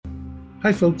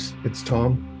Hi, folks, it's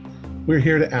Tom. We're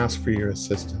here to ask for your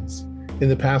assistance. In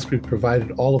the past, we've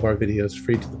provided all of our videos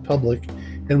free to the public,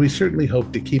 and we certainly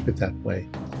hope to keep it that way.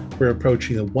 We're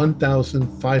approaching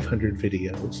 1,500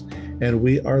 videos, and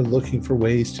we are looking for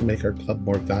ways to make our club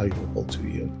more valuable to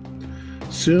you.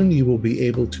 Soon, you will be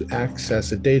able to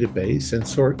access a database and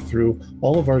sort through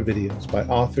all of our videos by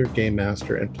author, game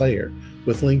master, and player,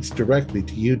 with links directly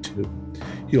to YouTube.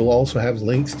 You'll also have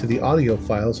links to the audio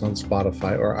files on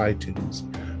Spotify or iTunes.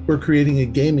 We're creating a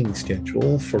gaming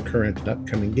schedule for current and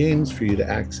upcoming games for you to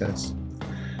access.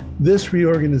 This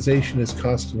reorganization is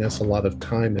costing us a lot of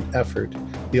time and effort.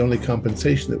 The only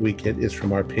compensation that we get is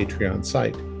from our Patreon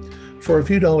site. For a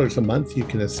few dollars a month, you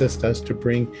can assist us to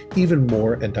bring even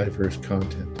more and diverse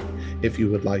content. If you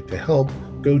would like to help,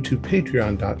 go to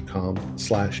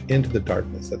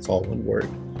patreon.com/intothedarkness. That's all one word.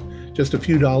 Just a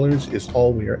few dollars is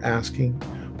all we are asking.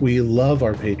 We love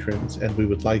our patrons, and we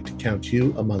would like to count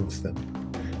you amongst them.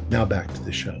 Now back to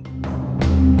the show.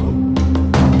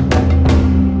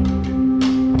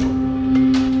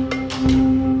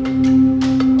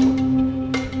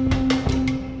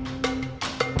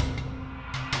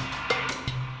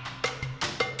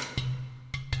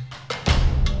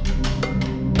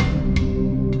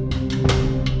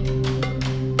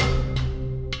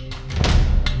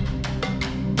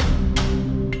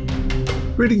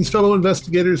 Greetings, fellow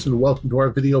investigators, and welcome to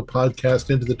our video podcast,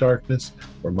 Into the Darkness,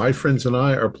 where my friends and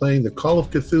I are playing the Call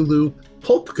of Cthulhu,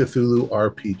 Pulp Cthulhu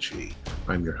RPG.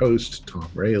 I'm your host, Tom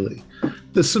Rayleigh.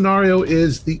 The scenario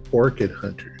is The Orchid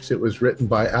Hunters. It was written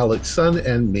by Alex Sun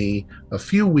and me a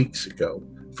few weeks ago.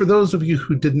 For those of you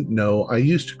who didn't know, I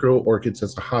used to grow orchids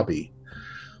as a hobby.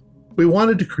 We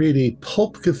wanted to create a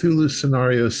Pulp Cthulhu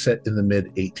scenario set in the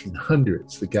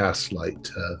mid-1800s, the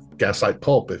Gaslight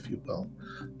pulp, if you will.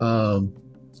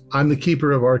 I'm the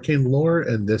keeper of arcane lore,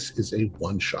 and this is a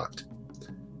one-shot.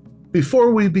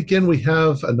 Before we begin, we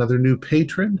have another new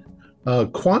patron.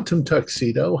 Quantum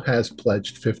Tuxedo has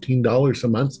pledged $15 a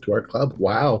month to our club.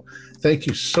 Wow. Thank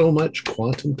you so much,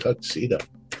 Quantum Tuxedo.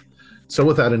 So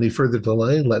without any further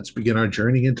delay, let's begin our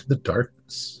journey into the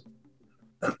darkness.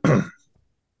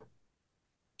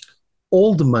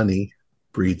 Old money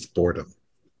breeds boredom.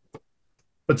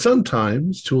 But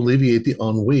sometimes, to alleviate the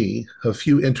ennui, a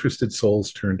few interested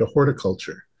souls turn to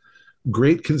horticulture.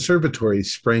 Great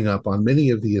conservatories sprang up on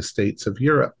many of the estates of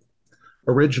Europe.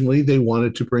 Originally, they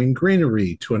wanted to bring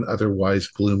greenery to an otherwise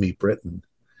gloomy Britain.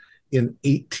 In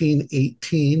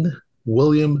 1818,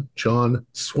 William John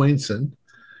Swainson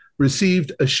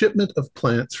received a shipment of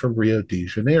plants from Rio de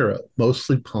Janeiro,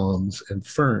 mostly palms and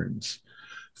ferns.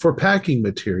 For packing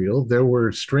material, there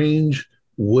were strange,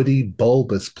 woody,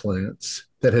 bulbous plants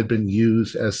that had been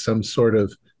used as some sort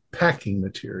of packing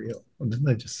material. Oh, didn't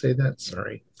I just say that?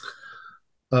 Sorry.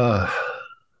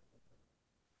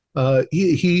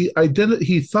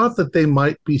 He thought that they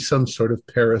might be some sort of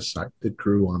parasite that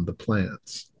grew on the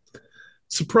plants.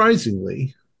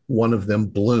 Surprisingly, one of them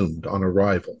bloomed on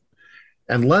arrival,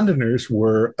 and Londoners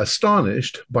were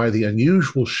astonished by the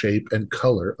unusual shape and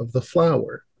color of the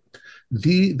flower.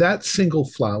 That single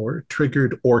flower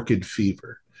triggered orchid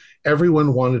fever.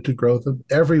 Everyone wanted to grow them.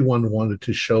 Everyone wanted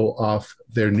to show off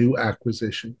their new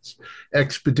acquisitions.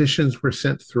 Expeditions were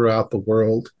sent throughout the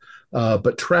world,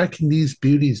 but tracking these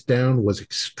beauties down was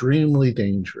extremely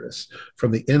dangerous, from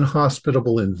the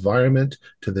inhospitable environment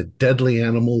to the deadly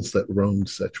animals that roamed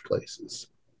such places.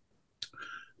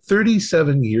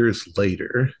 37 years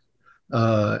later,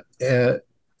 uh, uh,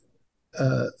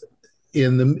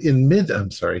 in mid,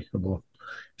 I'm sorry,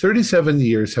 37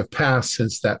 years have passed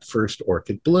since that first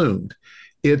orchid bloomed.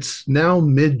 It's now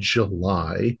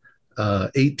mid-July,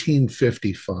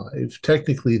 1855,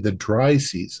 technically the dry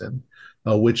season,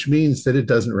 which means that it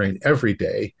doesn't rain every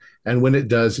day. And when it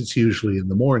does, it's usually in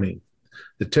the morning.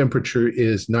 The temperature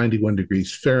is 91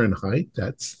 degrees Fahrenheit,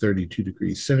 that's 32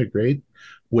 degrees centigrade,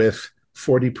 with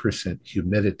 40%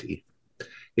 humidity.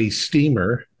 A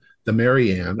steamer, the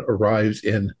Marianne, arrives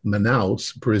in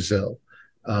Manaus, Brazil,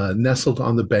 nestled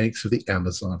on the banks of the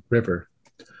Amazon River.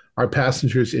 Our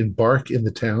passengers embark in the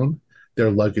town,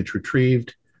 their luggage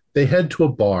retrieved. They head to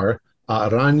a bar,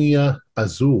 Aranha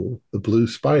Azul, the Blue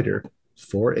Spider,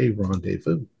 for a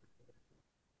rendezvous.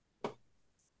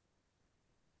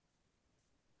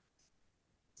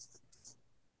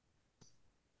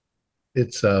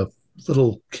 It's a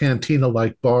little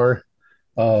cantina-like bar.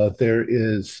 There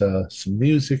is some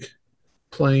music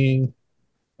playing.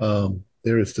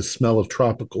 There is the smell of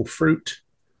tropical fruit,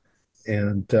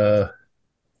 and there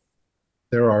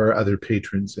are other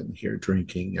patrons in here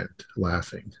drinking and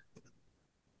laughing.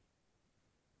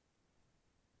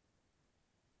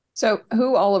 So,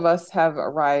 who all of us have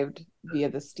arrived via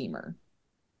the steamer?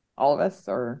 All of us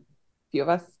or a few of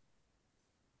us?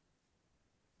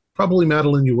 Probably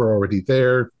Madeline, you were already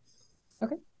there.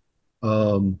 Okay.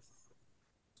 Um,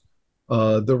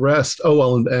 the rest, oh,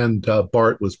 well, and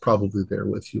Bart was probably there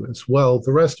with you as well.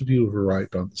 The rest of you have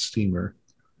arrived on the steamer.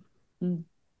 Mm.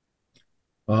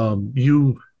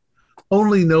 You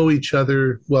only know each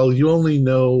other, well, you only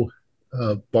know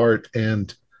Bart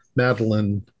and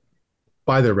Madeline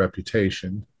by their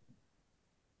reputation,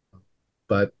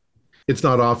 but it's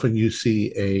not often you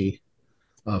see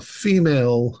a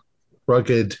female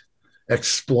rugged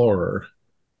explorer.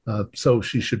 So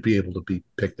she should be able to be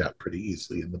picked out pretty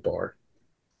easily in the bar.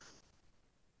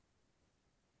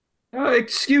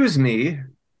 Excuse me,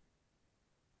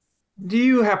 do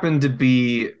you happen to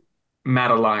be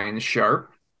Madeline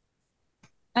Sharp?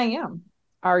 I am.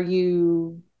 Are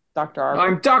you Dr. Arbor?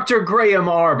 I'm Dr. Graham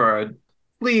Arbor.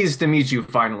 Pleased to meet you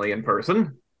finally in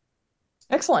person.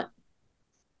 Excellent.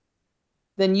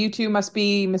 Then you two must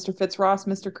be Mr. Fitzross,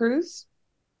 Mr. Cruz.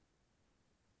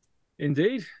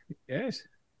 Indeed, yes.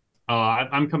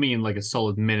 I'm coming in like a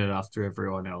solid minute after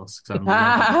everyone else because I'm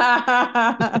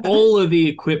loading all of the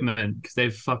equipment because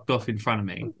they've fucked off in front of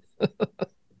me. As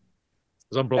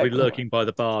I'm probably Excellent. lurking by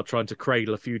the bar, trying to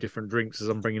cradle a few different drinks as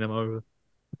I'm bringing them over.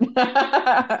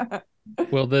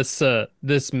 Well,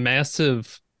 this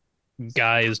massive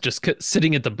guy is just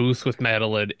sitting at the booth with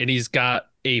Madeline, and he's got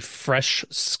a fresh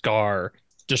scar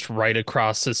just right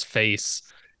across his face,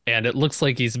 and it looks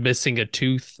like he's missing a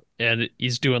tooth, and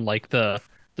he's doing like the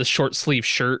short sleeve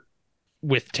shirt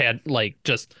with like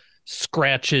just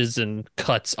scratches and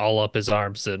cuts all up his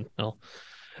arms and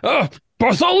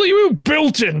Bartholomew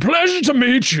Bilton, pleasure to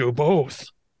meet you both.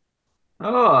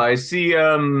 Oh, I see.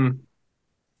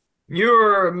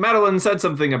 Your Madeline said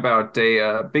something about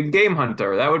a big game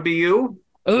hunter. That would be you?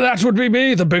 That would be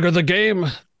me. The bigger the game,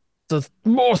 the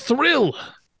more thrill.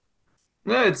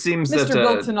 It seems Mr. that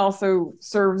Wilton also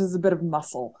serves as a bit of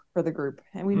muscle for the group,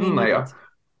 and we may need it.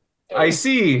 I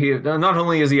see. Not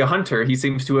only is he a hunter, he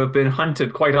seems to have been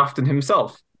hunted quite often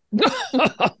himself.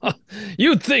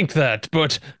 You'd think that,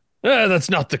 but that's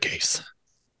not the case.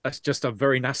 That's just a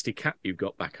very nasty cat you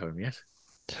got back home, yes?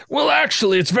 Well,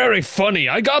 actually, it's very funny.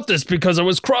 I got this because I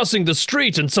was crossing the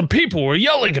street and some people were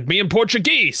yelling at me in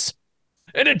Portuguese.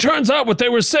 And it turns out what they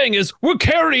were saying is, we're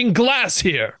carrying glass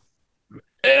here.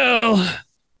 Well,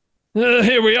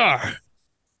 here we are. I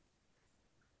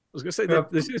was going to say, that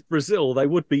this is Brazil. They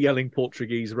would be yelling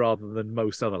Portuguese rather than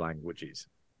most other languages.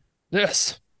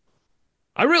 Yes.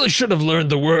 I really should have learned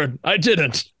the word. I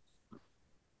didn't.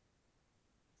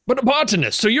 But a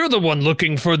botanist, so you're the one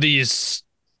looking for these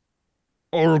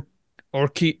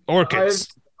orchids.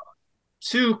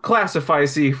 To classify,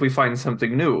 see if we find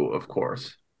something new, of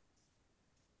course.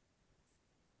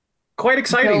 Quite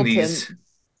exciting, these.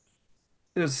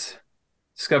 Is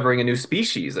discovering a new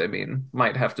species. I mean,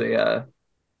 might have to,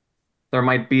 there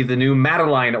might be the new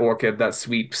Madeline orchid that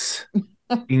sweeps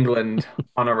England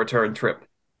on a return trip.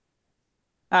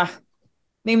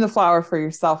 Name the flower for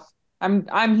yourself.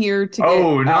 I'm here to get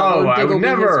Oh no, Lord I would Diggleby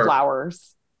never. his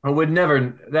flowers. I would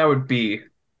never. That would be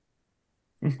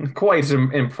quite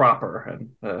improper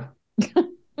and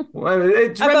well,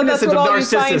 it's I thought that's reminiscent what of all you Narcissus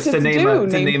scientists to name do, a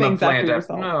name things plant. after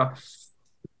yourself. No.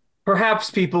 Perhaps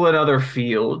people in other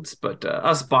fields, but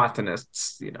us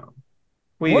botanists,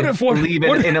 we believe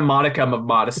in a modicum of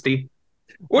modesty.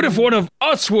 What if one of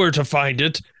us were to find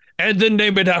it and then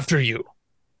name it after you?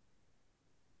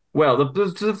 Well,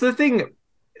 the thing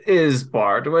is,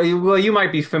 Bart, well, you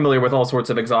might be familiar with all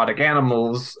sorts of exotic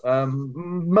animals.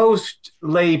 Most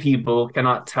lay people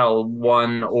cannot tell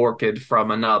one orchid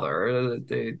from another.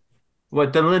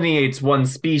 What delineates one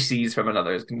species from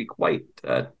another can be quite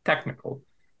technical.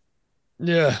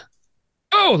 Yeah.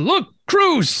 Oh, look,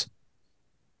 Cruz!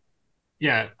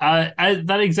 Yeah, at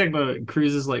that exact moment,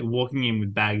 Cruz is like walking in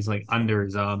with bags like under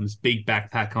his arms, big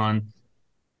backpack on.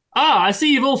 Ah, I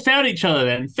see you've all found each other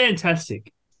then.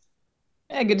 Fantastic.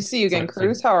 Yeah, good to see you again, It's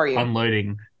Cruz. How are you?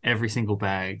 Unloading every single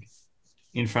bag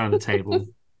in front of the table.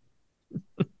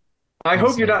 I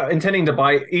hope you're not intending to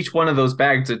buy each one of those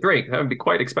bags a drink. That would be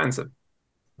quite expensive.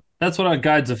 That's what our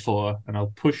guides are for, and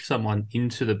I'll push someone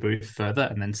into the booth further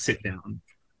and then sit down.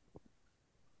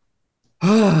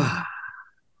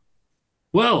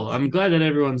 Well, I'm glad that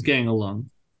everyone's getting along.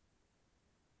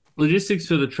 Logistics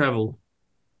for the travel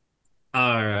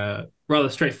are rather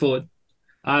straightforward.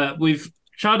 We've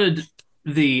chartered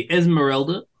the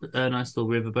Esmeralda, a nice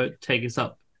little riverboat, to take us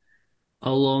up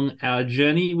along our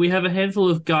journey. We have a handful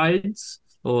of guides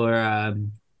or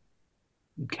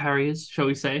carriers, shall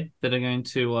we say, that are going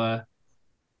to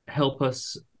help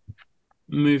us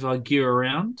move our gear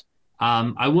around.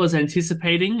 I was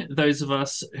anticipating those of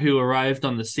us who arrived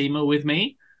on the steamer with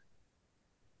me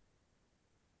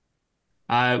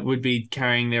would be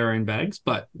carrying their own bags,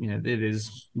 but it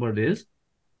is what it is.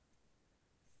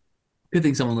 Good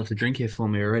thing someone left a drink here for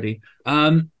me already.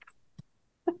 I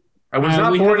was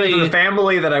not born into the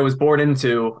family that I was born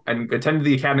into and attended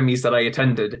the academies that I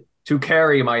attended to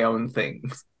carry my own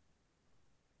things.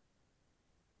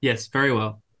 Yes, very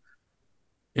well.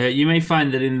 You may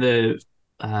find that in the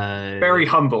very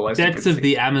humble depths of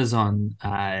the Amazon,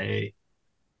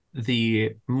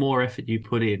 the more effort you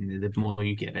put in, the more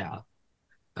you get out.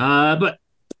 But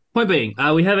point being,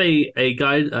 we have a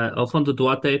guide, Alfonso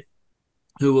Duarte,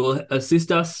 who will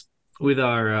assist us with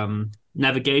our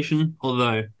navigation,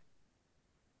 although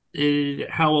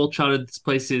how well charted this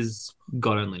place is,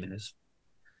 God only knows.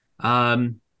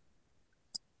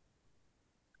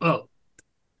 Well,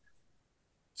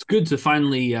 it's good to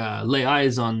finally lay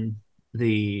eyes on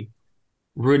the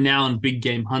renowned big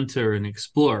game hunter and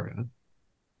explorer.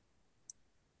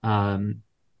 I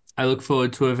look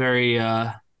forward to a very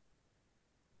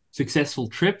successful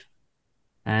trip,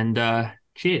 and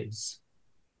cheers.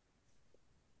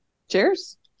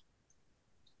 Cheers.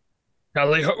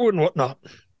 Tally ho and whatnot.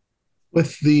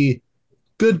 With the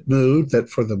good mood that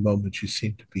for the moment you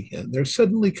seem to be in, there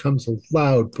suddenly comes a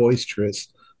loud, boisterous,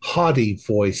 haughty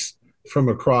voice from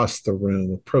across the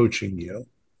room approaching you.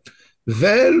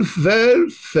 Well,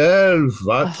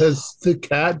 what has the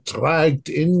cat dragged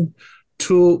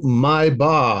into my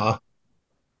bar?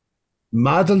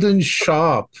 Madeline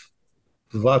Sharp,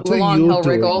 what Move are along, you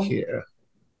Hellwriggle. doing here?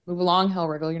 Move along,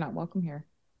 Hellwriggle. You're not welcome here.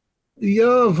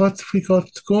 Yeah, what we got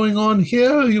going on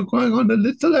here? You're going on a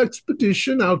little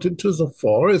expedition out into the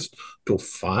forest to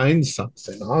find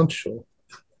something, aren't you?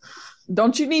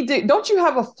 Don't you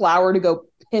have a flower to go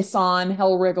piss on,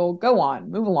 Hellwriggle? Go on,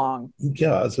 move along.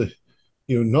 Yeah,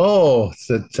 you know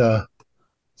that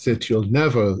you'll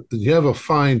never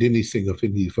find anything of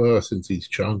any worth in these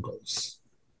jungles.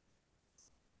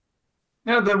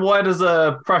 Yeah, then what is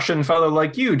a Prussian fellow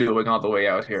like you doing all the way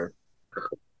out here?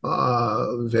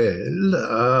 I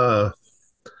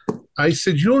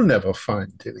said you'll never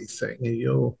find anything.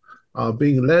 You are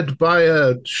being led by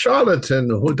a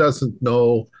charlatan who doesn't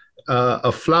know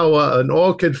a flower, an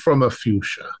orchid from a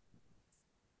fuchsia.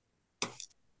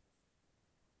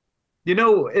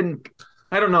 And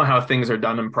I don't know how things are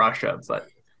done in Prussia, but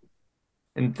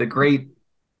in Great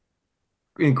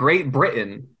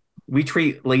Britain, we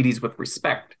treat ladies with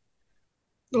respect.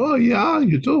 Oh, yeah,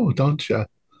 you do, don't you?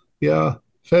 Yeah.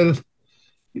 Well,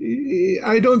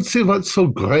 I don't see what's so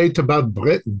great about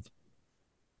Britain.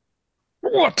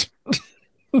 What?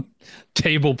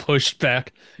 Table pushed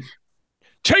back.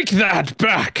 Take that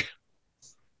back.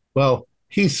 Well,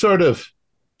 he sort of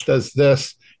does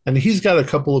this, and he's got a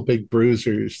couple of big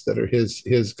bruisers that are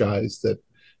his guys that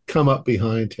come up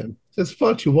behind him. Says,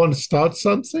 what, you want to start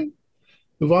something?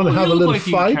 You want to have a little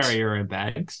fight? You carry your own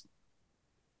bags.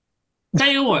 Tell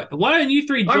you what, why don't you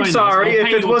three join us? I'm sorry,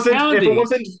 if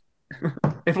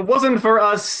it wasn't for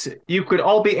us, you could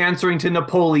all be answering to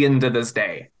Napoleon to this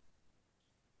day.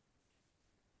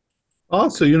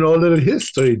 Also, you know a little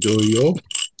history, do you?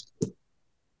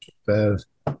 Well,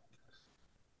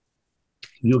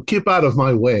 you keep out of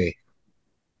my way.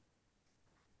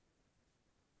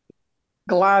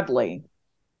 Gladly.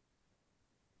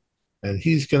 And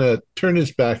he's going to turn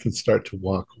his back and start to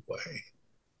walk away.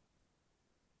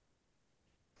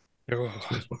 Oh,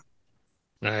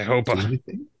 I hope a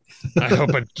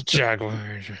jaguar.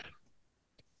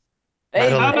 Hey,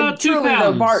 How about truly, £2?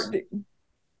 though, Bart.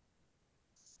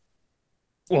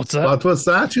 What's that? What was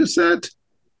that you said?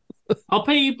 I'll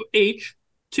pay you each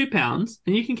 £2,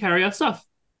 and you can carry our stuff,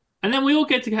 and then we all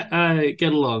get to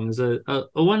get along as a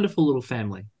wonderful little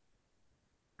family.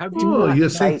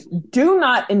 Do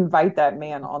not invite that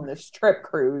man on this trip,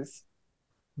 Cruz.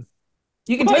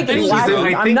 You can take his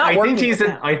wagon.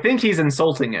 I think he's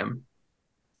insulting him.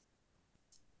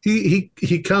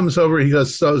 He comes over. He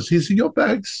goes, so these are your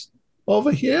bags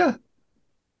over here?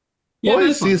 Yeah,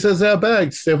 Boys, these are their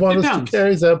bags. They want us to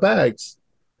carry their bags.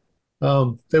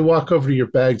 They walk over to your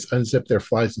bags, unzip their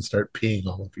flies, and start peeing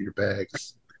all over your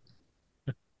bags.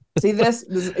 See, this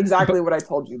is exactly what I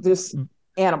told you. This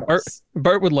animals.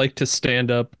 Bart would like to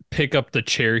stand up, pick up the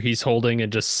chair he's holding,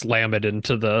 and just slam it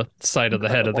into the side of the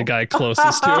head of the guy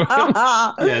closest to him.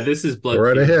 Yeah, this is blood. Go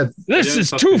right ahead. This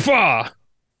is too far.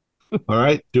 All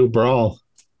right, do brawl.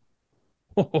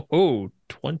 Oh,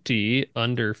 20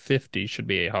 under 50 should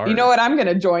be a hard. You know what? I'm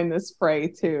gonna join this fray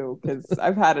too, because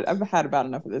I've had about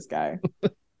enough of this guy.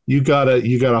 You got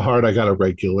a hard, I got a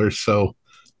regular. So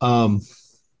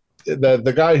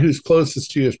the guy who's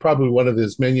closest to you is probably one of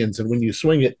his minions, and when you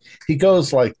swing it, he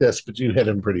goes like this, but you hit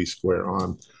him pretty square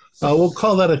on. We'll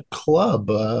call that a club.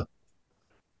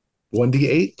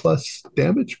 1d8 plus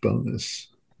damage bonus.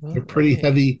 They're pretty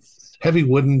heavy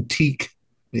wooden teak,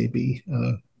 maybe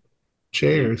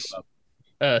chairs.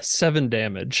 7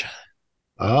 damage.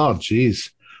 Oh,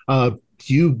 geez.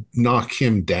 You knock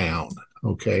him down,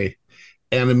 okay,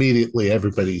 and immediately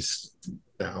everybody's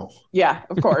now. Yeah,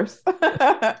 of course.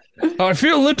 I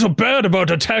feel a little bad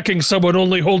about attacking someone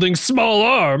only holding small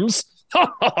arms.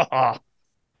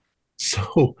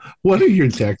 So, what are your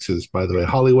dexes, by the way?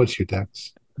 Holly, what's your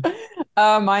dex?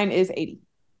 Mine is 80.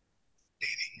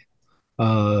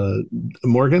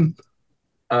 Morgan?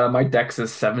 My dex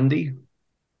is 70.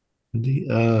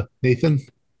 Nathan?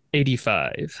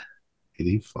 85.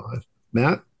 85.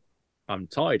 Matt? I'm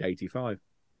tied 85.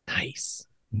 Nice.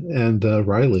 And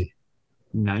Riley?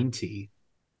 90.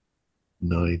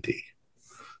 90.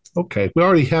 Okay, we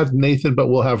already had Nathan, but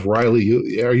we'll have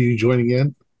Riley. Are you joining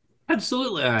in?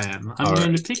 Absolutely, I am. I'm All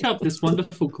going right. to pick up this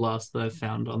wonderful glass that I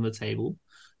found on the table.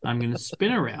 I'm going to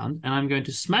spin around and I'm going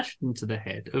to smash it into the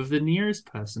head of the nearest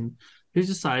person who's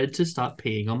decided to start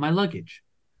peeing on my luggage.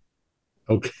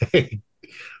 Okay.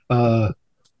 I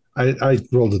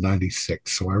rolled a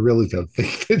 96, so I really don't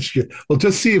think that you. Well,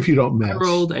 just see if you don't miss. I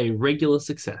rolled a regular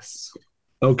success.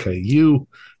 Okay, you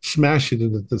smash it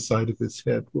into the side of his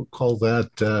head. We'll call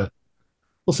that.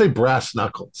 We'll say brass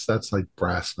knuckles. That's like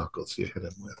brass knuckles you hit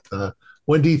him with.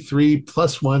 1d3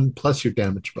 plus 1 plus your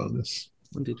damage bonus.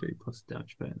 1d3 plus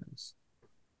damage bonus.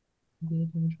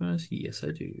 Damage bonus? Yes,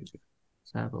 I do. Let's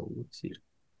have a look. See.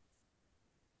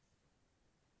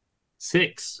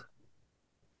 6.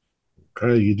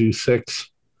 Okay, you do 6.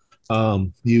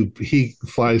 He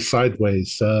flies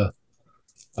sideways.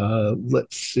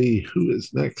 Let's see who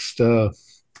is next.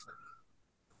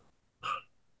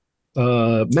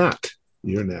 Matt,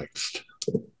 you're next.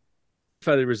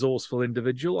 Fairly resourceful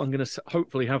individual. I'm going to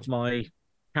hopefully have my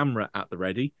camera at the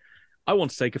ready. I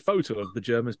want to take a photo of the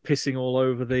Germans pissing all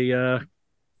over the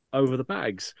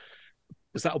bags,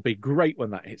 because that'll be great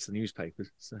when that hits the newspapers.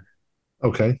 So.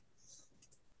 Okay.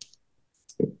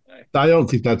 I don't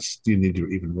think you need to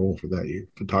even roll for that. You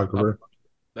photographer. Oh,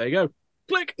 there you go.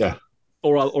 Click. Yeah.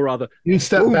 Or rather, you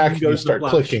step boom, back and you goes the start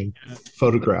flash. clicking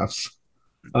photographs.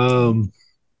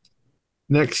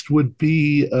 Next would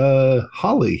be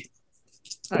Holly.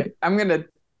 All right, I'm going to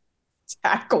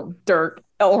tackle Dirk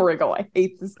Elrigal. I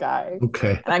hate this guy.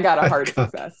 Okay. And I got a hard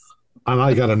success. And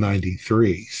I got a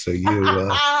 93. So you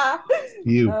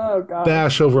Oh, God.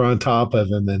 bash over on top of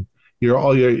him, and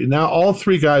now all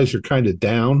 3 guys are kind of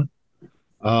down.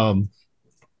 Guy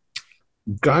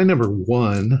number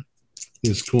 1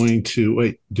 is going to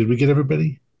wait. Did we get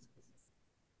everybody?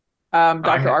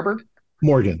 Dr. Arbor?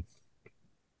 Morgan.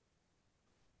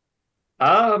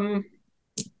 I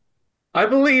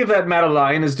believe that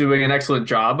Madeline is doing an excellent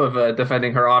job of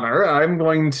defending her honor. I'm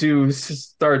going to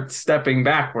start stepping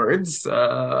backwards,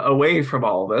 away from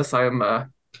all this. I'm a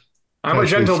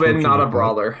gentleman, not a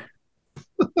brawler.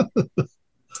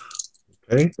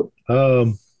 Okay.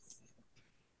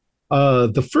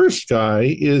 The first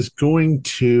guy is going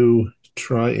to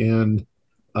try and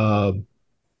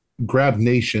grab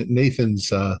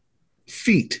Nathan's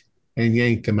feet and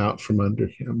yank them out from under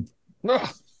him. Ugh.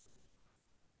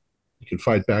 You can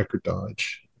fight back or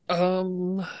dodge.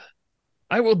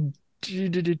 I will.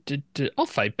 I'll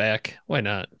fight back. Why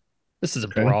not? This is a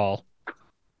brawl.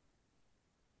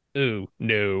 Ooh,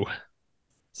 no.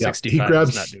 Yeah, 65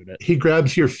 is not doing it. He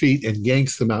grabs your feet and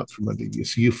yanks them out from under you,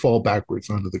 so you fall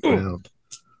backwards onto the ground.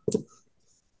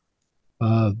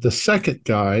 The second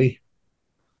guy,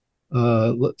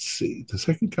 let's see. The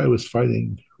second guy was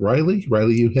fighting Riley.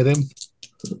 Riley, you hit him.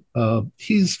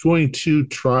 He's going to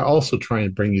try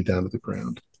and bring you down to the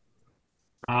ground.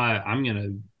 I'm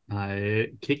going to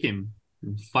kick him.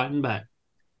 I'm fighting back.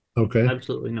 Okay.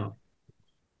 Absolutely not.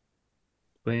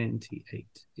 28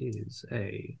 is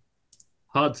a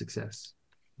hard success.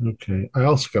 Okay. I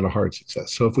also got a hard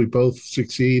success. So if we both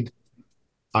succeed,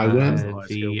 I win.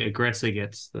 The aggressor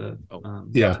gets the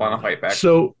yeah. Want to fight back.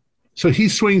 So he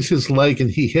swings his leg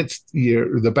and he hits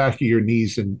the back of your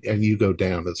knees and you go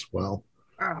down as well.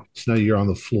 Ow. So now you're on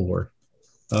the floor.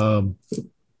 And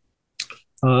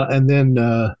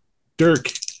then Dirk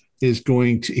is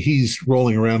he's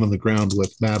rolling around on the ground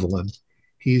with Madeline.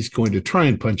 He's going to try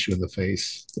and punch you in the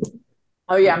face.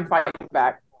 Oh, yeah, I'm fighting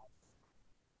back.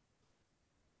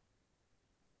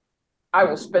 I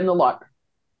will spin the luck.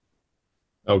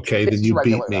 Okay, then you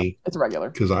beat me. It's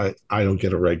regular. Because I don't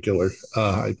get a regular.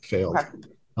 I failed. Okay.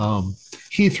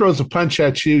 He throws a punch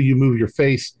at you. You move your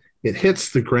face. It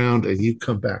hits the ground, and you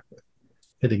come back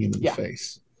hitting him in Yeah. the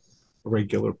face. A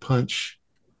regular punch.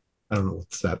 I don't know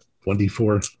what's that.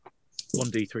 1d4.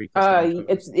 1d3 plus damage bonus.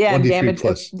 It's yeah, and 1d3 damage.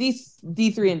 plus. It's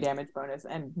D3 and damage bonus,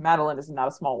 and Madeline is not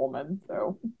a small woman,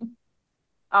 so.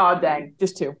 Oh dang,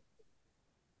 just 2.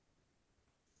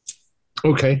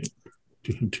 Okay.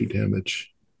 2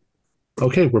 damage.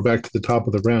 Okay, we're back to the top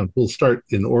of the round. We'll start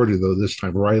in order though this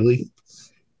time. Riley.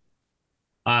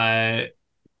 I'm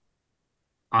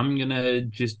gonna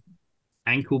just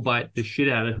ankle bite the shit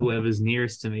out of whoever's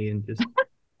nearest to me and just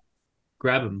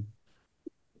grab him.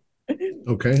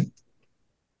 Okay.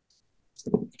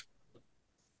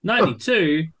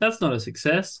 92. That's not a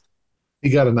success. He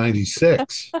got a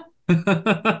 96.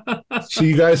 So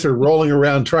you guys are rolling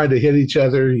around trying to hit each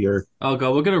other. You're Oh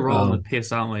god, we're gonna roll in the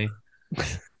piss, aren't we?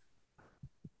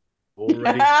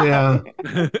 Already. yeah.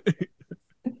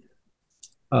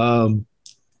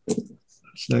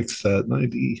 What's next?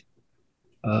 90.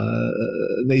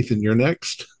 Nathan, you're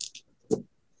next.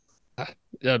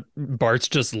 Bart's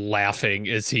just laughing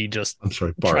as he just I'm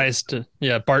sorry, Bart.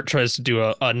 Bart tries to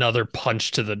do another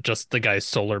punch to the guy's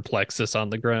solar plexus on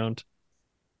the ground.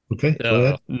 Okay,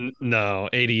 go ahead. No,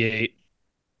 88.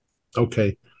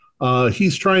 Okay.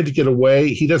 He's trying to get away.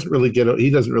 He doesn't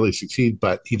really succeed,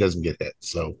 but he doesn't get hit.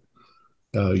 So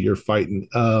you're fighting.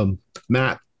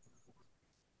 Matt.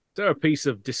 Is there a piece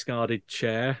of discarded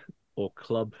chair or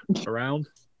club around?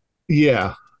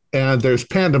 Yeah. And there's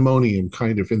pandemonium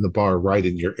kind of in the bar right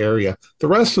in your area. The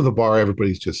rest of the bar,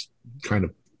 everybody's just kind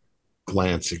of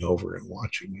glancing over and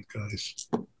watching you guys.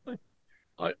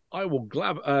 I will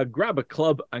grab a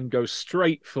club and go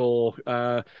straight for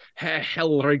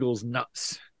Hellrigel's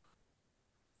nuts.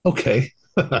 Okay.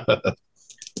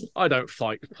 I don't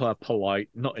fight polite,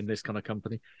 not in this kind of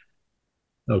company.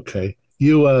 Okay.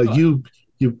 You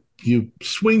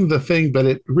swing the thing, but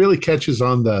it really catches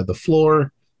on the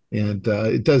floor, and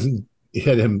it doesn't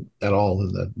hit him at all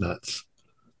in the nuts.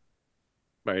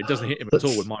 Well, it doesn't hit him at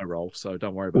all with my roll, so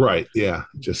don't worry about it. Right, yeah.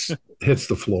 Just hits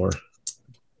the floor.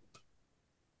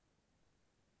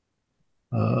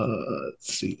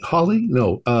 Let's see. Holly?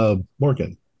 No,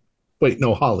 Morgan. Wait,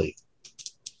 no, Holly.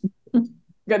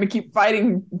 Gonna keep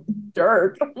fighting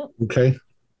Dirk. Okay.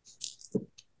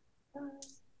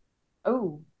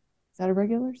 Oh, is that a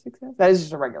regular success? That is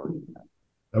just a regular success.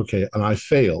 Okay, and I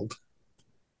failed.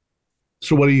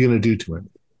 So what are you going to do to him?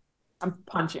 I'm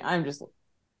punching. I'm just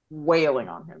wailing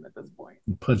on him at this point.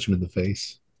 You punch him in the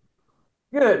face.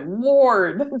 Good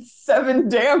Lord, 7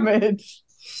 damage.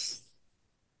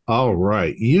 All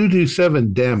right, you do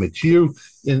 7 damage. You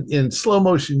in slow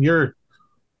motion. Your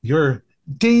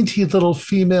dainty little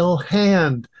female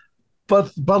hand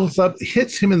buttles up,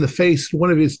 hits him in the face. One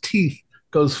of his teeth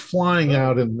goes flying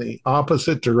out in the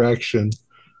opposite direction.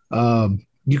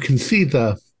 You can see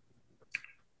the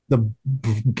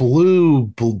blue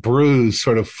bruise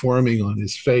sort of forming on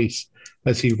his face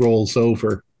as he rolls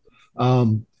over.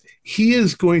 He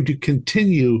is going to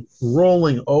continue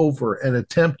rolling over and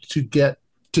attempt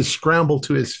to scramble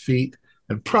to his feet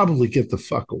and probably get the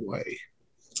fuck away.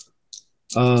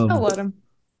 I'll let him.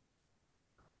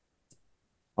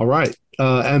 All right.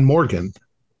 And Morgan.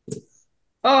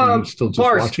 Are you still just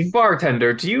watching?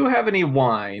 Bartender, do you have any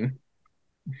wine?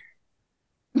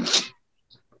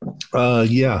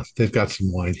 Yeah, they've got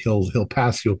some wine. He'll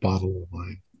pass you a bottle of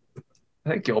wine.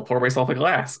 Thank you. I'll pour myself a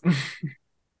glass.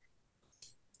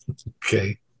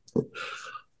 Okay.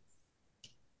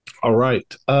 All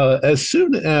right. As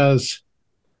soon as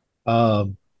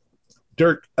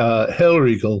Dirk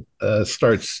Hellriegel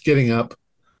starts getting up,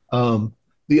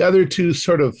 the other two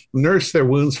sort of nurse their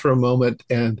wounds for a moment,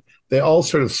 and they all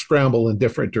sort of scramble in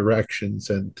different directions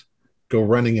and go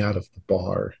running out of the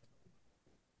bar.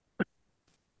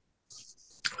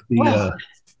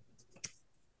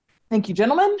 Thank you,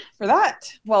 gentlemen, for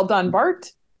that. Well done,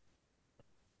 Bart.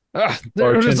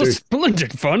 There is a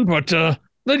splendid fun, but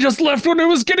they just left when it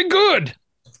was getting good.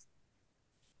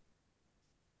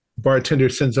 Bartender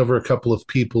sends over a couple of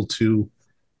people to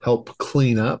help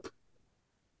clean up.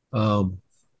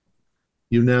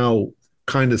 You now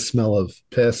kind of smell of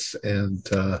piss, and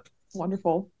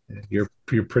Wonderful. You're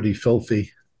pretty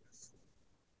filthy.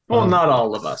 Well, not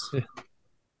all of us.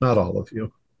 Not all of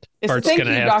you. Bart's Thank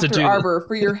gonna you, have to Dr. do- Arbor,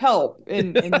 for your help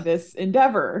in this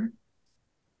endeavor.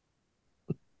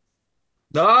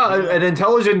 An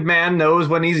intelligent man knows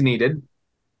when he's needed.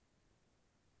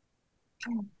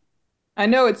 I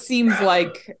know it seems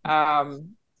like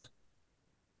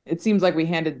we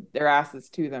handed their asses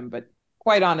to them, but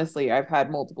quite honestly, I've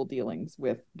had multiple dealings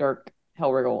with Dirk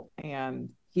Hellriegel, and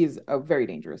he's a very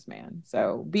dangerous man.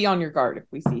 So be on your guard if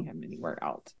we see him anywhere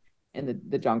out in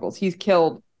the jungles. He's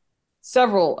killed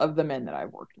several of the men that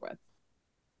I've worked with.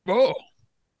 Oh,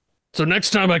 so next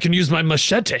time I can use my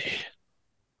machete.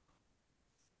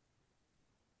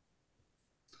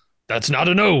 That's not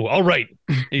a no. All right.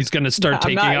 He's going to start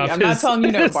taking off I'm not telling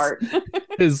you no, Bart.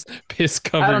 his piss I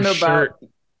don't covered know shirt.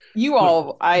 about you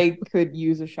all. I could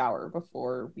use a shower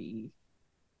before we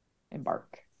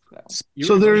embark.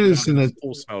 So there is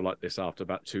all smell like this after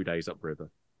about 2 days upriver.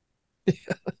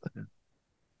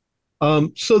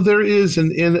 So there is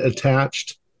an inn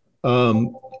attached.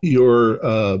 Um,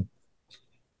 your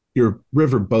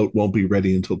river boat won't be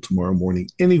ready until tomorrow morning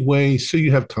anyway, so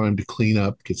you have time to clean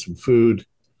up, get some food,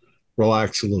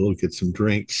 relax a little, get some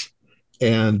drinks,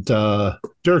 and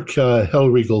Dirk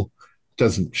Hellriegel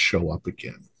doesn't show up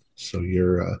again, so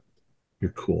you're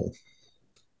cool.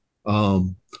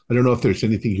 I don't know if there's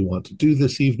anything you want to do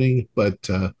this evening, but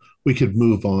we could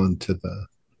move on to the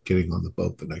getting on the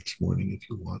boat the next morning if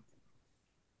you want.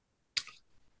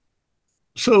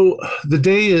 So the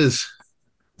day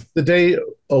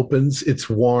opens. It's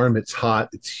warm. It's hot.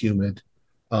 It's humid.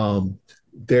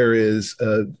 There is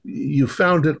you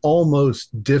found it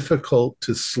almost difficult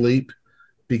to sleep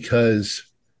because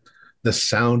the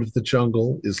sound of the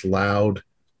jungle is loud.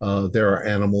 There are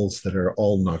animals that are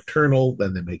all nocturnal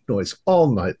and they make noise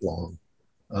all night long.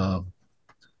 Um,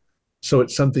 so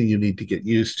it's something you need to get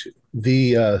used to.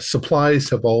 The supplies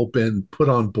have all been put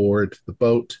on board the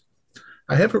boat.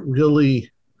 I haven't really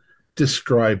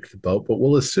described the boat, but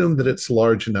we'll assume that it's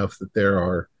large enough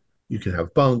that you can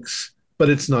have bunks, but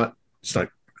it's not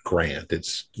grand.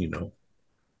 It's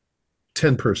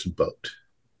 10-person boat,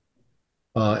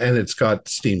 and it's got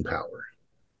steam power.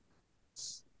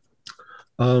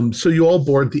 So you all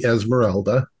board the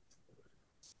Esmeralda,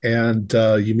 and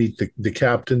you meet the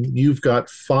captain. You've got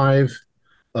 5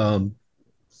 um,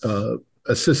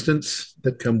 assistants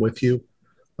that come with you.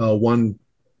 One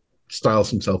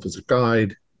styles himself as a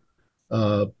guide.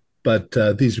 Uh, but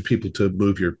these are people to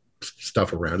move your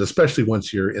stuff around, especially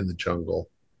once you're in the jungle.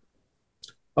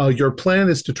 Your plan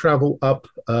is to travel up.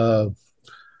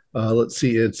 Let's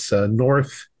see, it's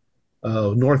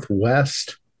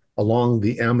northwest along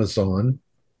the Amazon,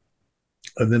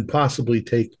 and then possibly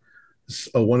take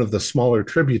one of the smaller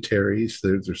tributaries.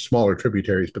 There's smaller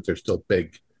tributaries, but they're still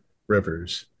big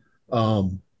rivers.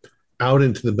 Um, Out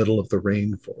into the middle of the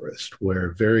rainforest,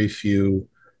 where very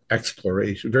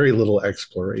little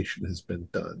exploration has been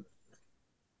done.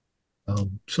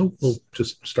 So we'll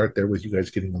just start there with you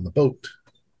guys getting on the boat.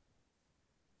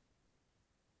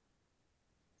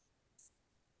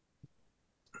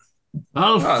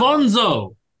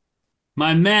 Alfonso,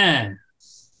 my man.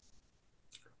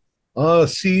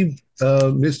 See,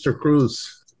 Mr.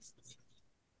 Cruz.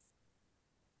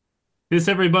 This,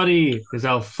 everybody, is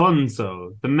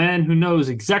Alfonso, the man who knows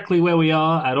exactly where we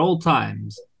are at all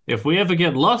times. If we ever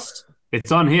get lost,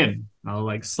 it's on him. I'll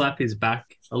slap his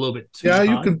back a little bit too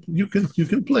hard. You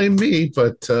can blame me,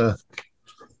 but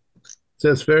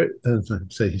that's very.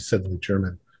 Say he's suddenly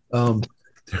German.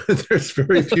 There's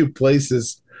very few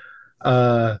places.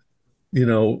 I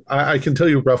can tell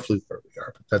you roughly where we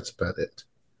are, but that's about it.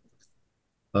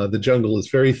 The jungle is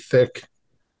very thick.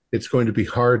 It's going to be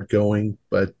hard going,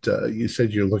 but you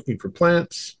said you're looking for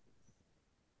plants.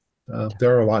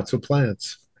 There are lots of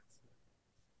plants.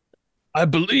 I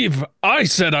believe I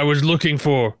said I was looking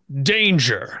for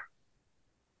danger.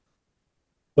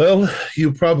 Well,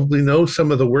 you probably know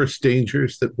some of the worst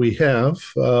dangers that we have.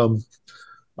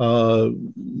 Uh,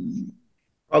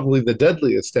 Probably the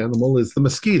deadliest animal is the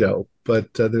mosquito,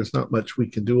 but there's not much we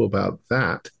can do about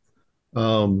that.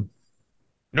 Um,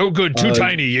 No good, too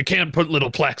tiny. You can't put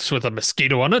little plaques with a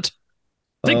mosquito on it.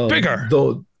 Think bigger.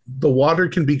 The water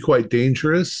can be quite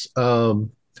dangerous.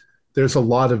 There's a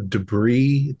lot of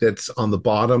debris that's on the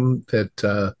bottom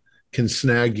that can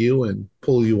snag you and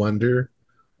pull you under.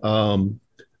 But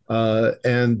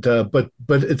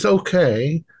it's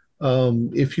okay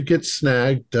if you get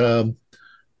snagged.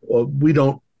 We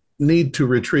don't need to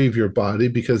retrieve your body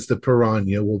because the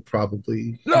piranha will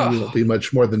probably you won't be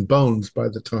much more than bones by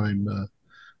the time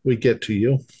we get to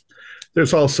you.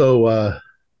 There's also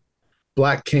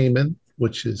black caiman,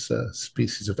 which is a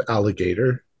species of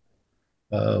alligator.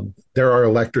 There are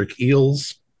electric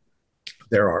eels.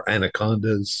 There are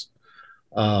anacondas.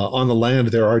 On the land,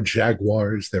 there are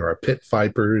jaguars. There are pit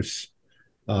vipers.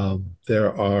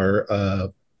 There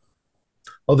are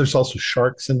there's also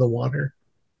sharks in the water.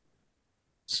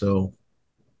 So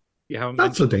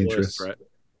not so dangerous. Threat,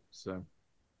 so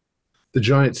the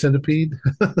giant centipede.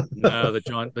 No,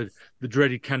 the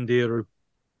dreaded Candiru.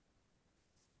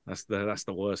 That's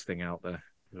the worst thing out there.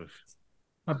 Ugh.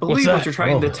 I believe what you're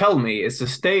trying to tell me is to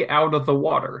stay out of the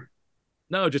water.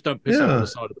 No, just don't piss out on the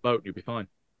side of the boat and you'll be fine.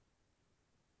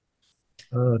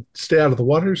 Stay out of the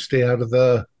water. Stay out of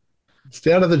the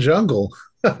jungle.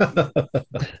 But There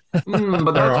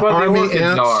that's are what the army orchids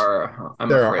ants. are, I'm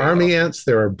There are afraid of. army ants.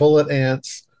 There are bullet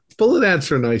ants. Bullet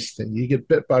ants are a nice thing. You get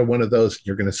bit by one of those, and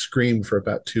you're going to scream for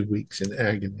about 2 weeks in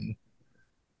agony.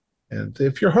 And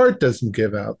if your heart doesn't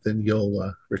give out, then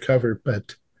you'll recover,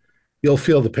 but you'll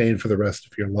feel the pain for the rest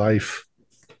of your life.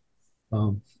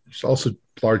 There's also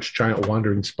large, giant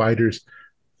wandering spiders.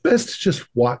 Best to just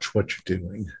watch what you're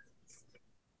doing.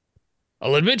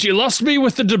 I'll admit you lost me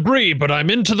with the debris, but I'm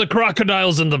into the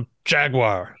crocodiles and the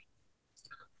jaguar.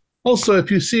 Also, if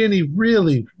you see any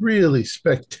really, really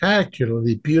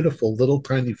spectacularly beautiful little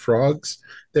tiny frogs,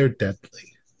 they're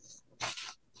deadly.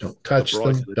 Don't touch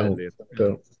them. Don't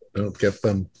get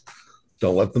them.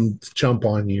 Don't let them jump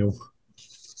on you.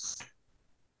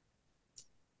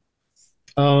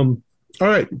 All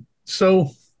right. So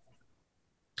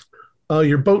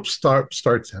your boat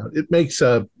starts out. It makes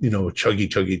a chuggy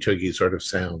chuggy chuggy sort of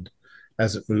sound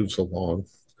as it moves along.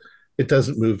 It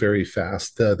doesn't move very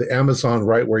fast. The Amazon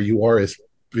right where you are is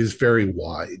very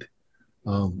wide.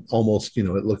 Almost, it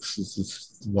looks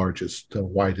as the largest,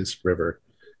 widest river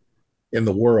in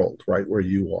the world, right where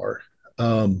you are.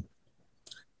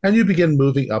 And you begin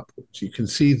moving upwards. You can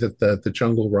see that the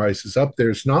jungle rises up.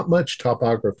 There's not much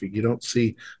topography. You don't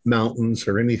see mountains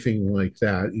or anything like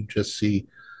that. You just see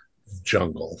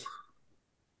jungle.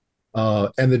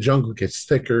 And the jungle gets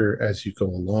thicker as you go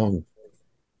along.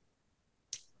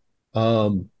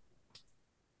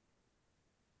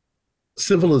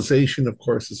 Civilization, of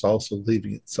course, is also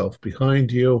leaving itself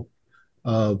behind you.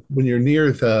 When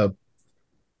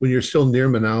you're still near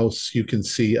Manaus, you can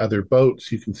see other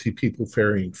boats. You can see people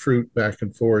ferrying fruit back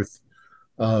and forth.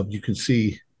 You can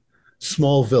see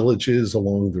small villages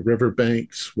along the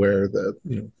riverbanks where the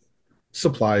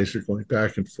supplies are going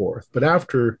back and forth. But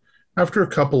after a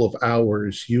couple of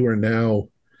hours, you are now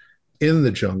in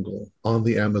the jungle on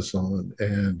the Amazon,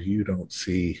 and you don't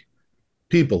see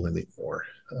people anymore.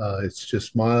 It's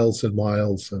just miles and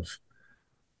miles of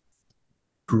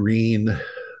green,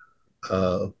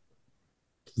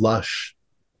 lush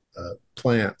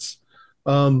plants.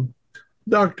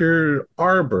 Dr.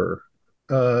 Arbor,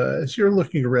 as you're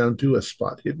looking around, do a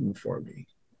spot hidden for me.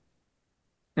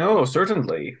 Oh,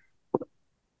 certainly.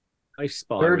 I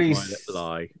spy with my little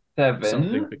eye. 37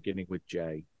 Something beginning with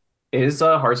J. is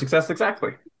a hard success,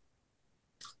 exactly.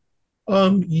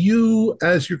 You,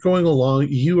 as you're going along,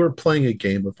 you are playing a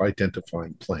game of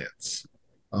identifying plants.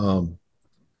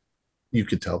 You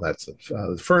could tell that's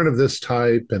a fern of this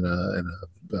type and a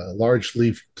large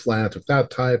leaf plant of that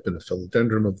type and a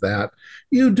philodendron of that.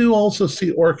 You do also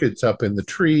see orchids up in the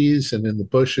trees and in the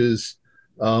bushes.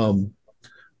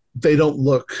 They don't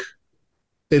look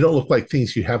like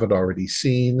things you haven't already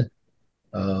seen.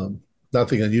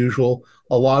 Nothing unusual.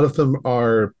 A lot of them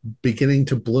are beginning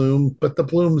to bloom, but the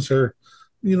blooms are,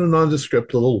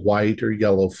 nondescript little white or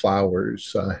yellow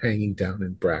flowers hanging down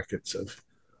in brackets of.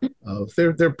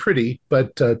 They're pretty,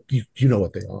 but you know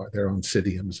what they are. They're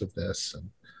oncidiums of this,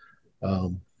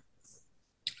 and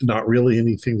not really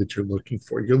anything that you're looking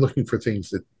for. You're looking for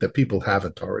things that people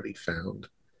haven't already found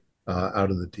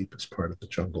out in the deepest part of the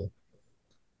jungle.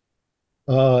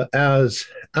 As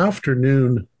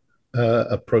afternoon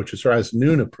approaches, or as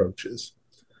noon approaches,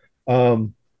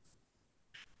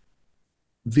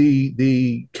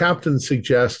 the captain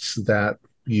suggests that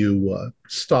you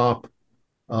stop,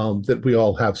 that we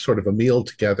all have sort of a meal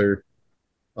together,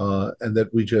 and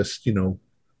that we just,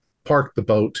 park the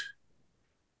boat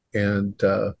and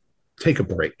take a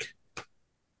break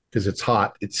because it's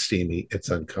hot, it's steamy, it's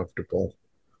uncomfortable.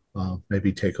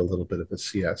 Maybe take a little bit of a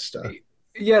siesta.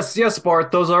 Yes,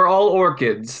 Bart. Those are all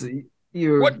orchids.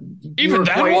 What? Even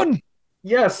that one?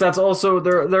 Yes, that's also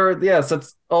yes,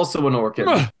 that's also an orchid.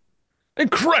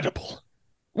 Incredible.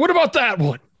 What about that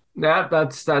one?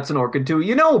 That's an orchid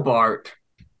too. Bart.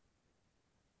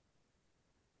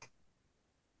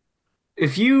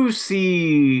 If you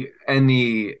see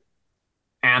any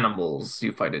animals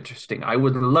you find interesting, I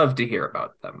would love to hear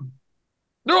about them.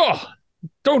 Oh,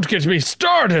 don't get me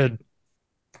started.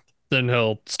 Then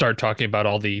he'll start talking about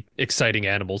all the exciting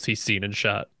animals he's seen and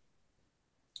shot.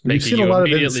 You've seen a lot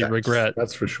of insects, regret.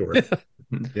 that's for sure.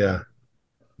 Yeah.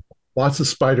 Lots of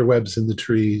spider webs in the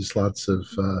trees, lots of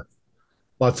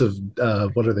what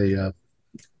are they?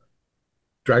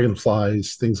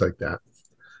 Dragonflies, things like that.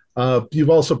 You've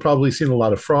also probably seen a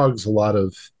lot of frogs, a lot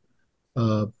of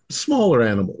smaller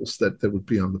animals that would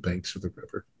be on the banks of the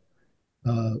river.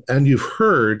 And you've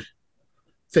heard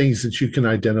things that you can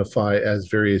identify as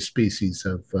various species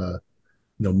of,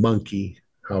 monkey,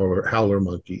 howler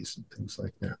monkeys, and things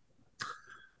like that.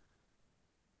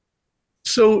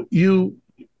 So you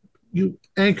you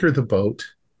anchor the boat.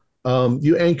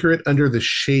 You anchor it under the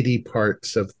shady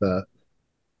parts of the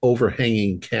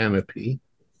overhanging canopy.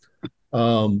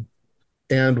 And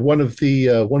one of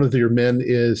your men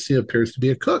he appears to be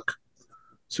a cook,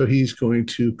 so he's going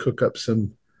to cook up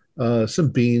some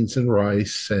beans and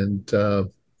rice and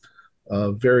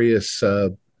various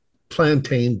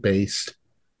plantain based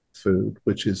food,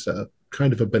 which is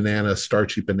kind of a banana,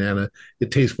 starchy banana.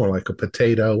 It tastes more like a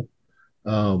potato.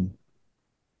 Um,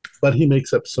 but he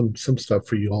makes up some stuff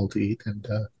for you all to eat, and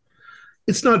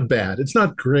it's not bad. It's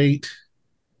not great,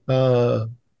 uh,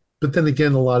 but then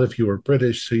again, a lot of you are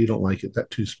British, so you don't like it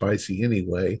that too spicy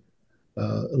anyway.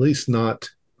 At least not,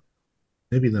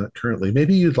 maybe not currently.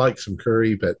 Maybe you'd like some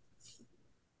curry, but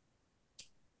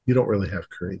you don't really have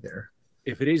curry there.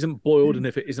 If it isn't boiled and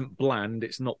if it isn't bland,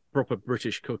 it's not proper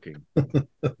British cooking.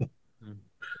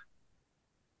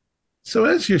 So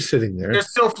as you're sitting there, There's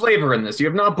still flavor in this. You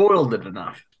have not boiled it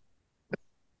enough.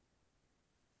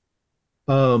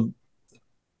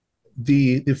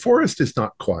 The forest is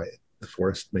not quiet. The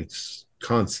forest makes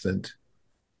constant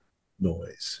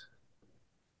noise,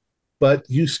 but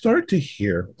you start to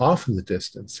hear off in the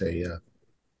distance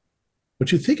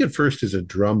what you think at first is a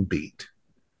drum beat,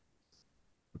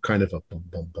 kind of a bum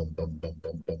bum bum bum bum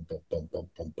bum bum bum bum bum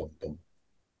bum bum bum,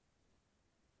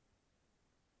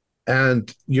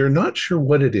 and you're not sure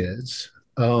what it is.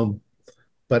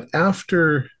 But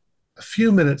after a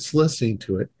few minutes listening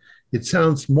to it, it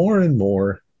sounds more and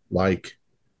more like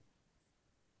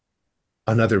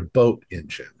another boat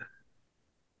engine.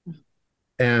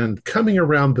 And coming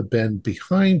around the bend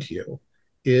behind you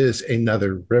is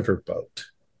another riverboat.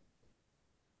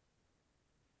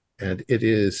 And it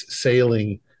is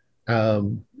sailing.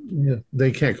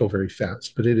 They can't go very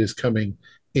fast, but it is coming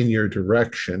in your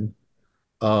direction.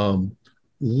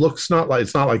 Looks not like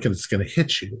it's going to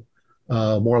hit you,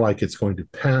 more like it's going to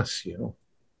pass you.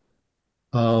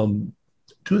 Do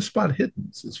a spot hidden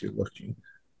as you're looking.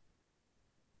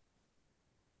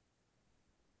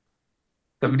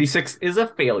 76 is a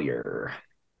failure.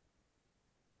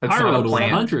 That's I not a rolled a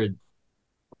plan. 100.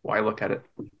 Why look at it?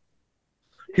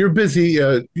 You're busy,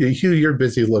 Hugh. You're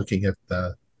busy looking at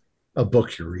a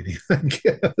book you're reading, I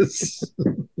guess.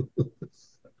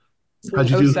 How'd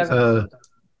you do? 07.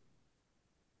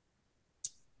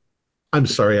 I'm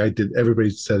sorry, I did.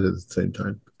 Everybody said it at the same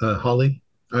time. Holly,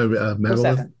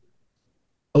 Madeline.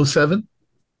 07. 07?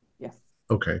 Yes.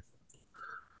 Okay.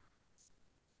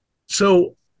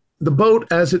 So the boat,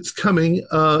 as it's coming,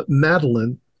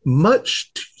 Madeline,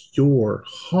 much to your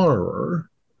horror,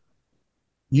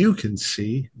 you can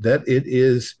see that it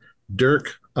is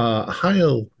Dirk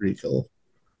Heilriegel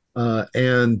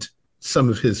and some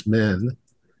of his men.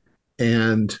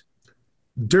 And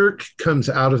Dirk comes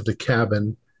out of the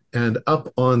cabin and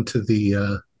up onto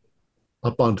the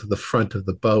front of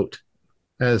the boat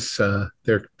as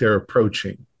they're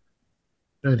approaching,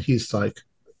 and he's like,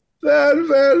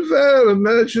 well,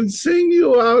 imagine seeing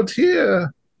you out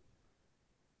here.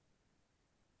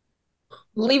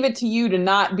 Leave it to you to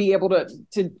not be able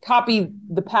to copy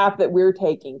the path that we're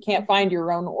taking. Can't find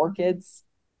your own orchids.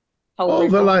 Oh,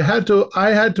 well, I had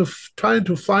to try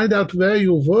to find out where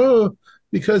you were,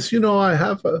 because I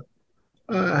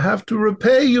have to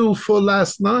repay you for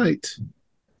last night.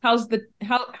 How's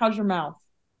your mouth?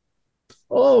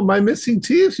 Oh, my missing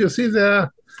teeth, you see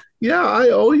there. Yeah, I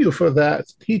owe you for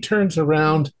that. He turns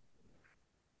around,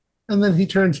 and then he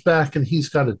turns back, and he's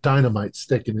got a dynamite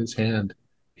stick in his hand.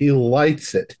 He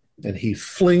lights it, and he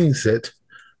flings it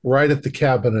right at the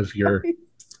cabin of your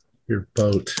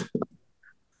boat.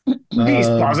 He's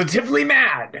positively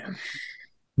mad.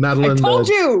 Madeline, I told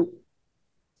you.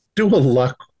 Do a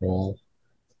luck roll.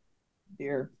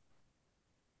 Dear.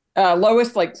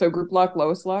 Lowest, so group luck,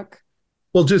 lowest luck.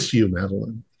 Well, just you,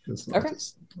 Madeline. Okay.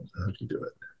 How'd you do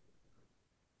it?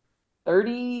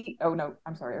 30. Oh no,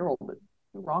 I'm sorry, I rolled the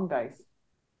wrong dice.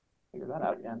 Figure that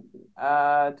out again.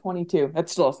 22.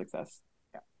 That's still a success.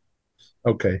 Yeah.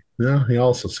 Okay. No, he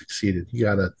also succeeded. He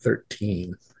got a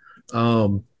 13.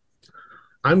 I'm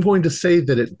going to say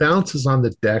that it bounces on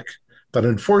the deck, but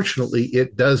unfortunately,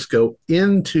 it does go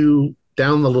down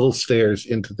the little stairs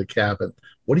into the cabin.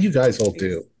 What do you guys all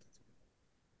do?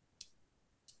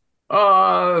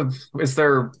 Is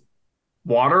there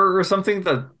water or something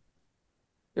that?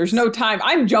 There's no time.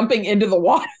 I'm jumping into the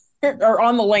water or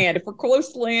on the land. If we're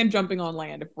close to land, jumping on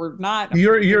land. If we're not,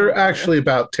 you're actually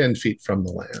about 10 feet from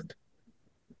the land,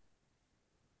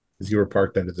 because you were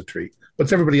parked under the tree.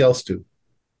 What's everybody else do?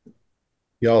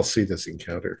 You all see this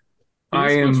encounter.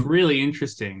 This looks really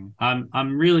interesting.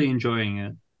 I'm really enjoying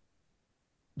it.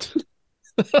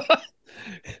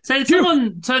 So did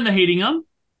someone turn the heating on?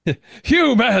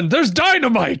 Hugh, man, there's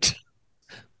dynamite!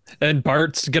 And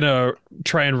Bart's gonna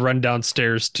try and run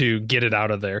downstairs to get it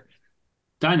out of there.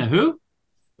 Dinah, who?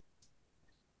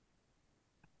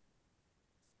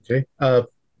 Okay.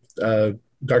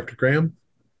 Dr. Graham?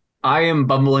 I am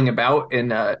bumbling about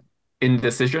in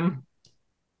indecision.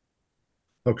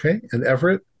 Okay. And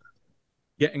Everett?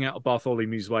 Getting out of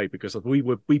Bartholomew's way, because we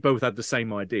both had the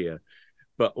same idea,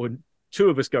 but when two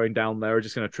of us going down there are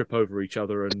just going to trip over each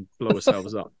other and blow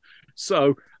ourselves up.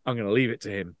 So I'm going to leave it to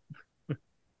him.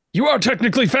 You are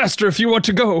technically faster if you want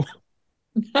to go.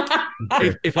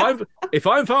 Okay. If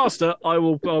I'm faster, I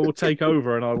will take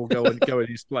over and I will go in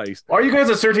his place. Are you guys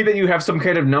asserting that you have some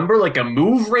kind of number, like a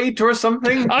move rate or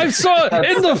something? I saw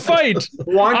it in the fight.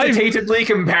 Quantitatively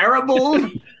comparable?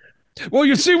 Well,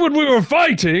 you see, when we were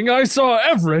fighting, I saw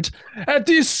Everett at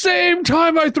the same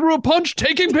time I threw a punch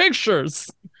taking pictures.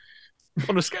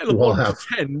 On a scale of We'll 1 have-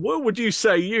 to 10, what would you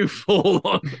say you fall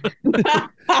on?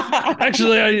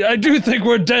 Actually, I do think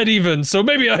we're dead even, so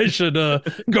maybe I should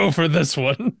go for this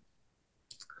one.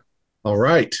 All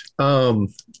right.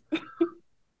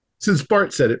 Since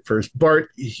Bart said it first, Bart,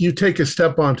 you take a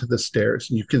step onto the stairs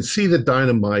and you can see the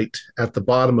dynamite at the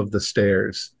bottom of the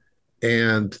stairs.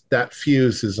 And that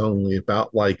fuse is only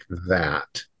about like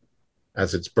that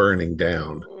as it's burning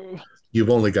down.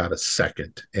 You've only got a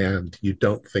second, and you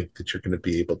don't think that you're going to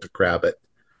be able to grab it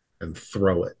and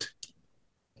throw it.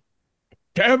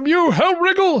 Damn you,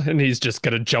 Hellwriggle! And he's just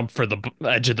gonna jump for the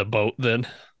edge of the boat then.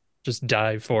 Just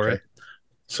dive for Okay. it.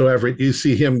 So Everett, you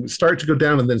see him start to go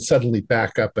down and then suddenly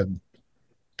back up and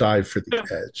dive for the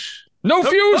edge. No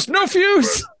fuse! No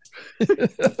fuse!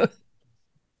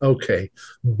 Okay.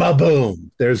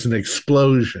 Ba-boom. There's an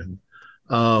explosion.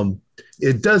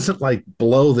 It doesn't like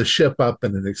blow the ship up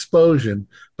in an explosion,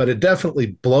 but it definitely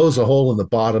blows a hole in the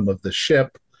bottom of the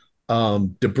ship.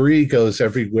 Debris goes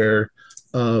everywhere.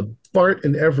 Bart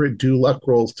and Everett do luck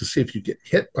rolls to see if you get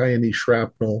hit by any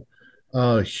shrapnel.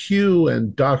 Hugh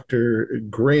and Dr.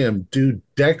 Graham do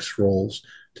dex rolls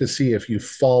to see if you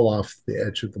fall off the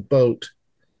edge of the boat.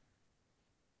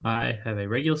 I have a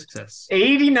regular success.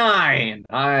 89.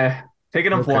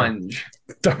 Taking a Okay. plunge.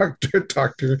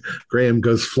 Dr. Graham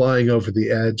goes flying over the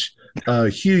edge.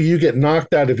 Hugh, you get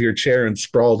knocked out of your chair and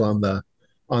sprawled on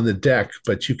the deck,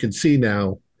 but you can see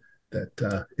now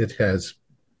that it has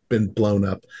been blown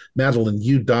up. Madeline,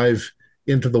 you dive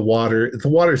into the water. The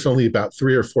water's only about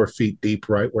 3 or 4 feet deep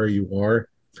right where you are.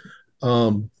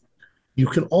 You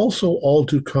can also all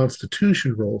do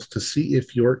constitution rolls to see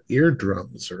if your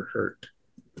eardrums are hurt.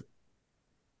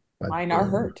 Mine are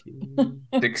hurt.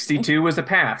 62 was a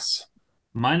pass.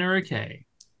 Mine are okay.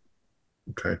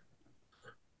 Okay.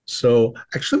 So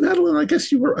actually, Madeline, I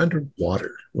guess you were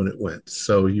underwater when it went,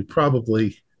 so you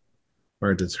probably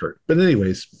aren't as hurt. But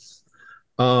anyways,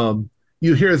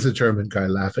 you hear the German guy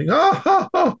laughing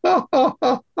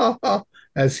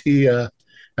as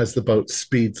the boat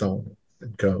speeds on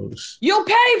and goes. You'll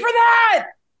pay for that!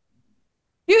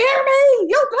 You hear me?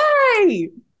 You'll pay!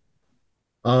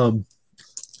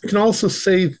 You can also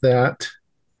say that,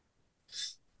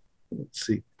 let's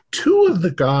see, 2 of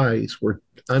the guys were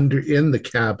in the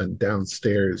cabin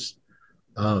downstairs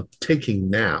taking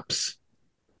naps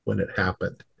when it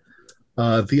happened.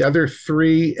 The other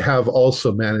 3 have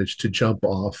also managed to jump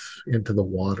off into the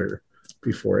water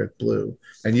before it blew.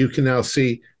 And you can now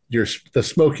see the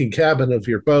smoking cabin of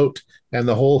your boat, and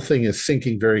the whole thing is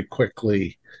sinking very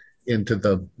quickly into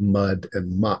the mud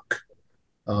and muck.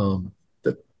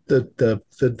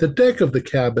 The deck of the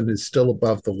cabin is still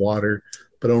above the water,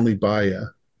 but only by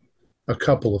a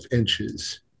couple of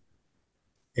inches.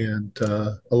 And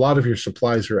a lot of your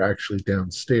supplies are actually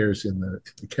downstairs in the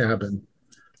cabin.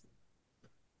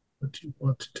 What do you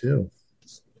want to do?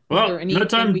 Well, Is there anything no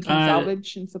time. we can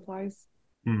salvage in supplies?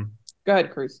 Hmm. Go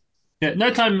ahead, Cruz. Yeah,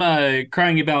 no time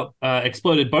crying about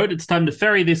exploded boat. It's time to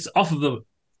ferry this off of the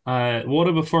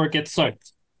water before it gets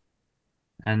soaked,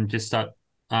 and just start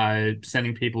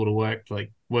sending people to work.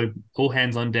 Like, we're all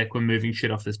hands on deck. We're moving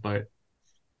shit off this boat.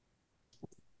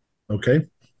 Okay.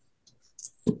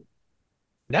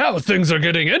 Now things are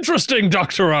getting interesting,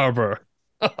 Dr. Arbor.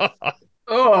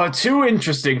 Oh, too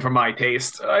interesting for my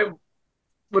taste. I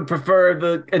would prefer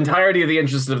the entirety of the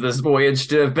interest of this voyage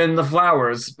to have been the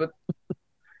flowers, but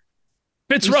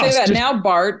Fitz You Ross. say that now,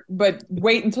 Bart, but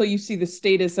wait until you see the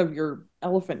status of your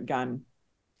elephant gun.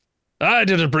 I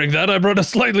didn't bring that. I brought a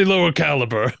slightly lower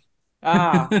caliber.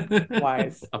 Ah,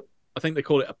 wise. I think they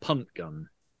call it a punt gun.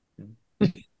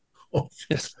 Oh,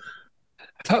 Yes.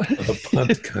 a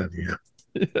punt gun, yeah.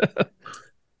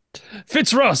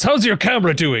 Fitz Ross, how's your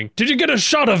camera doing? Did you get a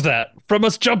shot of that from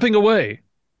us jumping away?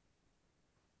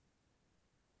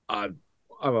 I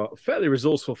I'm a fairly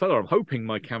resourceful fellow. I'm hoping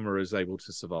my camera is able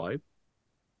to survive.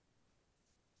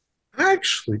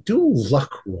 Actually, do a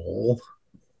luck roll.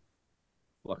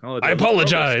 Well, I can either do I a luck roll or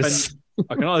apologize.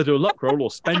 I can either do a luck roll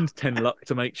or spend 10 luck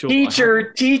to make sure.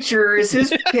 Teacher, is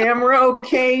his camera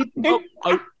okay?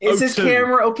 Is his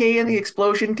camera okay in the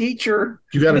explosion, teacher?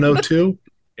 You got an O2?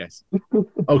 Yes.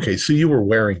 Okay, so you were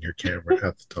wearing your camera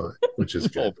at the time, which is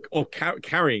good. Or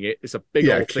carrying it. It's a big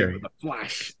old thing with a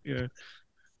flash. Yeah.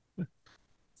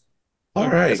 All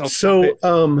right. So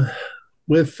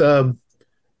with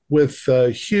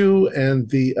Hugh and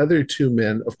the other two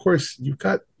men, of course, you've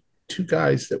got two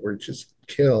guys that were just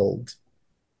killed.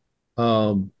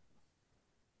 What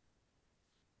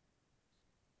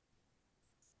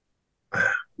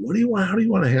do you want? How do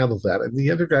you want to handle that? I mean, the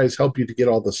other guys help you to get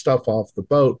all the stuff off the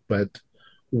boat, but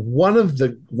one of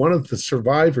the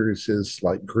survivors is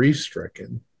like grief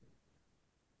stricken.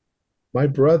 My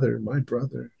brother,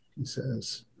 he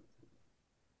says.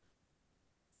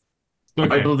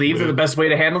 Okay. I believe that the best way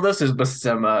to handle this is with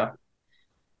some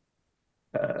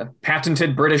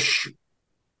patented British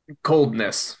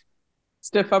coldness.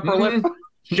 Stiff upper lip.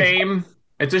 Shame.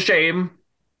 It's a shame.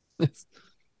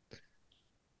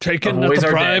 Taken at the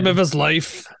prime of his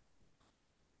life.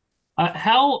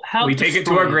 How we take it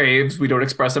to our graves. We don't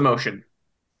express emotion.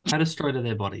 How destroyed are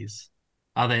their bodies?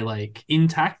 Are they like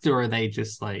intact, or are they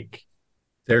just like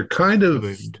they're kind of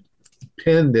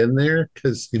pinned in there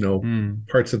because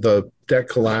parts of the deck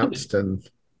collapsed, and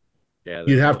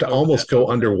you'd have to almost go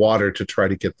underwater to try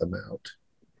to get them out.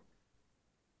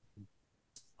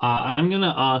 I'm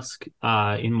gonna ask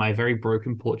in my very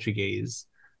broken Portuguese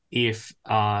if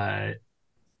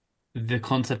the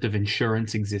concept of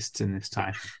insurance exists in this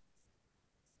time.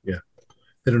 Yeah,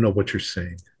 I don't know what you're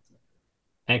saying.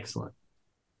 Excellent.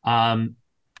 I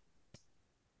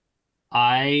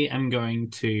am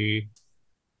going to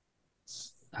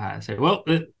say, well,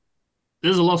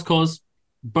 there's a lost cause.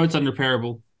 Boat's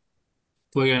unrepairable.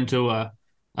 We're going to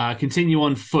continue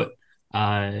on foot.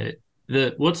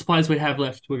 What supplies we have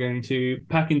left, we're going to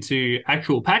pack into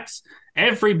actual packs.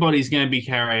 Everybody's going to be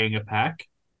carrying a pack.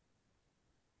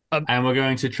 And we're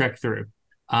going to trek through.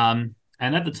 And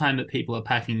at the time that people are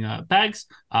packing bags,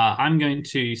 I'm going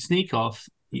to sneak off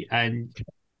and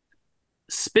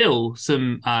spill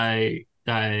some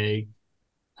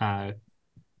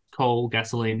coal,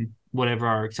 gasoline, whatever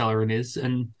our accelerant is,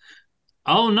 and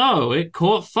oh no, it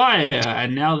caught fire,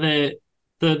 and now the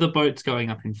boat's going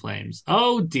up in flames.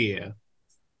 Oh dear.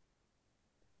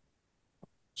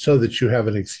 So that you have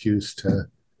an excuse to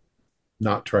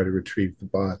not try to retrieve the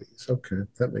bodies. Okay,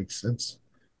 that makes sense.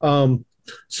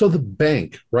 So the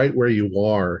bank, right where you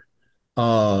are,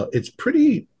 it's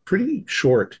pretty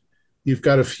short. You've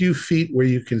got a few feet where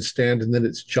you can stand, and then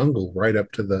it's jungle right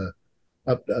up to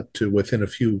up to within a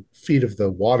few feet of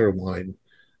the water line.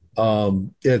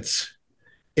 It's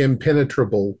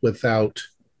impenetrable without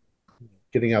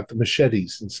getting out the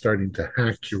machetes and starting to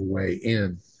hack your way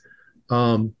in.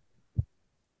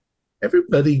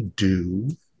 Everybody do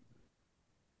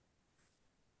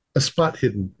a spot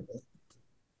hidden.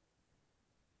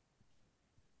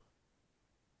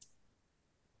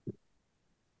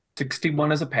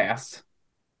 61 is a pass.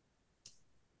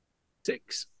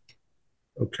 6.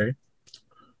 Okay.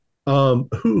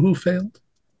 Who failed?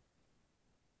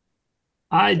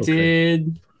 I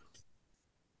did.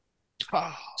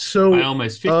 So by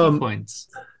almost 50 points.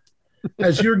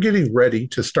 As you're getting ready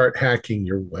to start hacking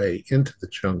your way into the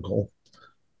jungle,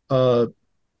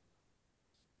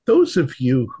 those of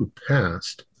you who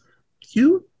passed,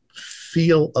 you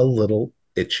feel a little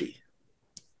itchy.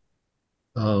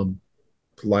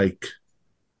 Like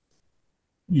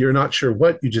you're not sure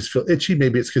what, you just feel itchy.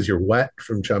 Maybe it's because you're wet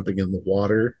from jumping in the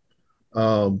water.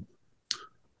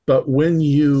 But when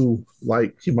you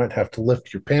might have to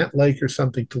lift your pant leg or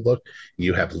something to look,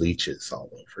 you have leeches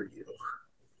all over you.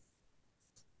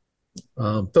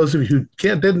 Those of you who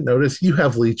didn't notice, you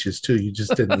have leeches too. You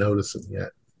just didn't notice them yet.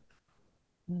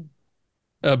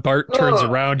 Bart turns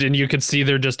around and you can see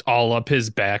they're just all up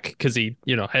his back because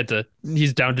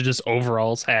he's down to just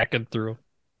overalls hacking through.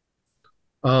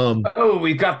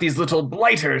 We've got these little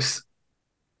blighters.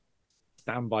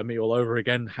 Stand by me all over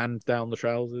again, hand down the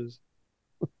trousers.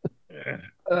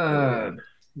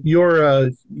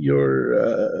 Your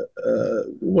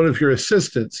one of your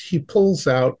assistants, he pulls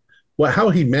out how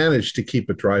he managed to keep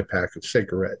a dry pack of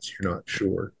cigarettes, you're not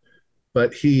sure.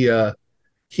 But he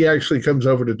actually comes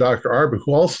over to Dr. Arba,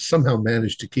 who also somehow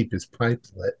managed to keep his pipe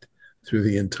lit through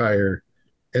the entire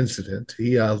incident.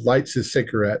 He lights his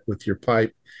cigarette with your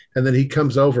pipe, and then he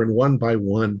comes over and one by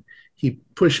one, he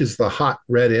pushes the hot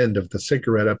red end of the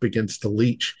cigarette up against the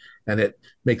leech and it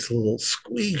makes a little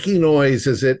squeaky noise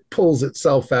as it pulls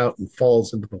itself out and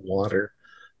falls into the water.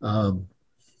 Um,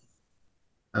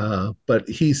 but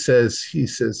he says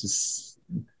it's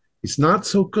not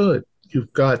so good.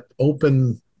 You've got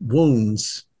open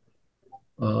wounds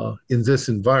in this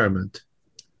environment.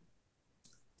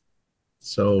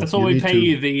 So That's what you we need pay to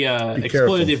you the be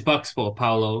careful. exploitative bucks for,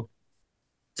 Paolo.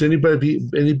 Does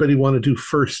anybody want to do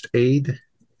first aid?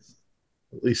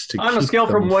 At least to On a keep scale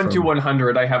them from 1 to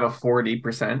 100, I have a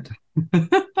 40%.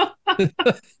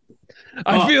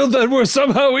 I feel that we're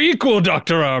somehow equal,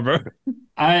 Dr. Arbor.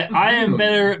 I am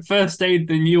better at first aid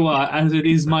than you are, as it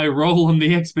is my role on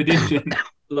the expedition.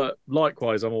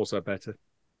 Likewise, I'm also better.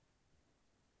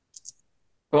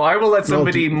 Well, I will let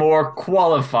somebody more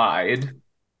qualified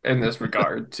in this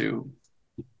regard to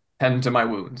tend to my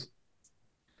wounds.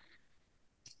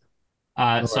 So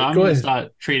I'm going to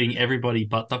start treating everybody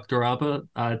but Dr. Arbor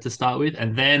to start with,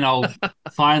 and then I'll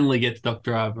finally get to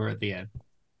Dr. Arbor at the end.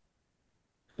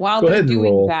 While they're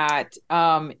doing that,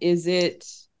 is it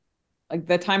like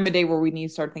the time of day where we need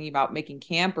to start thinking about making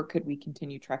camp, or could we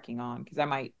continue trekking on? Because I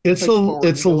might. It's a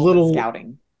little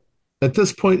scouting. At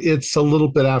this point, it's a little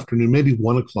bit afternoon, maybe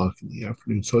 1 o'clock in the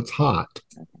afternoon, so it's hot.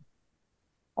 Okay.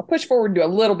 I'll push forward and do a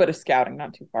little bit of scouting,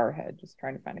 not too far ahead, just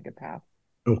trying to find a good path.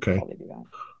 Okay. While they do that.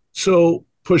 So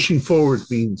pushing forward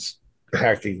means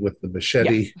hacking with the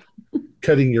machete,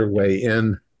 cutting your way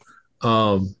in.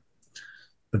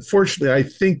 Unfortunately, I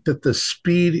think that the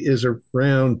speed is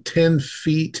around 10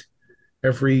 feet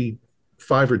every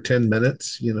 5 or 10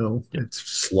 minutes. It's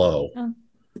slow.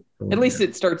 At least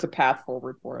it starts a path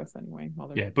forward for us anyway.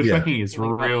 Bushwhacking is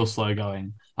real slow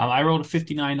going. I rolled a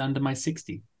 59 under my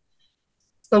 60.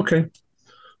 Okay.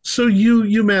 So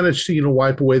you managed to,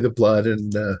 wipe away the blood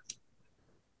and,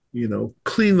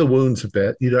 clean the wounds a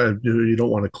bit. You don't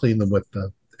want to clean them with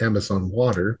the Amazon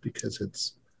water because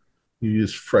you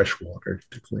use fresh water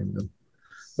to clean them.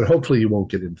 But hopefully you won't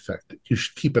get infected. You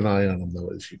should keep an eye on them, though,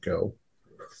 as you go.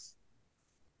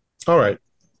 All right.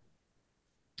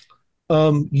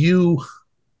 You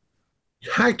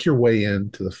hack your way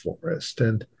into the forest,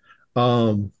 and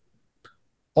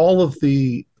all of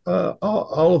you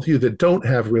that don't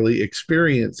have really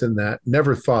experience in that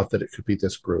never thought that it could be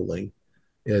this grueling.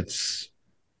 It's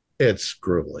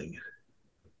grueling.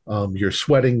 You're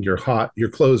sweating, you're hot, your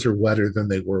clothes are wetter than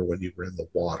they were when you were in the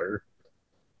water.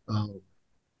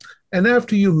 And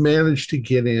after you manage to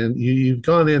get in, you've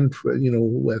gone in for,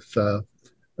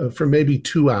 for maybe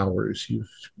 2 hours.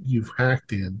 You've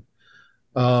hacked in.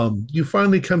 You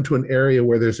finally come to an area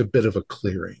where there's a bit of a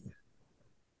clearing.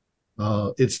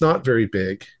 It's not very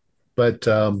big, but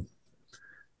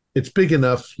it's big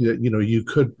enough that you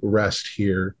could rest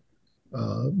here.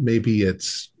 Maybe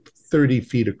it's 30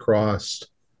 feet across,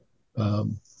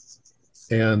 and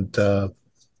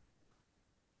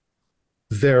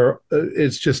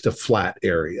it's just a flat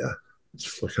area.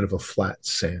 It's kind of a flat,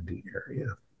 sandy area.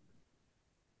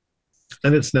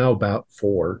 And it's now about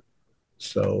 4,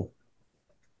 so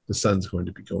the sun's going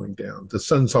to be going down. The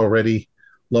sun's already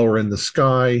lower in the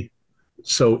sky,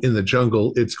 so in the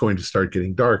jungle, it's going to start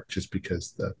getting dark just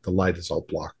because the light is all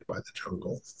blocked by the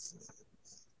jungle.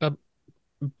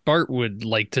 Bart would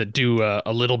like to do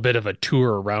a little bit of a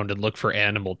tour around and look for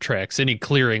animal tracks. Any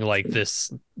clearing like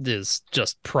this is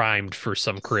just primed for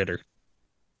some critter.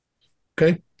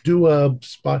 Okay, do a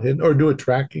spot hidden or do a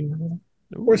tracking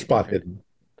or spot hidden.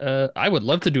 I would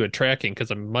love to do a tracking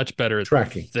because I'm much better at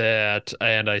tracking that,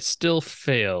 and I still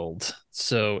failed.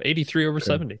 So 83 over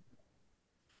 70.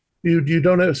 You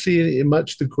don't see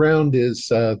much. The ground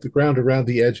around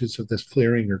the edges of this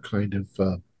clearing are kind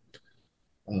of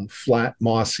flat,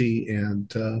 mossy, and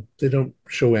they don't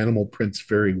show animal prints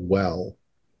very well.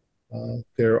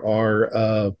 There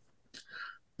are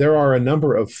a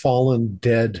number of fallen,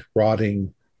 dead,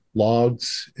 rotting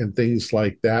logs and things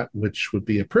like that, which would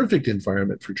be a perfect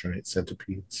environment for giant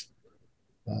centipedes.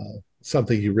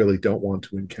 Something you really don't want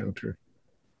to encounter.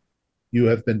 You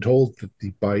have been told that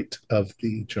the bite of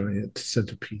the giant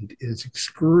centipede is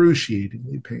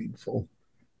excruciatingly painful.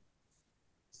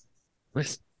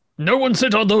 No one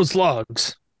sit on those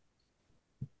logs.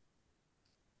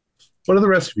 What are the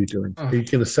rest of you doing? Are you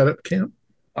going to set up camp?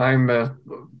 I'm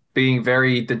being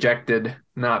very dejected,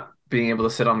 not being able to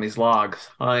sit on these logs.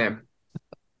 I'm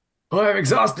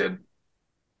exhausted.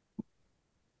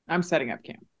 I'm setting up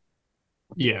camp.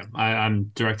 Yeah, I'm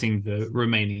directing the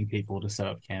remaining people to set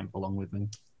up camp along with me.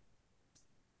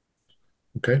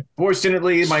 Okay.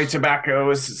 Fortunately, my tobacco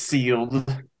is sealed.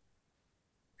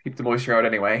 Keep the moisture out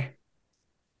anyway.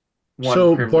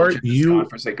 So, Bart,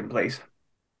 godforsaken place.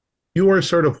 You are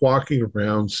sort of walking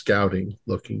around scouting,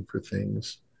 looking for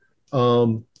things.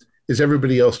 Is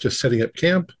everybody else just setting up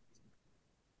camp?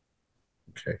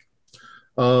 Okay.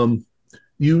 Um,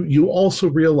 you also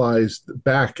realized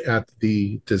back at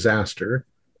the disaster,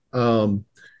 um,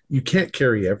 you can't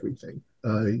carry everything.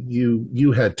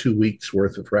 You had 2 weeks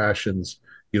worth of rations.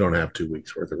 You don't have 2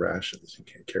 weeks worth of rations. You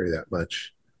can't carry that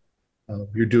much.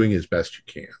 You're doing as best you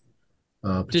can,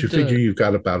 but you Did figure you've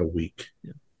got about a week.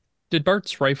 did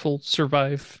Bart's rifle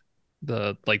survive?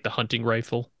 The hunting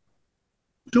rifle?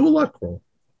 Do a luck roll.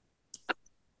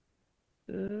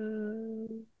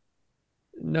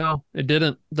 No, it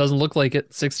didn't. Doesn't look like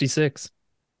it. 66.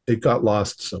 It got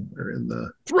lost somewhere in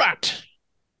the. Drat!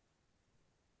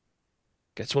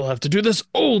 Guess we'll have to do this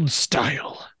old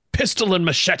style. Pistol and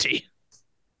machete.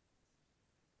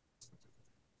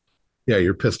 Yeah,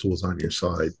 your pistol was on your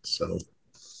side, so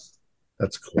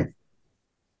that's cool.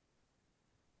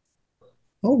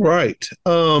 All right.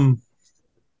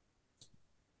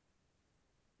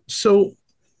 So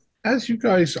as you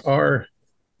guys have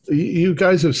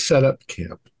set up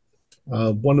camp.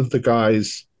 One of the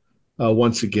guys,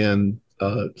 once again,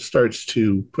 starts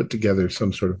to put together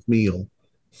some sort of meal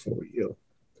for you.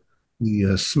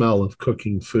 The smell of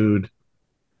cooking food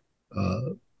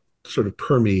sort of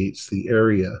permeates the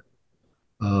area.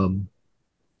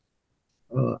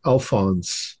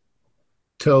 Alphonse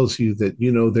tells you that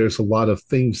there's a lot of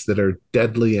things that are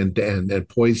deadly and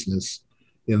poisonous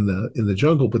in the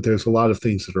jungle, but there's a lot of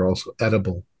things that are also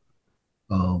edible.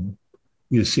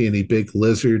 You see any big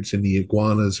lizards, any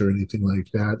iguanas, or anything like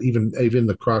that? Even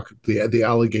the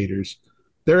alligators,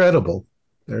 they're edible.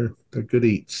 They're good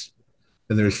eats,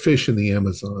 and there's fish in the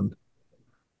Amazon.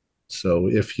 So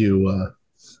if you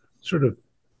sort of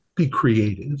be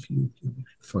creative, you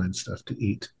find stuff to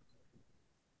eat.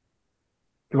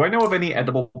 Do I know of any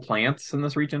edible plants in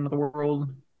this region of the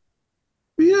world?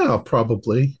 Yeah,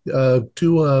 probably.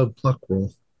 Do a luck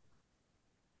roll.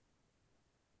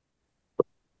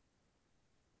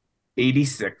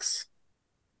 86.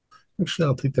 Actually,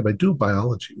 I'll take that. I do a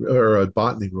biology or a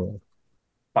botany roll.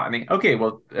 Botany. Okay,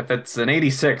 well, if it's an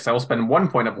 86, I will spend 1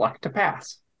 point of luck to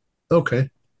pass. Okay.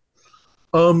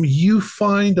 You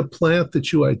find a plant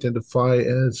that you identify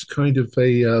as kind of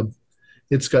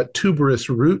it's got tuberous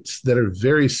roots that are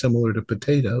very similar to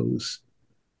potatoes.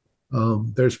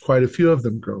 There's quite a few of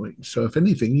them growing. So if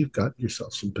anything, you've got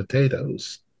yourself some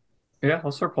potatoes. Yeah,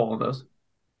 I'll start pulling those.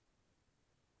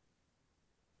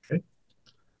 Okay.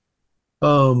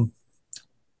 Um,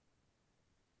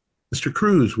 Mr.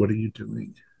 Cruz, what are you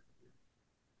doing?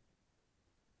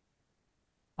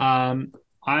 I'm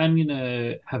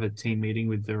gonna have a team meeting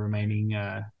with the remaining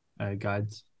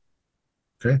guides.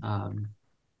 Okay. Um,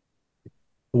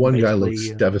 One guy basically,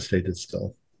 looks devastated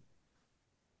still.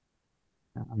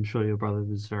 I'm sure your brother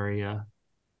was very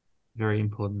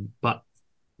important, but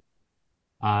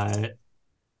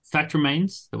fact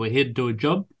remains that we're here to do a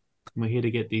job. And we're here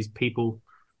to get these people,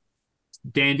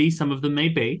 dandy, some of them may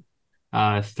be,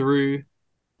 through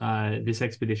this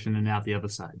expedition and out the other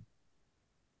side.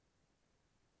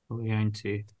 We're going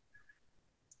to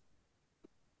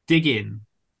dig in.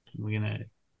 We're going to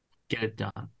get it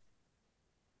done.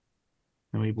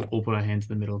 And we all put our hands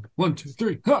in the middle. 1, 2,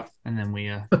 3, ha! And then we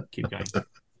keep going.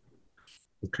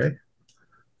 Okay.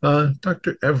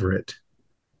 Dr. Everett,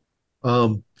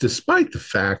 despite the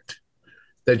fact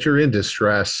that you're in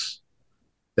distress,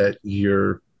 that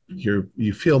you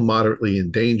feel moderately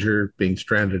in danger being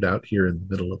stranded out here in the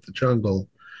middle of the jungle,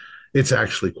 it's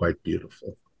actually quite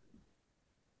beautiful.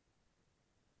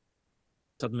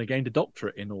 Suddenly gained a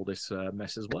doctorate in all this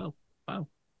mess as well. Wow.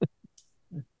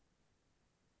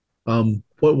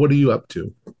 What are you up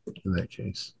to in that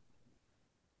case?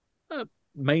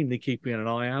 Mainly keeping an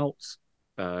eye out,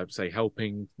 say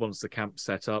helping once the camp's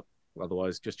set up.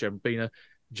 Otherwise, just being a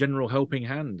general helping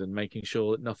hand and making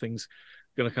sure that nothing's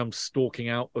going to come stalking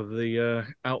out of the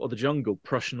jungle,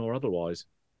 Prussian or otherwise.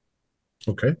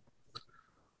 Okay.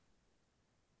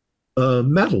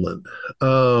 Madeline,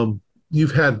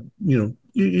 you've had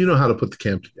you know how to put the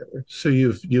camp together, so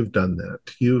you've done that.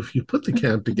 You've put the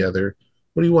camp together.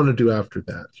 What do you want to do after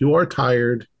that? You are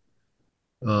tired,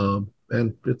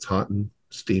 and it's hot and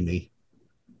steamy.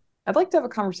 I'd like to have a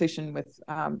conversation with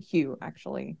Hugh,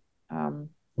 actually.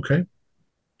 Okay.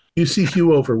 You see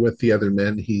Hugh over with the other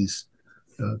men. He's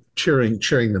cheering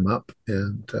them up,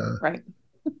 and Right.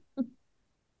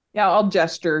 Yeah, I'll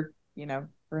gesture,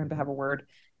 for him to have a word.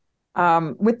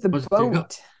 With the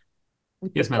boat,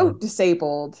 Yes, the madam. boat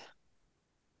disabled,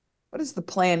 what is the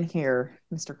plan here,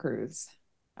 Mr. Cruz?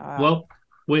 Well,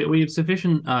 we have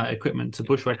sufficient equipment to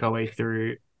bushwhack our way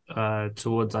through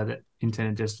towards our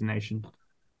intended destination.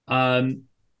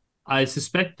 I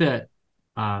suspect that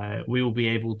we will be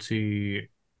able to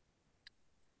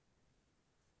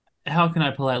how can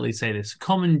I politely say this?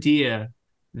 Commandeer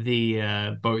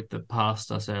the boat that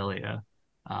passed us earlier,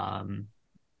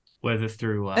 whether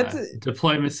through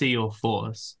diplomacy or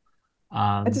force.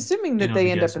 It's assuming that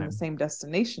they end up in the same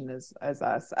destination as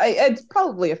us. It's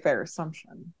probably a fair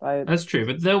assumption, but that's true.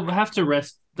 But they'll have to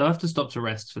rest. They'll have to stop to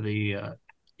rest for the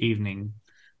evening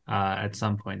at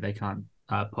some point. They can't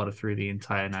potter through the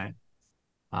entire night.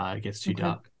 It gets too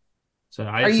dark. So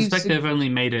I suspect they've only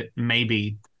made it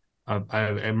maybe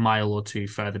a mile or two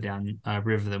further down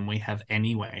river than we have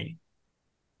anyway.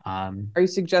 Are you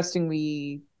suggesting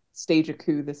we stage a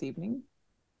coup this evening?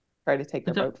 Try to take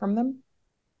the boat from them?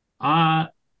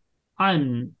 I'm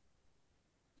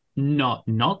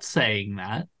not saying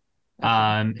that.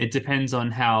 Okay. It depends on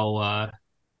how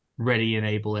ready and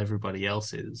able everybody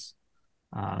else is.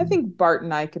 I think Bart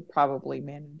and I could probably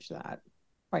manage that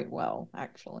quite well,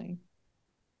 actually.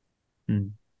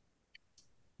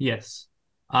 Yes.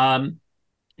 We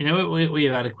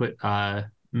have adequate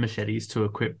machetes to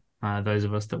equip those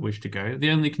of us that wish to go. The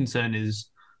only concern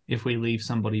is if we leave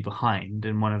somebody behind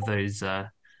and one of those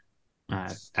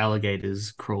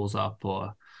alligators crawls up,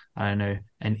 or I don't know,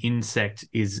 an insect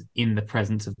is in the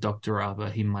presence of Dr. Arbor,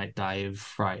 he might die of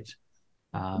fright.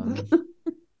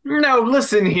 No,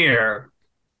 listen here.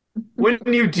 When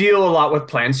you deal a lot with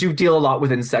plants, you deal a lot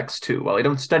with insects too. While I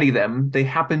don't study them, they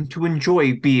happen to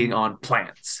enjoy being on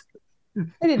plants.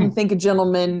 I didn't think a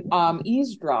gentleman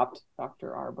eavesdropped,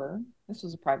 Dr. Arbor. This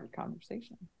was a private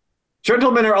conversation.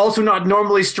 Gentlemen are also not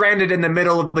normally stranded in the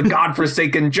middle of the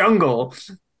godforsaken jungle,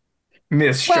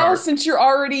 Miss Sharp. Well, since you're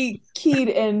already keyed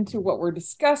into what we're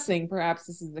discussing, perhaps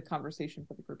this is the conversation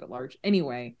for the group at large.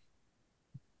 Anyway,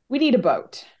 we need a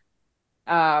boat.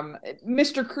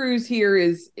 Mr. Cruz here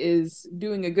is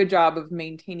doing a good job of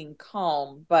maintaining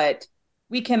calm, but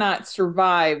we cannot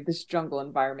survive this jungle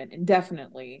environment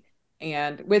indefinitely.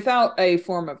 And without a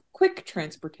form of quick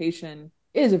transportation,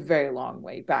 it is a very long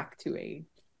way back to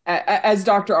as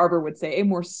Dr. Arbor would say, a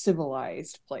more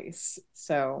civilized place.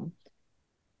 So,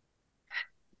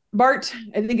 Bart,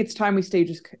 I think it's time we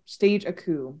stage a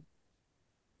coup.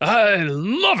 I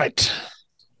love it.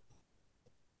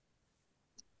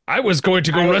 I was going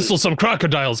to go wrestle some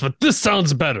crocodiles, but this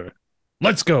sounds better.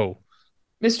 Let's go.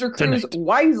 Mr. Cruz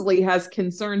wisely has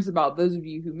concerns about those of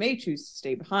you who may choose to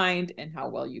stay behind and how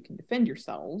well you can defend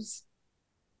yourselves.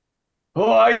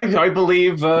 Oh, I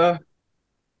believe I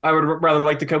would rather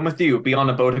like to come with you, be on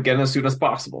a boat again as soon as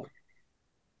possible.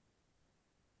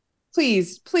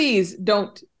 Please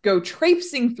don't go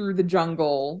traipsing through the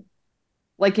jungle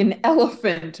like an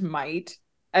elephant might,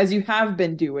 as you have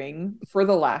been doing for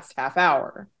the last half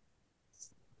hour.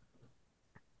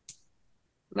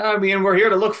 I mean, we're here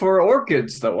to look for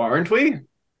orchids, though, aren't we?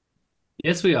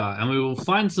 Yes, we are. And we will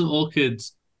find some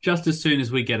orchids just as soon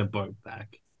as we get a boat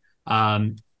back.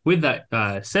 With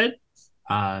that said,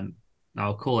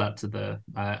 I'll call out to the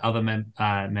other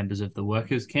members of the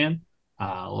workers' camp.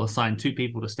 We'll assign 2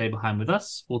 people to stay behind with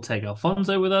us. We'll take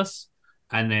Alfonso with us.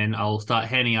 And then I'll start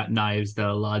handing out knives that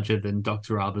are larger than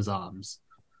Dr. Arbor's arms.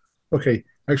 Okay.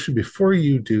 Actually, before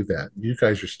you do that, you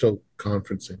guys are still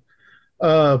conferencing.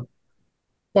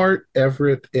 Bart,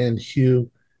 Everett, and Hugh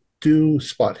do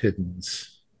spot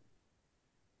hiddens.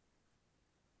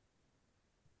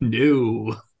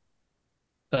 No.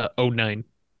 09.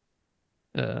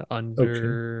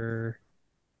 Under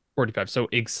 45. So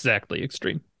exactly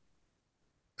extreme.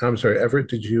 I'm sorry, Everett,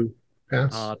 did you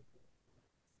pass?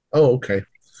 Oh, okay.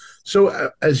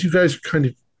 So as you guys are kind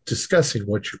of discussing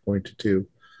what you're going to do,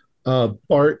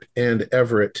 Bart and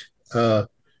Everett,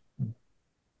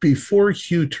 before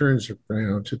Hugh turns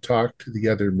around to talk to the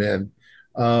other men,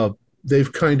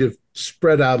 they've kind of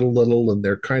spread out a little and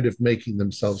they're kind of making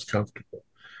themselves comfortable.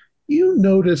 You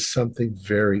notice something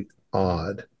very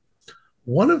odd.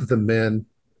 One of the men,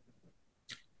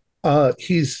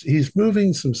 he's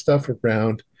moving some stuff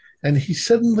around, and he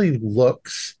suddenly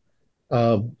looks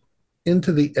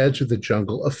into the edge of the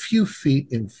jungle, a few feet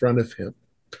in front of him,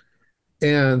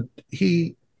 and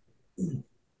he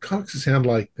cocks his hand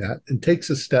like that and takes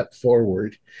a step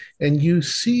forward, and you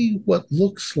see what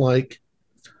looks like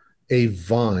a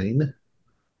vine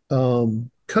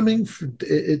coming from,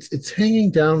 it's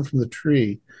hanging down from the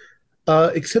tree,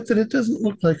 except that it doesn't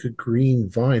look like a green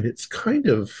vine. It's kind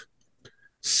of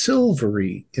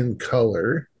silvery in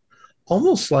color,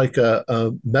 almost like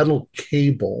a metal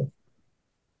cable,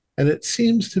 and it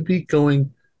seems to be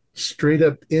going straight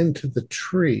up into the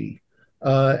tree.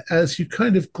 As you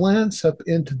kind of glance up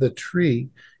into the tree,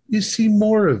 you see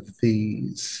more of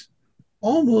these,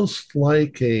 almost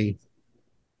like a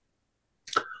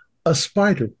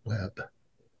spider web.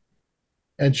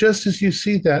 And just as you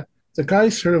see that, The guy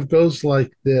sort of goes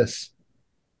like this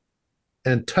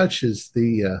and touches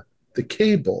the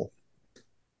cable.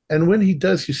 And when he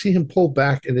does, you see him pull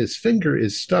back, and his finger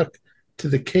is stuck to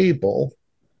the cable.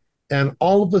 And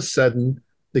all of a sudden,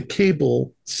 the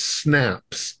cable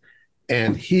snaps,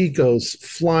 and he goes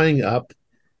flying up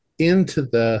into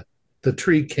the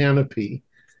tree canopy.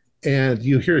 And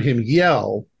you hear him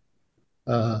yell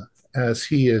as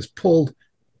he is pulled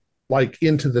like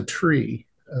into the tree,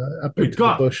 up Good into the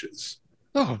God. bushes.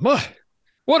 Oh my!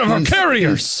 One of our He's-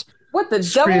 carriers. What the devil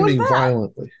was Screaming that?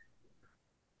 violently.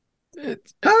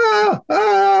 It-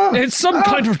 Ah! It's some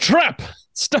kind of trap.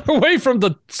 Step away from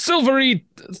the silvery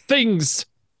things.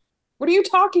 What are you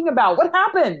talking about? What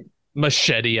happened?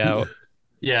 Machete out.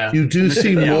 Yeah. You do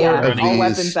see Yeah, more yeah, of all these.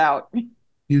 weapons out.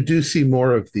 You do see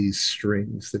more of these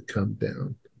strings that come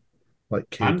down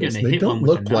like I'm cables. gonna They hit one don't with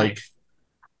a look like knife.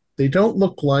 they don't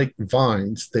look like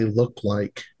vines. They look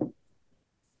like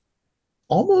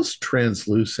almost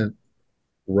translucent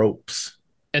ropes.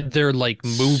 And they're like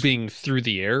moving through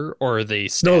the air, or are they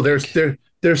No, static?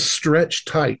 they're stretched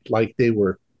tight like they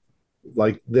were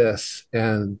like this.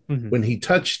 And Mhm. when he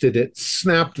touched it, it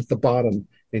snapped at the bottom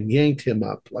and yanked him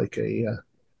up like a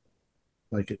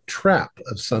trap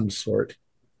of some sort.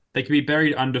 They could be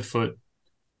buried underfoot.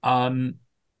 Um,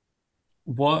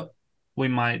 what we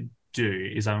might do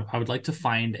is I would like to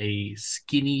find a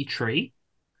skinny tree,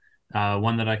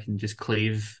 one that I can just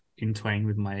cleave in twain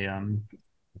with my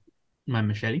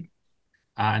machete,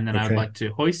 and then I would Okay. like to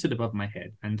hoist it above my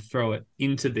head and throw it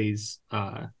into these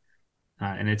in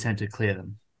an attempt to clear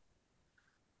them.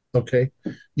 Okay.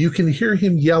 You can hear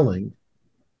him yelling.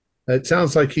 It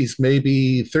sounds like he's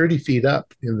maybe 30 feet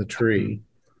up in the tree.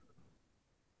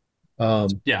 Yeah,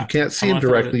 You can't see I him wanna throw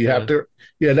it directly. at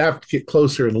You'd have to get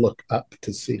closer and look up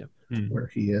to see Mm. where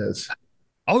he is.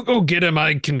 I'll go get him.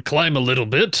 I can climb a little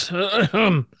bit.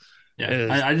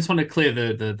 Yeah, I just want to clear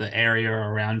the area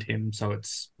around him so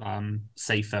it's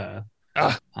safer.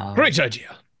 Great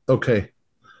idea. Okay.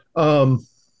 Um,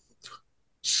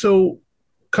 so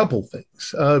couple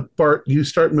things. Bart, you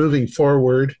start moving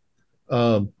forward,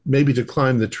 maybe to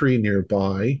climb the tree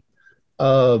nearby.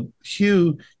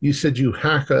 Hugh, you said you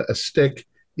hack a stick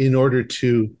in order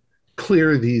to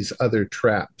clear these other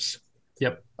traps.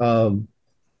 Yep.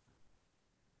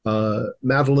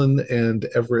 Madeline and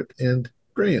Everett and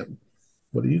Graham,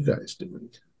 what are you guys doing?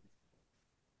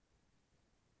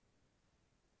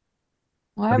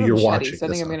 Well, I I have mean, a you're machete, watching so I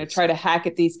think this, I'm going to obviously. try to hack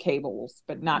at these cables,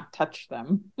 but not touch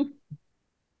them.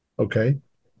 Okay.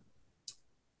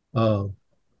 Uh,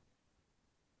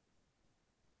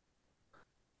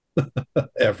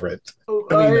 Everett.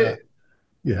 I mean,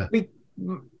 yeah. Be,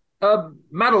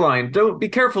 Madeline, don't be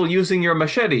careful using your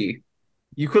machete.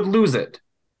 You could lose it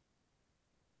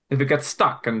if it gets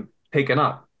stuck and taken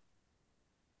up.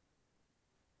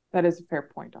 That is a fair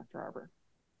point, Dr. Arbor.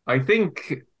 I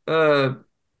think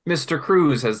Mr.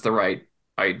 Cruz has the right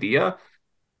idea.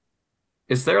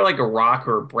 Is there like a rock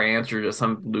or a branch or just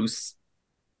some loose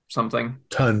something?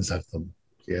 Tons of them.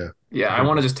 Yeah. Yeah, I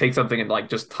want to just take something and like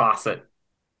just toss it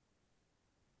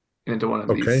into one of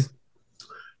Okay. these.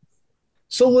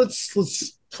 So let's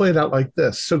play it out like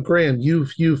this. So Graham,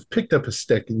 you've picked up a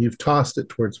stick and you've tossed it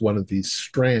towards one of these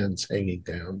strands hanging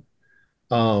down.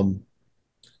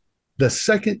 The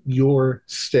second your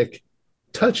stick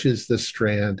touches the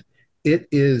strand, it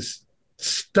is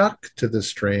stuck to the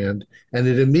strand and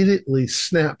it immediately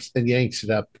snaps and yanks it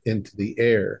up into the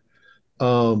air.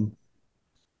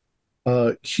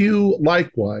 Q,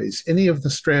 likewise, any of the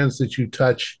strands that you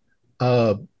touch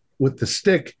uh, with the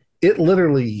stick, it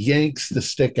literally yanks the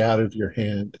stick out of your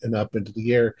hand and up into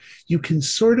the air. You can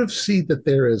sort of see that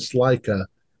there is like a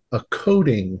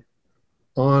coating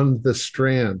on the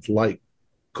strand, like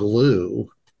glue.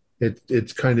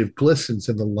 It kind of glistens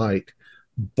in the light.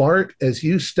 Bart, as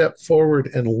you step forward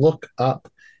and look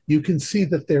up, you can see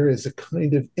that there is a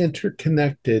kind of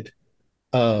interconnected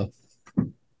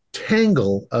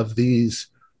tangle of these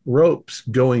ropes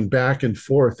going back and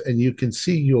forth, and you can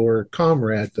see your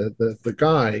comrade, the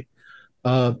guy.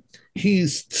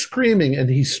 He's screaming and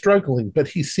he's struggling, but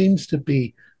he seems to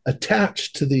be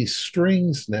attached to these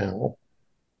strings now.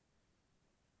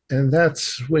 And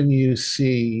that's when you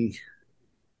see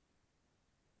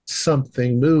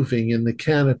something moving in the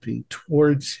canopy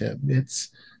towards him. It's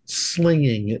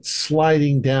slinging, it's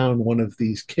sliding down one of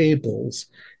these cables,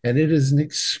 and it is an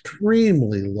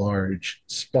extremely large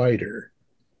spider.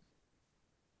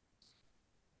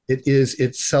 It is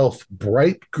itself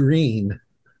bright green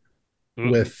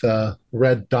with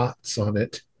red dots on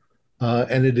it,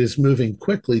 and it is moving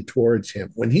quickly towards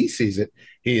him. When he sees it,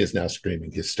 he is now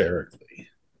screaming hysterically.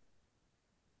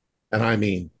 And I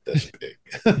mean this big.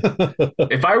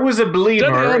 If I was a Steady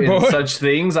believer on, in boy. such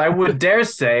things, I would dare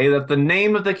say that the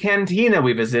name of the cantina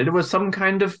we visited was some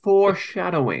kind of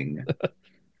foreshadowing. But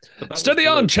that was Steady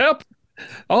on, below- chap.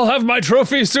 I'll have my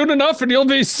trophy soon enough and you'll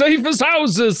be safe as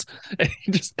houses. And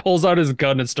he just pulls out his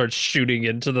gun and starts shooting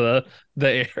into the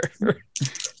air.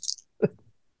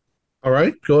 All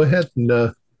right, go ahead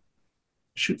and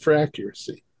shoot for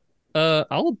accuracy.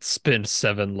 I'll spend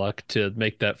 7 luck to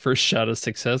make that first shot a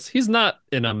success. He's not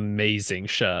an amazing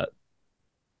shot.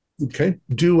 Okay,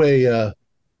 do a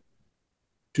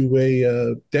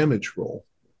damage roll.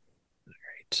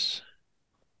 Right.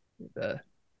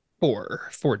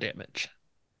 4 damage.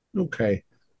 Okay,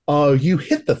 you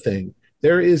hit the thing.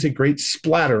 There is a great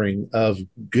splattering of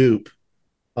goop.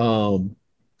 Drips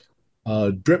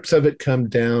of it come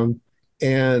down,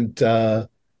 and the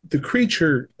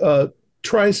creature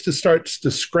starts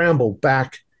to scramble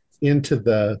back into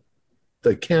the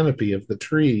canopy of the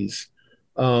trees.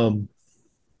 But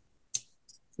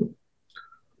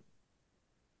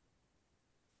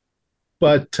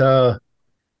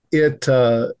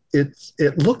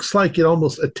it looks like it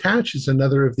almost attaches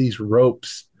another of these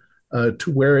ropes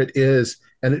to where it is,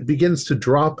 and it begins to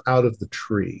drop out of the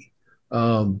tree,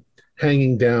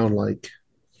 hanging down like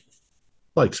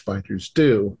spiders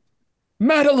do.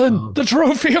 Madeline, the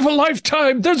trophy of a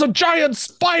lifetime. There's a giant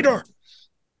spider.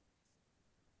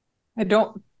 I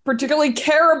don't particularly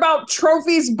care about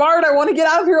trophies, Bart. I want to get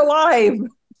out of here alive.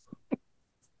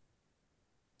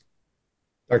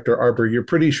 Dr. Arbor, you're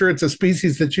pretty sure it's a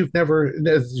species that you've never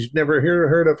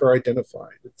heard of or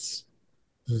identified. It's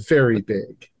very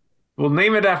big. We'll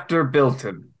name it after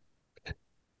Bilton.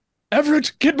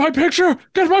 Everett, get my picture.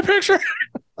 Get my picture.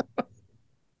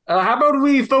 How about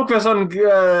we focus on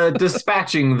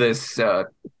dispatching this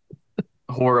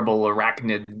horrible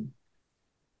arachnid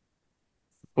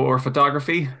for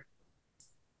photography?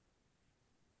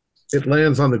 It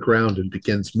lands on the ground and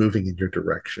begins moving in your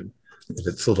direction with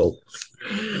its little.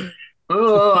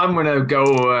 Oh, I'm gonna go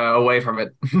away from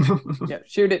it. Yeah,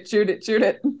 shoot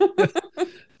it.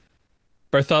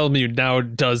 Bartholomew now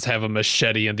does have a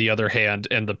machete in the other hand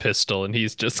and the pistol, and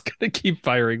he's just gonna keep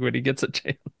firing when he gets a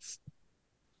chance.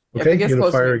 Okay, you're gonna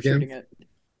fire again.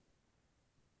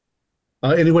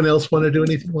 Anyone else want to do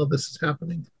anything while this is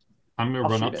happening? I'm gonna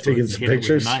run up to it Taking and some hit it with a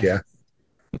pictures. knife. Yeah.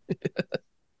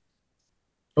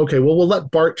 Okay, well, we'll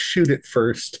let Bart shoot it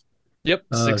first. Yep,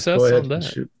 success go ahead on and that.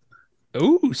 shoot.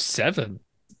 Ooh, 7.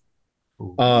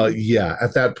 Yeah,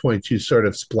 at that point you sort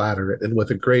of splatter it, and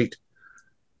with a great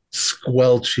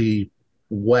squelchy,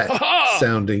 wet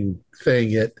sounding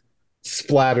thing, it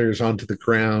splatters onto the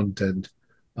ground, and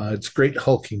its great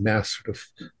hulking mass sort of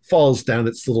falls down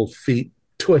its little feet,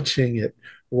 twitching. It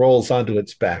rolls onto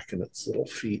its back, and its little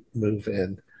feet move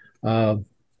in.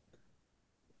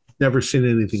 Never seen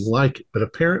anything like it, but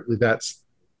apparently that's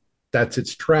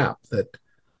its trap. That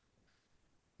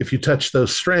if you touch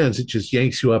those strands, it just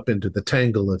yanks you up into the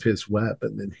tangle of his web,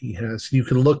 and then you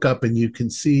can look up and you can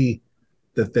see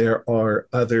that there are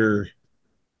other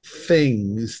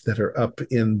things that are up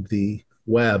in the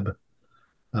web,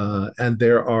 and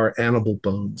there are animal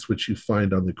bones which you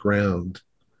find on the ground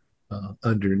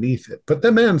underneath it. But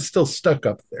the man's still stuck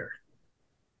up there.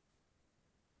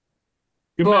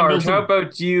 Bart, how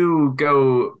about you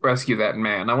go rescue that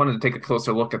man? I wanted to take a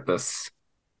closer look at this.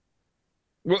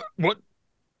 What?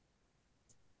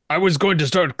 I was going to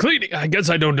start cleaning. I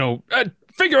guess I don't know.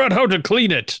 Figure out how to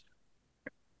clean it.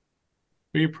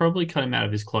 We probably cut him out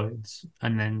of his clothes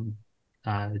and then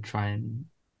try and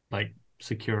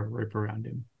secure a rope around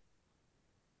him.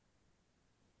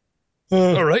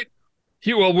 All right.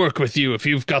 Hugh, I'll work with you if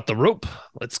you've got the rope.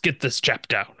 Let's get this chap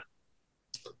down.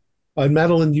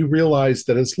 Madeline, you realize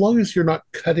that as long as you're not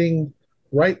cutting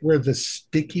right where the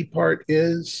sticky part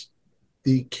is,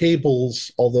 the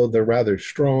cables, although they're rather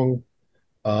strong,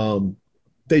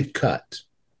 they cut.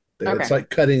 Okay. It's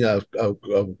like cutting a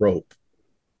rope.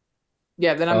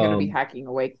 Yeah, then I'm going to be hacking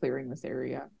away, clearing this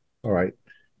area. All right,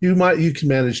 you can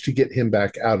manage to get him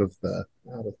back out of the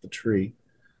tree.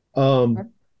 Okay.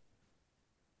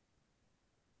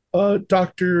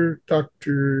 Dr.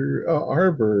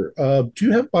 Arbor, do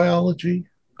you have biology?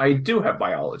 I do have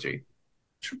biology.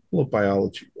 Roll a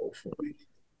biology roll for me.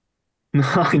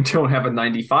 I don't have a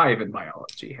 95 in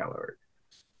biology, however.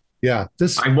 Yeah, Can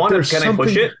I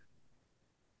push it?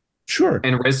 Sure.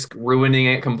 And risk ruining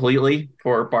it completely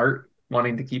for Bart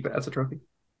wanting to keep it as a trophy?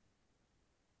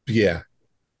 Yeah.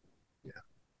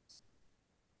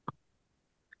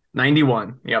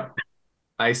 91. Yep.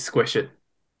 I squish it.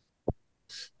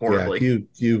 Horribly. Yeah,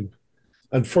 you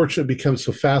unfortunately become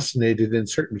so fascinated in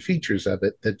certain features of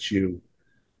it that you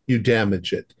you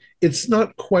damage it. It's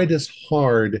not quite as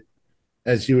hard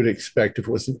as you would expect. If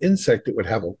it was an insect, it would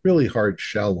have a really hard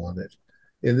shell on it.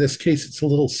 In this case, it's a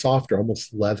little softer,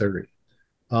 almost leathery.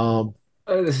 Um,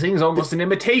 This thing's almost an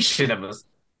imitation of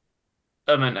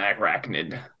an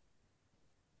arachnid.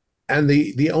 and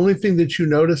the only thing that you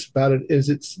notice about it is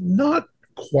it's not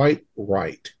quite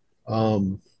right.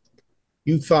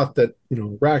 You thought that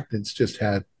arachnids just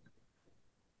had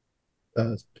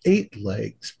 8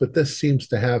 legs, but this seems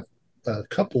to have a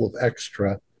couple of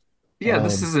extra. Yeah,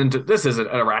 this isn't an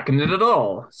arachnid at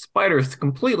all. Spider's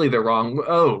completely the wrong.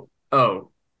 Oh,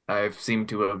 I seem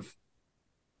to have.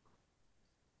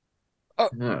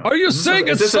 No. Are you saying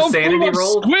is it's this a some sanity full of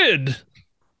roll? squid?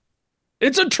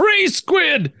 It's a tree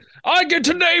squid. I get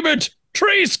to name it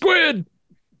tree squid.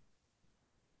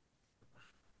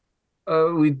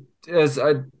 We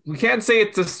can't say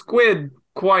it's a squid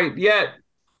quite yet,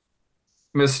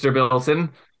 Mr.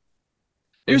 Bilton.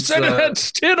 You It's, said it had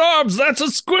 10 arms. That's a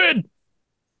squid.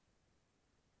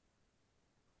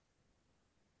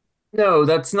 No,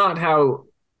 that's not how.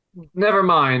 Never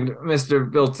mind, Mr.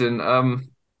 Bilton.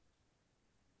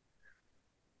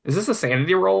 Is this a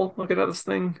sanity roll? Looking at this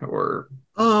thing, or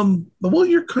Well,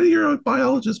 you're a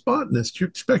biologist botanist. You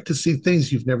expect to see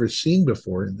things you've never seen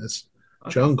before in this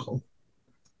jungle.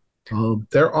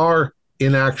 There are,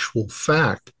 in actual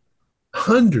fact,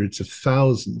 hundreds of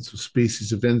thousands of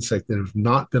species of insect that have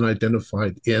not been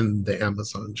identified in the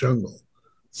Amazon jungle.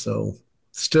 So,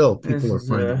 still, people are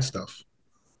finding stuff.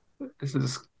 This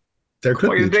is There could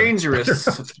quite be a a giant dangerous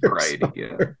spider out there variety.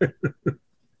 Yeah, somewhere.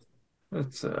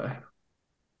 that's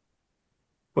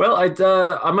Well,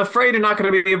 I'm afraid you're not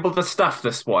going to be able to stuff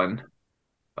this one,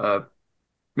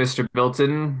 Mr.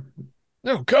 Bilton.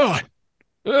 Oh, God.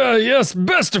 Yes,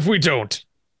 best if we don't.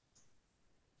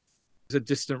 It's a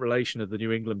distant relation of the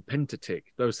New England pentatick.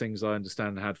 Those things, I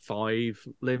understand, had 5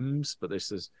 limbs, but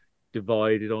this is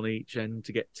divided on each end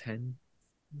to get 10.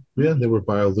 Yeah, they were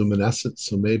bioluminescent.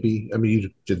 So maybe, I mean, you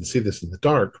didn't see this in the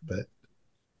dark, but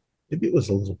maybe it was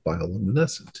a little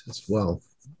bioluminescent as well.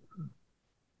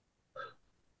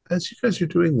 As you guys are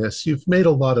doing this, you've made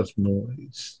a lot of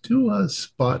noise. Do a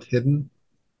spot hidden.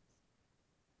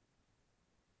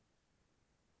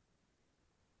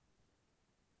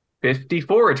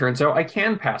 54, it turns out I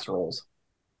can pass rolls.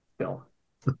 Still.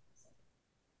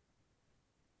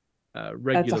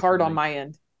 That's a hard on my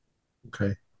end.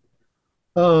 Okay.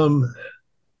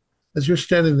 As you're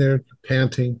standing there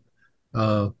panting,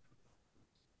 uh,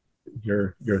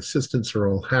 your assistants are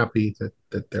all happy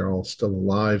that they're all still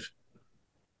alive.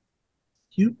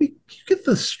 You get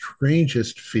the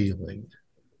strangest feeling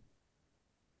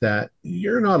that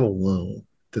you're not alone,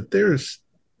 that there's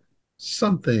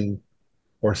something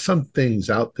or some things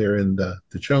out there in the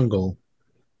jungle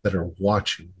that are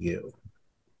watching you.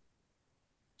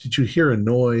 Did you hear a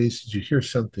noise? Did you hear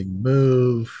something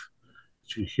move?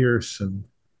 Did you hear some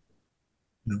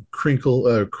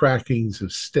crackings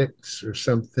of sticks or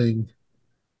something?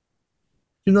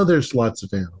 There's lots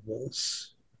of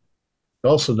animals. You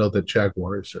also know that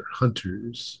jaguars are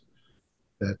hunters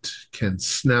that can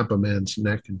snap a man's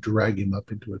neck and drag him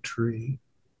up into a tree.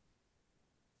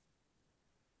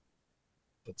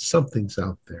 But something's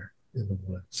out there in the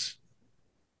woods.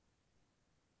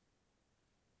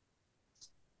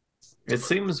 It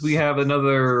seems we have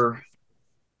another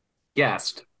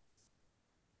guest.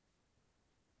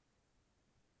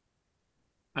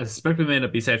 I suspect we may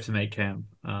not be safe to make camp.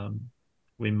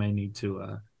 We may need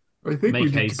to I think make we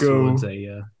need haste to go towards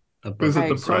a boat visit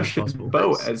the as soon as Prussian possible.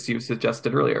 boat, as you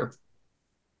suggested earlier.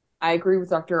 I agree with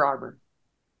Dr. Arbor.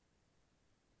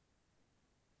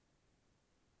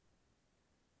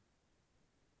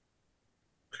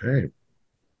 Okay.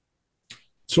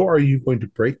 So are you going to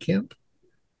break camp?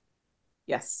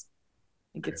 Yes.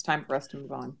 I think it's time for us to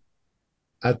move on.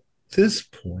 At this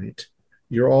point,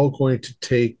 you're all going to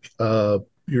take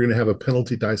you're going to have a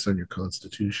penalty dice on your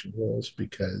constitution rolls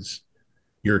because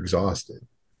you're exhausted.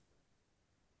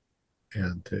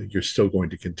 And you're still going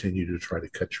to continue to try to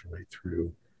cut your way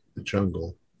through the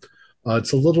jungle.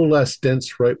 It's a little less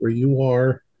dense right where you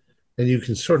are, and you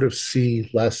can sort of see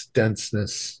less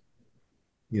denseness,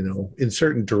 in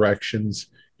certain directions.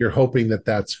 You're hoping that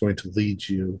that's going to lead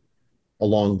you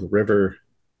along the river.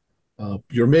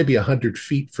 You're maybe 100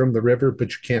 feet from the river, but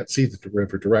you can't see the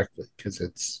river directly because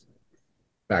it's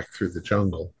back through the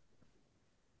jungle.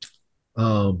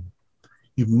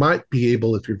 You might be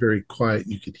able, if you're very quiet,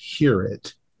 you could hear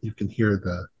it. You can hear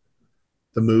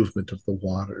the movement of the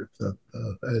water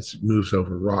as it moves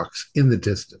over rocks in the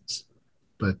distance.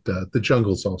 But the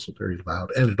jungle is also very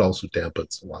loud, and it also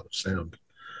dampens a lot of sound.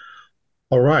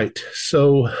 All right,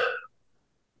 so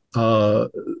Uh,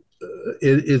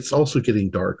 it's also getting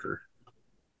darker.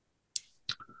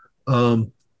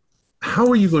 Um, how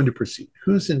are you going to proceed?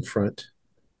 Who's in front?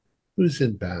 Who's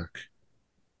in back?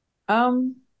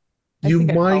 Um, I You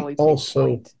think I'd might probably take also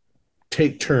point.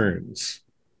 take turns.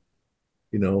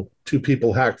 Two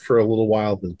people hack for a little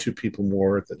while, then two people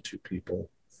more, then two people.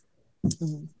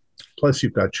 Mhm. Plus,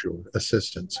 you've got your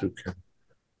assistants who can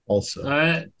also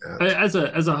Uh, do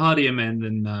that. as a hardier man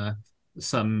than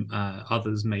some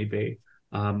others may be,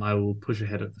 I will push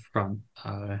ahead at the front,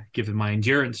 given my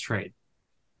endurance trait.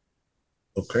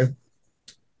 Okay.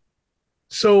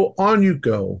 So on you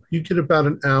go. You get about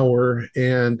an hour,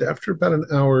 and after about an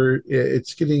hour,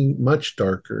 it's getting much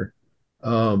darker.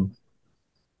 Um,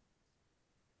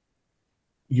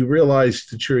 you realize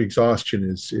that your exhaustion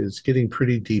is getting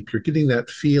pretty deep. You're getting that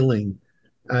feeling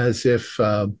as if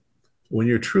when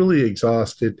you're truly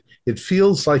exhausted, it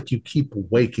feels like you keep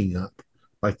waking up.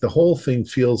 Like the whole thing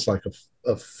feels like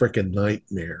a freaking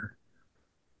nightmare.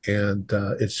 And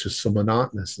it's just so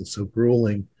monotonous and so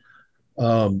grueling.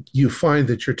 You find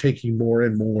that you're taking more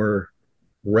and more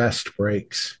rest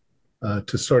breaks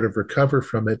to sort of recover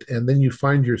from it. And then you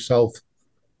find yourself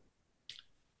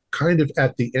kind of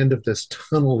at the end of this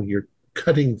tunnel you're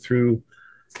cutting through,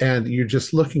 and you're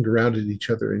just looking around at each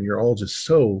other, and you're all just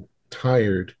so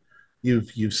tired.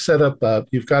 You've set up,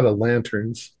 you've got a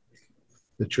lanterns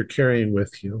that you're carrying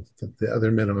with you, that the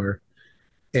other men are,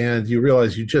 and you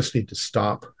realize you just need to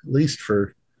stop, at least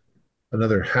for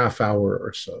another half hour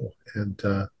or so, and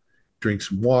drink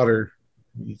some water,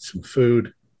 eat some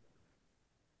food,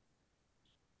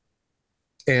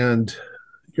 and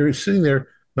you're sitting there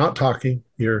not talking.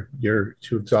 You're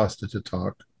too exhausted to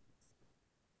talk,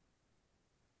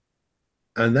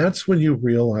 and that's when you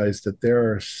realize that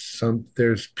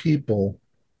there's people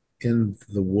in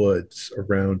the woods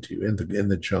around you, in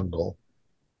the jungle,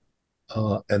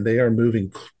 and they are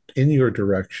moving in your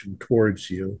direction towards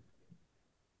you.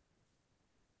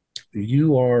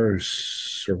 You are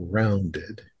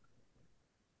surrounded,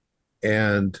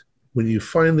 and when you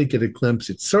finally get a glimpse,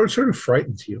 it sort of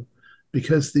frightens you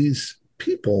because these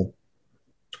people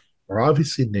are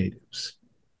obviously natives.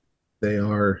 They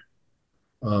are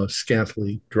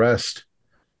scantily dressed.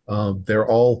 They're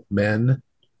all men.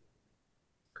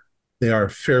 They are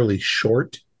fairly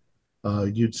short.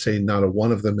 You'd say not a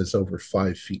one of them is over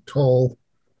 5 feet tall.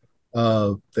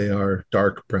 They are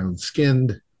dark brown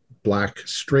skinned, black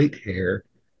straight hair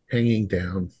hanging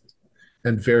down,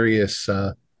 and various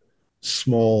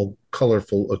small,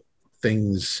 colorful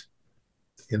things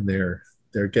in their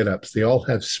get-ups. They all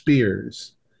have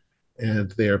spears, and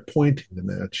they are pointing them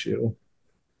at you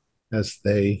as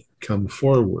they come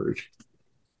forward.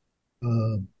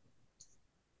 Um,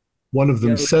 one of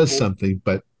them says something,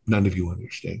 but none of you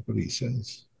understand what he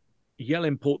says. Yell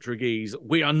in Portuguese,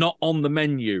 "We are not on the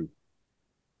menu."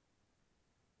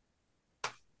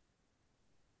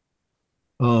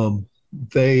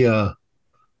 They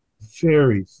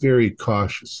very, very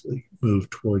cautiously move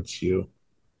towards you,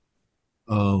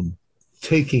 um,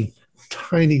 taking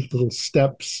tiny little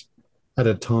steps at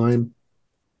a time.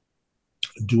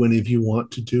 Do any of you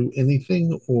want to do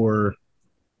anything, or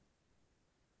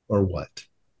what?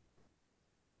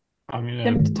 I'm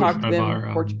Them gonna to push talk to one of them,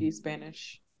 our Portuguese,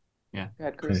 Spanish. yeah, Go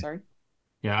ahead, Cruz. Okay. Sorry.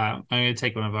 yeah. I'm gonna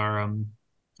take one of our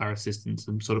assistants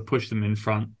and sort of push them in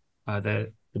front. They're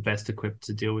the best equipped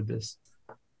to deal with this.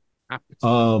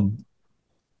 Um,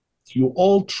 you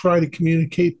all try to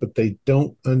communicate, but they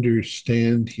don't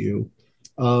understand you.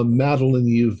 Madeline,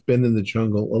 you've been in the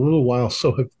jungle a little while,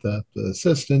 so have the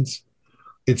assistants.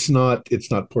 It's not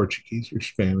Portuguese or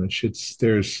Spanish.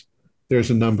 There's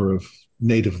a number of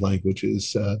native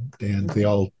languages, and they're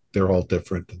all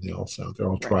different, and they're all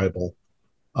Right. tribal.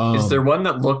 Is there Um, one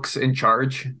that looks in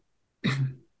charge?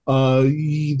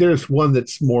 there's one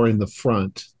that's more in the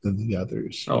front than the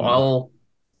others. Oh,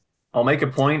 I'll make a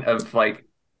point of like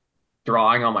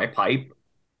drawing on my pipe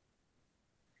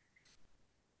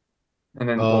and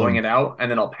then blowing Um, it out, and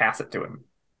then I'll pass it to him.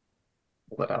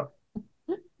 Pull it out.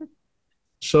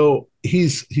 so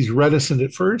he's reticent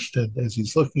at first, and as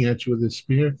he's looking at you with his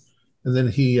spear, and then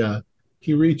he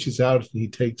reaches out and he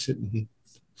takes it and he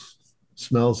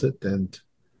smells it, and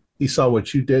he saw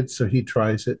what you did, so he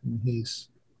tries it, and he's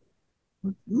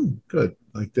good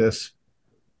like this,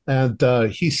 and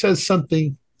he says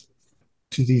something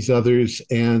to these others,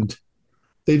 and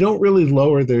they don't really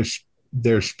lower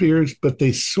their spears, but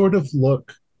they sort of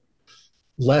look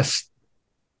less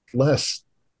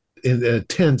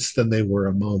tense than they were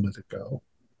a moment ago.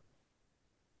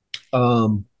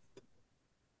 Um,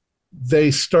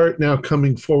 they start now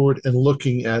coming forward and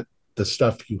looking at the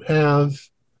stuff you have.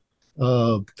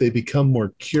 They become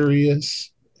more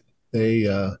curious. They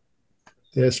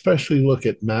especially look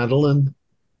at Madeline.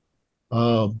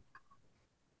 Um,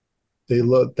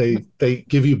 they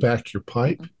give you back your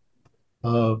pipe.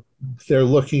 Uh, they're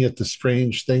looking at the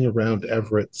strange thing around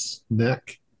Everett's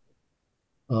neck.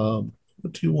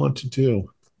 What do you want to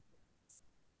do?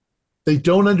 They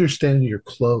don't understand your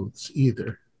clothes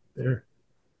either. They're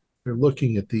they're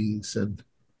looking at these and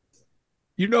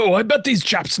I bet these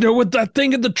chaps know what that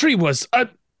thing in the tree was.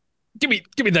 Give me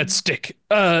that stick.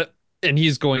 And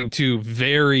he's going to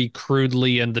very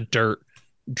crudely in the dirt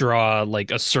draw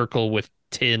like a circle with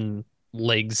tin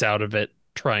legs out of it,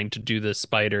 trying to do this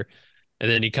spider. And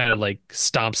then he kind of like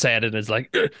stomps at it and is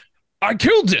like, I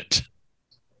killed it.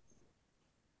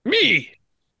 Me.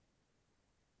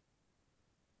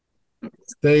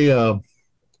 they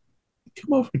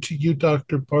come over to you,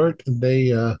 Dr. Bart, and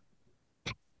they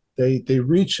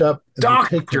reach up and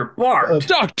they take Dr. Bart!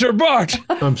 Dr. Bart!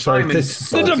 I'm sorry. I'm They,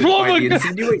 insulted diploma- by the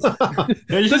insinuation.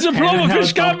 They're just The diploma handing out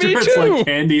fish got me doctorates too. like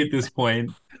candy at this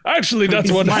point. Actually,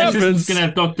 that's what My assistant's happens. gonna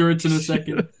have doctorates in a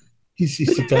second.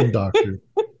 he's a gun doctor.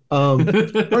 Bart,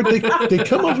 they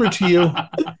come over to you.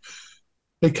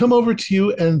 They come over to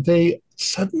you and they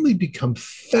suddenly become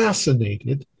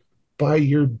fascinated by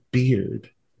your beard.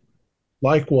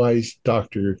 Likewise,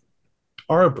 Dr.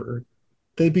 Arbor,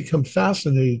 they become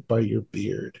fascinated by your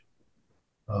beard.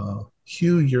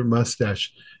 Hugh, your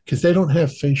mustache, because they don't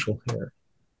have facial hair.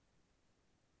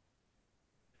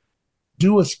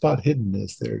 Do a spot hidden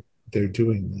as they're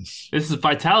doing this. This is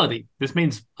vitality. This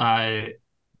means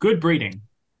good breeding.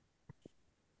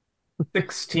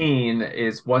 16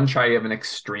 is one shy of an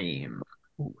extreme.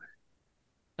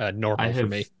 Normal for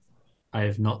me. I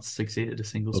have not succeeded a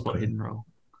single spot Okay. hidden roll.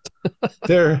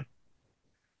 They're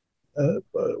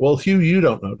well, Hugh, you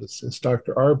don't notice this.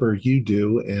 Dr. Arbor, you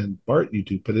do, and Bart, you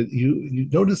do, but you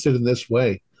notice it in this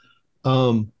way.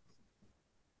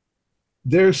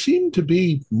 There seem to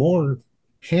be more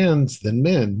hands than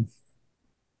men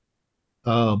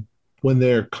when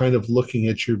they're kind of looking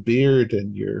at your beard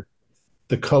and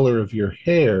the color of your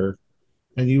hair,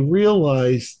 and you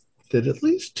realize that at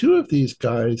least two of these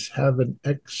guys have an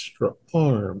extra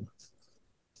arm.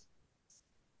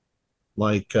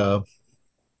 Like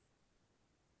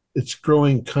it's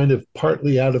growing kind of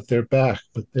partly out of their back,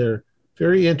 but they're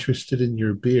very interested in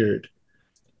your beard.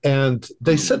 And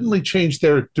they suddenly change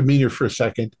their demeanor for a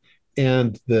second,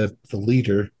 and the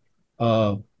leader,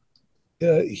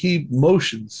 he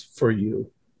motions for you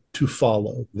to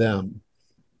follow them.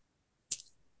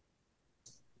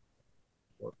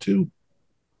 Or two.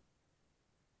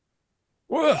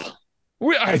 Well,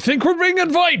 I think we're being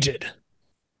invited.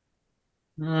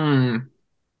 Hmm.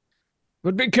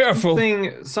 But be careful.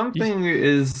 Something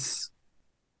is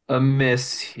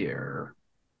amiss here.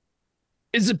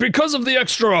 Is it because of the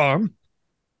extra arm?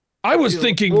 I was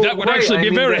thinking Well, that would right, actually I be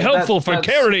mean, very that- helpful for that's-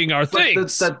 carrying our But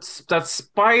things. that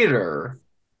spider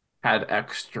had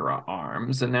extra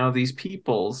arms, and now these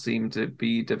people seem to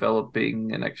be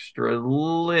developing an extra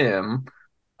limb.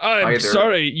 I'm Either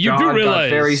sorry, you God do got realize.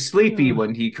 very sleepy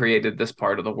when he created this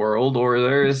part of the world, or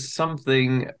there is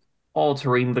something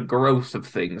altering the growth of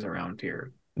things around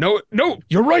here. No,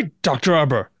 you're right, Dr.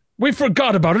 Arbor. We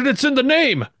forgot about it. It's in the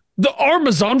name. The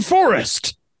Amazon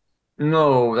Forest.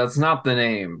 No, that's not the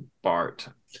name, Bart.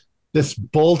 This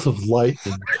bolt of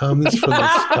lightning comes from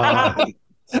the sky.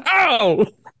 Ow!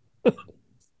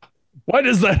 Why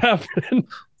does that happen?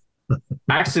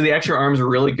 Actually, the extra arms are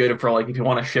really good for like if you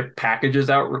want to ship packages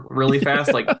out really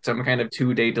fast, like some kind of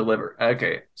 2-day deliver.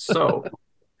 Okay, so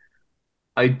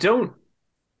I don't.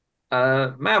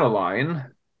 Madeline,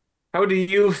 how do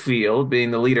you feel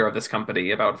being the leader of this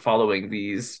company about following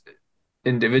these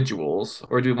individuals,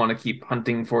 or do we want to keep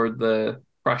hunting for the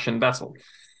Prussian vessel?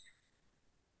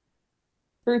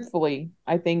 Truthfully,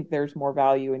 I think there's more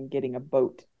value in getting a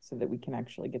boat so that we can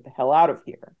actually get the hell out of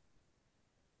here.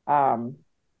 I'm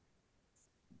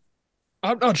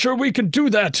not sure we can do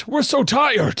that. We're so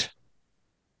tired.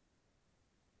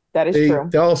 That is true.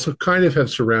 They also kind of have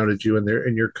surrounded you, and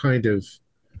they're kind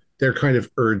of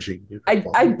urging you. I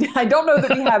don't know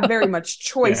that we have very much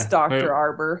choice, Yeah, Dr. well-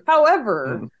 Arbor.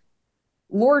 However,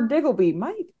 Lord Diggleby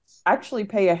might actually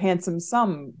pay a handsome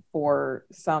sum for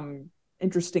some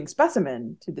interesting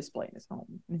specimen to display in his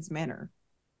home, in his manor.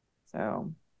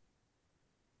 So,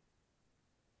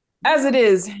 as it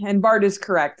is, and Bart is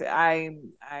correct, I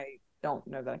don't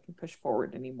know that I can push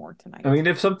forward anymore tonight. I mean,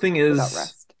 if something without is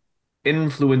rest.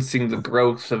 influencing the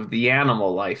growth of the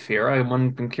animal life here,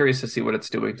 I'm curious to see what it's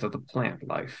doing to the plant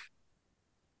life.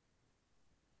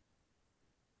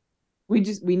 We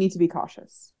need to be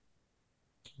cautious.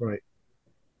 Right.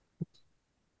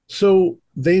 So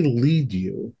they lead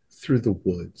you through the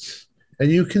woods,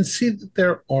 and you can see that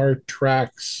there are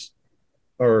tracks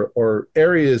or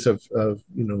areas of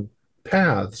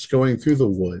paths going through the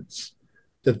woods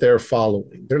that they're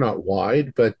following. They're not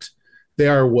wide, but they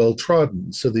are well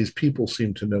trodden. So these people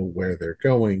seem to know where they're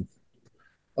going.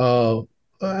 Uh,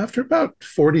 After about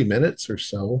 40 minutes or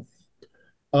so,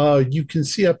 you can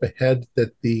see up ahead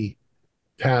that the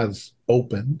paths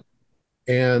open,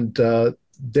 and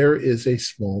there is a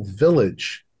small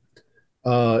village.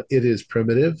 It is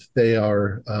primitive. They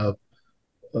are,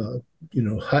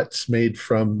 huts made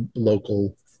from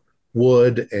local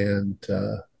wood and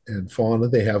fauna.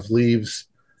 They have leaves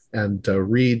and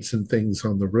reeds and things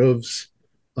on the roofs.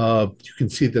 You can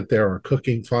see that there are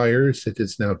cooking fires. It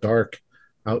is now dark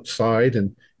outside,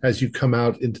 and as you come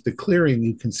out into the clearing,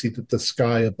 you can see that the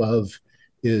sky above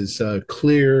is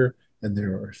clear, and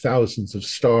there are thousands of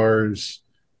stars.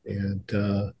 And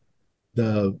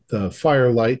the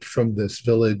firelight from this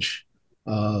village,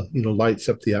 lights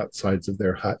up the outsides of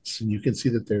their huts, and you can see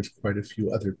that there's quite a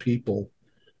few other people.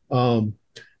 um,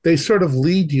 they sort of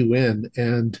lead you in,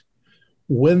 and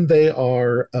when they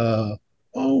are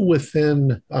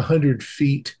within 100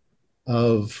 feet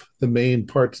of the main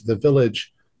parts of the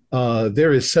village,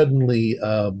 there is suddenly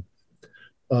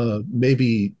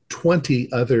maybe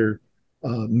 20 other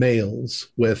males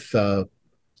with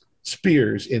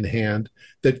spears in hand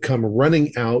that come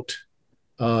running out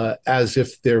as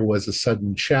if there was a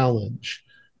sudden challenge.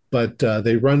 But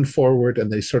they run forward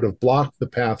and they sort of block the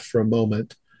path for a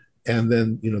moment. And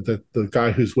then, the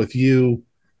guy who's with you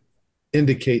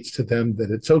indicates to them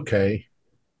that it's okay.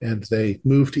 And they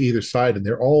move to either side, and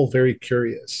they're all very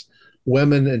curious.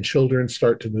 Women and children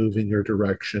start to move in your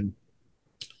direction.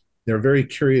 They're very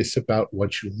curious about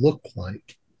what you look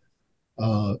like,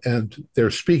 and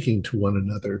they're speaking to one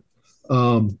another.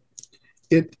 Um,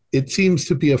 it seems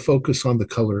to be a focus on the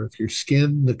color of your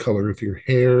skin, the color of your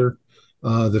hair,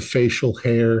 the facial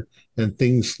hair, and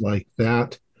things like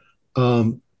that.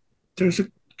 Um, there's a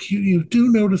You do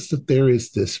notice that there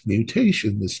is this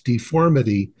mutation, this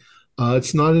deformity.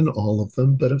 It's not in all of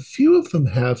them, but a few of them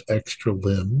have extra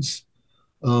limbs.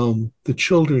 The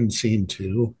children seem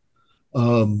to.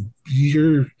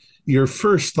 Your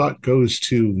first thought goes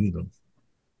to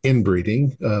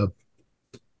inbreeding.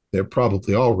 They're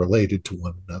probably all related to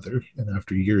one another. And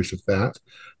after years of that,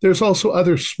 there's also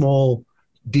other small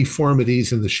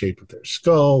deformities in the shape of their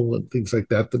skull and things like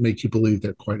that that make you believe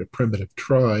they're quite a primitive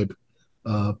tribe,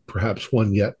 perhaps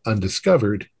one yet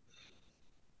undiscovered.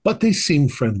 But they seem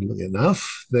friendly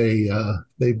enough. They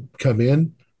come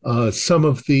in.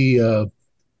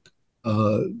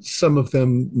 Some of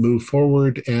them move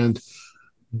forward, and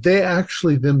they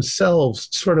actually themselves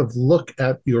sort of look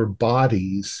at your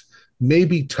bodies,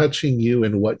 maybe touching you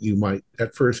in what you might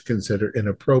at first consider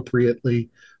inappropriately,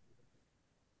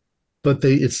 but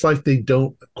it's like they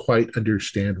don't quite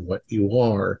understand what you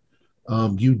are.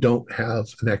 You don't have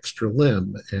an extra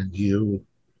limb, and your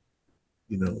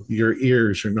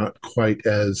ears are not quite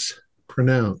as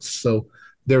pronounced. So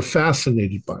they're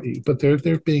fascinated by you, but they're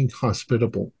being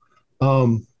hospitable.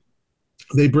 Um,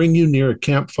 they bring you near a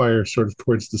campfire, sort of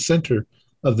towards the center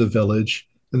of the village,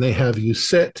 and they have you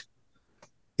sit,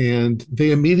 and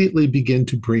they immediately begin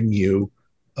to bring you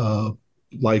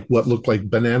like what look like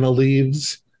banana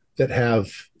leaves that have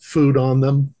food on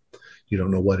them. You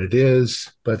don't know what it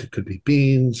is, but it could be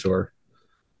beans or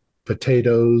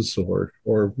potatoes or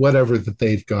whatever that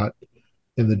they've got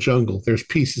in the jungle. There's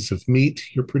pieces of meat,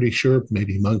 you're pretty sure,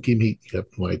 maybe monkey meat, you have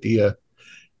no idea.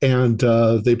 And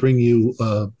they bring you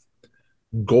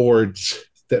gourds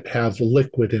that have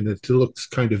liquid in it. It looks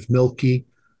kind of milky.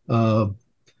 Uh,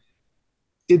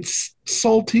 it's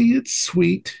salty, it's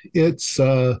sweet, it's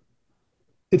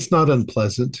not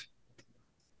unpleasant.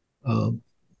 Um,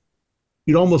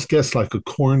 you'd almost guess like a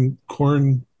corn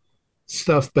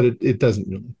stuff, but it doesn't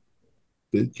really.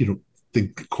 You don't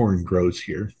think corn grows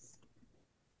here.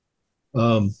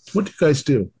 What do you guys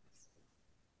do?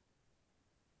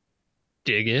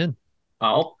 Dig in.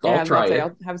 I'll Yeah, try say it.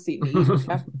 I'll have a seat and eat.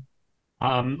 Yeah.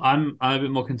 I'm a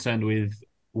bit more concerned with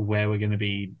where we're going to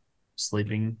be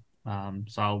sleeping.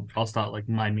 So I'll start like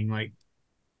miming, like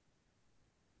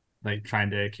trying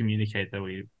to communicate that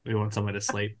we want somewhere to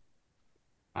sleep.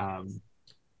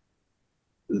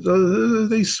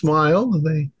 They smile and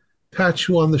they pat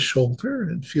you on the shoulder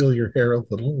and feel your hair a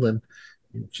little, and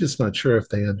you're just not sure if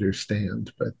they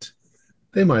understand, but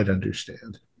they might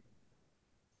understand.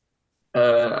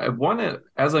 I want to,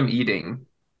 as I'm eating,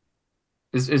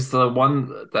 is the one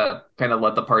that kind of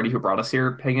led the party who brought us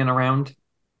here hanging around?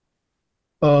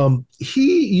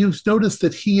 You've noticed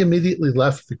that he immediately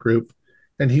left the group,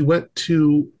 and he went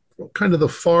to kind of the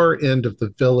far end of the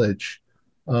village,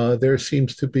 there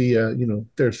seems to be,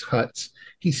 there's huts.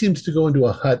 He seems to go into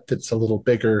a hut that's a little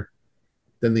bigger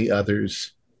than the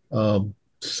others.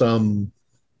 Some,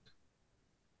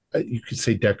 you could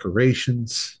say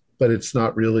decorations, but it's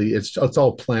not really. It's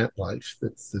all plant life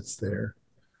that's there.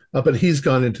 But he's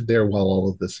gone into there while all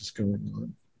of this is going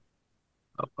on.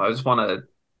 I just want to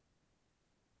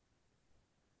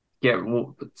get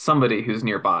somebody who's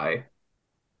nearby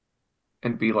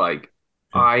and be like,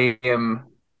 I am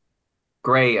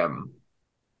Graham.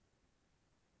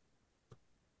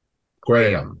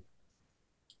 Graham.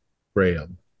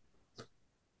 Graham.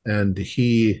 And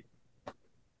he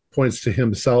points to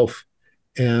himself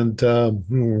and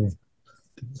didn't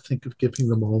think of giving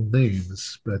them all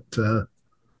names, but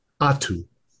Atu.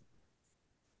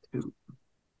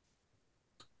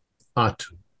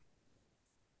 Atu.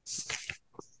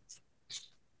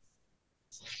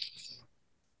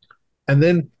 And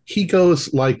then he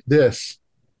goes like this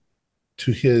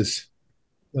to his,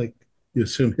 like you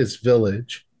assume his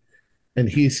village, and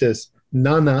he says,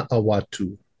 Nana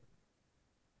Awatu.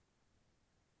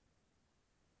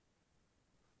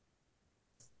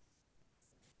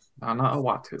 Nana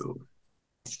Awatu.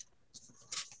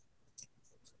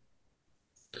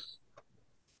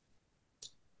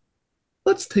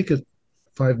 Let's take a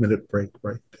 5-minute break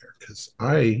right there because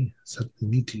I suddenly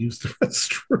need to use the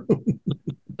restroom.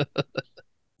 5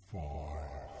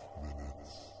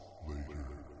 minutes later.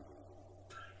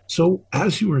 So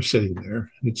as you are sitting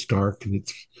there, it's dark and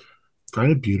it's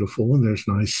kind of beautiful, and there's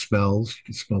nice smells. You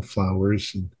can smell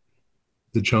flowers, and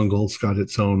the jungle's got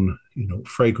its own,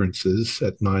 fragrances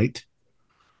at night.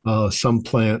 Some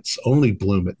plants only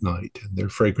bloom at night, and their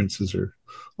fragrances are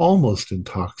almost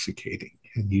intoxicating,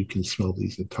 and you can smell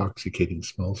these intoxicating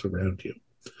smells around you.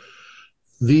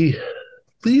 The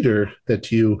leader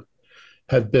that you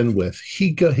have been with,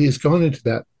 he's gone into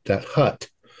that hut.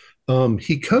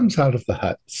 He comes out of the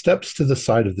hut, steps to the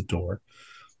side of the door,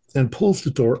 and pulls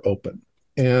the door open.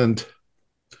 And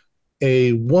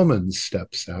a woman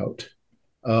steps out.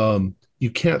 You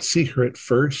can't see her at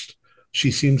first.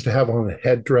 She seems to have on a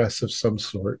headdress of some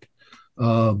sort.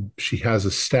 She has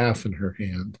a staff in her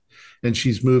hand, and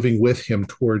she's moving with him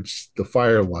towards the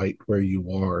firelight where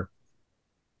you are.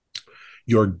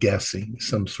 You're guessing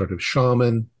some sort of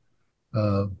shaman,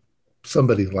 uh,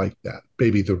 somebody like that,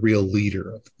 maybe the real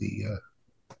leader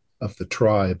of the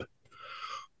tribe.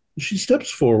 She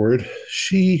steps forward.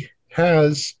 She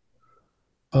has,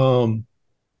 you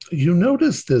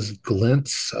notice this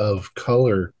glints of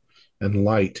color and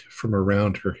light from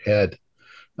around her head.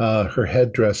 Her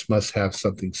headdress must have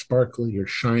something sparkly or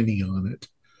shiny on it.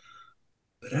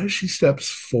 But as she steps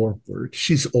forward,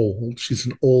 she's old. She's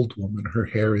an old woman. Her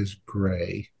hair is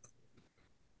gray.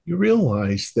 You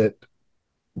realize that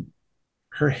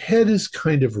her head is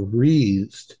kind of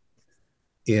wreathed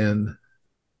in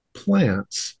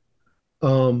plants,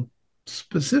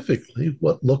 specifically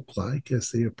what look like,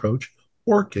 as they approach,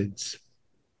 orchids.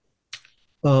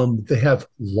 They have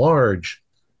large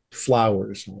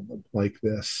flowers on them like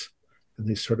this, and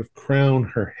they sort of crown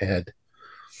her head.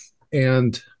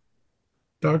 And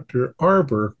Dr.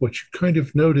 Arbor, what you kind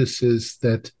of notice is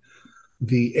that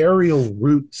the aerial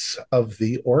roots of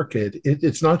the orchid,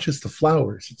 it's not just the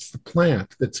flowers, it's the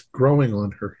plant that's growing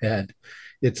on her head.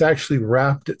 It's actually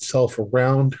wrapped itself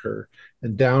around her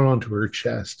and down onto her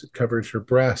chest. It covers her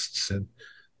breasts and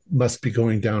must be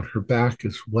going down her back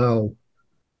as well.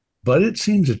 But it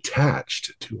seems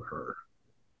attached to her.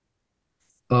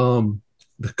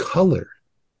 The color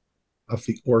of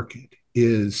the orchid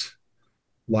is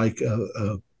like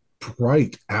a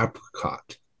bright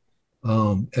apricot,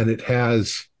 and it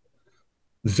has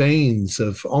veins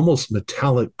of almost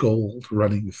metallic gold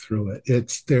running through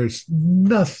it. There's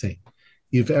nothing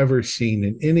you've ever seen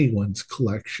in anyone's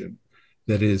collection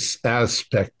that is as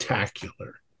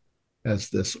spectacular as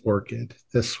this orchid.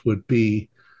 This would be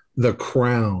the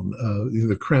crown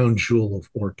jewel of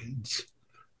orchids.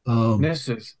 This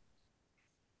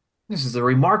is a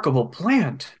remarkable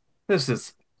plant. This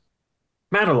is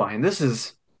Madeline. This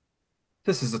is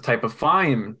a type of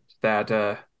find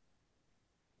that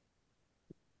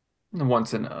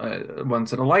once in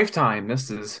a lifetime. This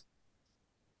is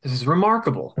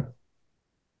remarkable.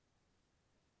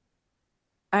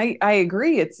 I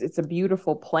agree. It's a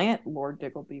beautiful plant. Lord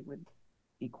Diggleby would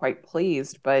be quite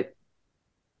pleased, but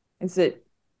does it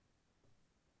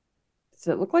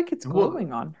look like it's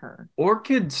glowing on her?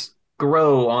 Orchids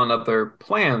grow on other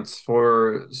plants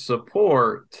for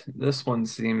support. This one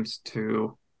seems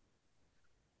to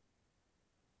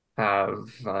have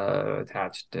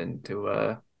attached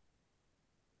into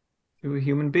to a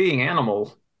human being,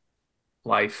 animal.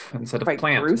 life instead of Quite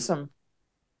plant. gruesome.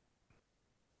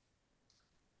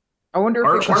 I wonder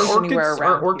Are, if it are grows anywhere orchids are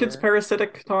around orchids here.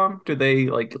 parasitic, Tom? Do they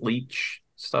like leach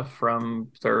stuff from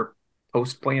their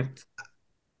host plant,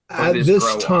 or do they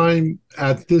just grow on?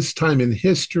 At this time in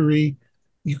history,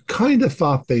 you kind of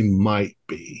thought they might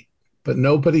be, but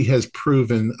nobody has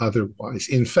proven otherwise.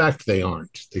 In fact, they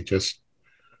aren't. They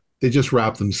just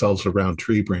wrap themselves around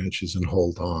tree branches and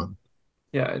hold on.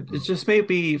 Yeah, it's just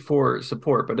maybe for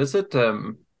support, but is it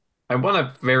I want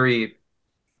to very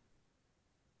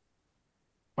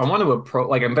I want to approach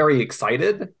like I'm very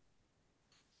excited.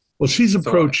 Well, she's So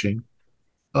approaching,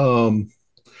 um,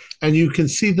 and you can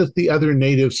see that the other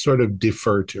natives sort of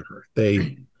defer to her.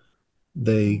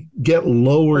 They get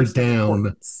lower Person of down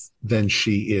importance. than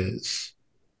she is.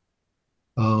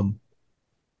 Um,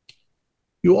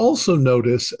 you also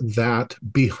notice that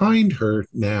behind her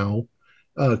now,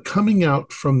 coming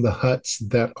out from the huts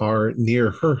that are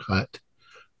near her hut,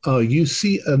 you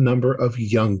see a number of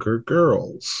younger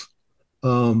girls.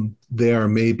 They are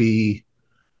maybe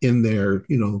in their,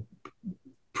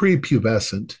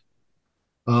 prepubescent.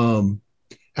 Um,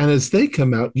 and as they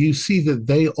come out, you see that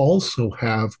they also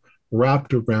have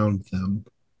wrapped around them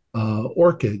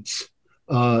orchids,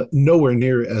 nowhere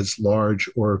near as large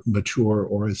or mature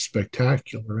or as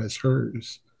spectacular as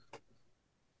hers.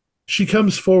 She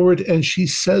comes forward and she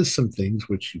says some things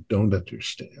which you don't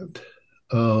understand.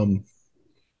 Um,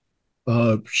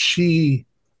 she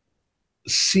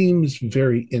seems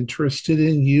very interested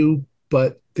in you,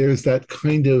 but there's that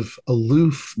kind of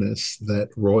aloofness that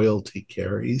royalty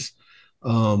carries.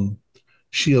 Um,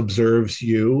 she observes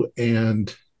you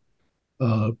and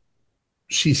uh,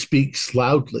 she speaks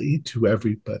loudly to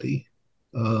everybody.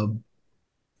 Um,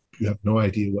 you have no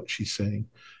idea what she's saying,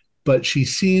 but she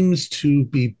seems to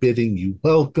be bidding you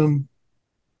welcome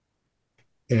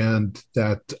and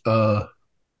that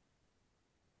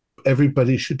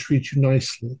everybody should treat you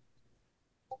nicely,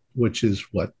 which is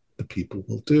what the people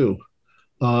will do.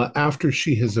 After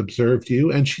she has observed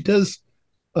you, and she does,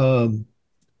 um,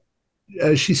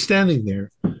 as she's standing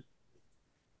there,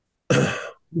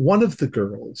 one of the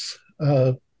girls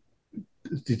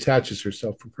detaches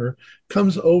herself from her,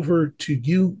 comes over to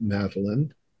you,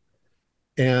 Madeline,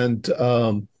 and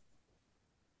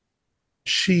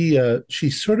she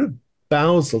sort of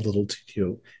bows a little to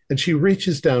you, and she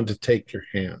reaches down to take your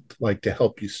hand, like to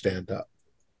help you stand up.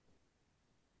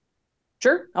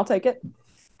 Sure, I'll take it.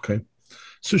 Okay.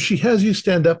 So she has you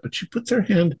stand up, but she puts her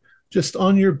hand just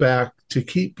on your back to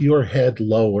keep your head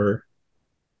lower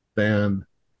than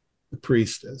the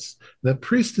priestess. The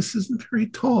priestess isn't very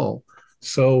tall.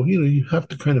 So, you have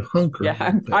to kind of hunker.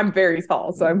 Yeah, I'm very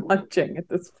tall, so I'm hunching at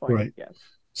this point. Right. Yes.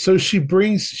 So she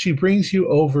brings you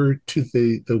over to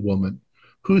the woman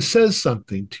who says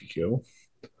something to you.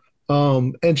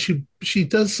 And she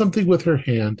does something with her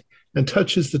hand and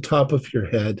touches the top of your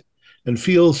head and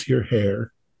feels your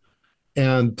hair.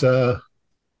 And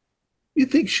you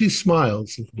think she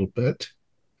smiles a little bit.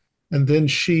 And then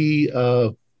she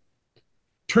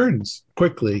turns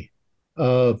quickly.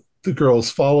 The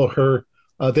girls follow her.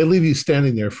 They leave you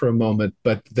standing there for a moment,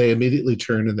 but they immediately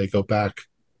turn and they go back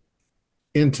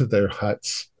into their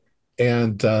huts.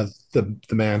 And the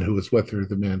man who was with her,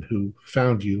 the man who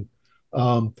found you,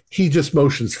 he just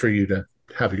motions for you to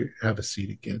have a seat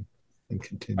again and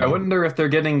continue. I wonder if they're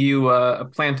getting you a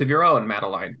plant of your own,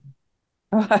 Madeline.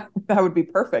 That would be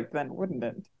perfect then, wouldn't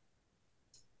it?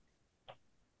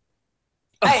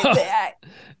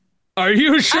 Are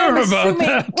you sure I'm about assuming,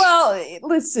 that? well,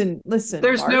 listen.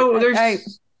 There's Mark,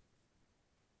 there's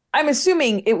I'm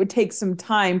assuming it would take some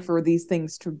time for these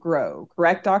things to grow,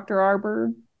 correct, Dr.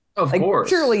 Arbor? of course.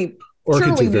 Surely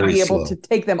Orchids are we'd very be able slow. to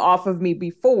take them off of me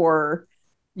before.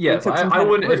 Yes, took some I kind of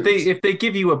wouldn't root. if they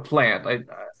give you a plant,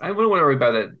 I wouldn't worry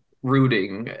about it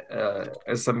rooting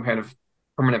as some kind of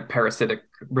permanent parasitic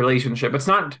relationship.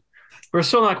 We're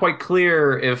still not quite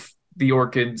clear if the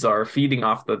orchids are feeding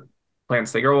off the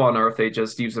plants they grow on or if they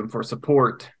just use them for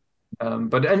support.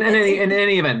 But in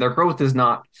any event, their growth is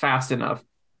not fast enough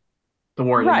to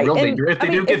warrant any Right, real and, danger if I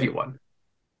they mean, do give you one.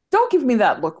 Don't give me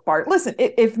that look, Bart. Listen,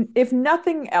 if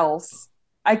nothing else,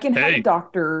 I can have Hey. a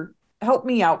doctor help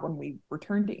me out when we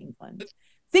return to England.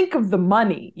 Think of the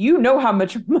money. You know how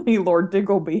much money Lord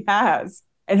Diggleby has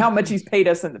and how much he's paid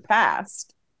us in the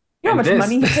past. You know how And much this-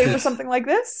 money he paid for something like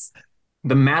this?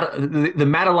 The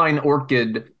Madeline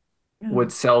orchid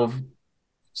would sell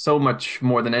so much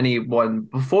more than anyone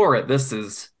before it. This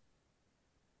is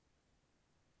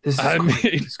I quite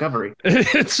a mean- discovery.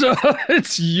 It's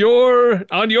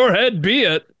on your head, be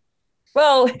it.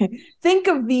 Well, think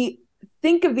of the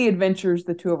think of the adventures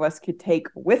the two of us could take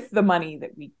with the money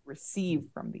that we receive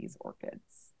from these orchids.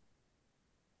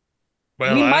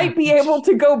 Well, We might be able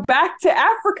to go back to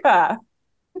Africa.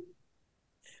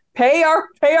 Pay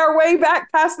our way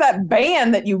back past that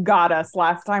band that you got us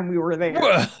last time we were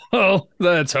there. Well,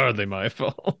 that's hardly my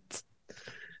fault.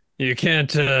 You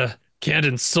can't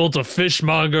insult a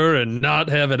fishmonger and not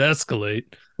have it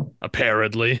escalate,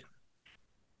 apparently.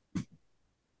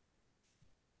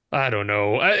 I don't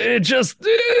know.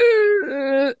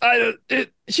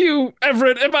 Hugh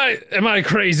Everett, am I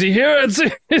crazy here?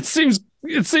 It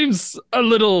seems a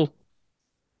little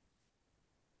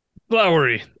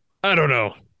flowery. I don't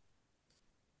know.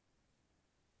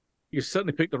 You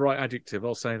certainly picked the right adjective,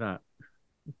 I'll say that.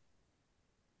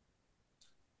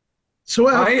 So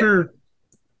after...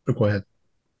 go ahead.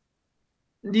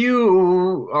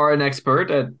 You are an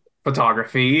expert at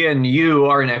photography, and you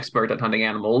are an expert at hunting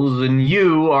animals, and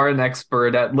you are an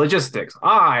expert at logistics.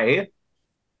 I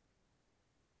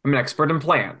am an expert in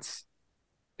plants.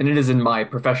 And it is in my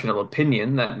professional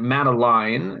opinion that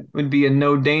Madeline would be in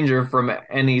no danger from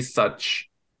any such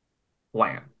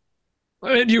plan.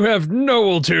 And you have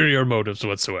no ulterior motives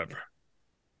whatsoever.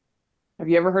 Have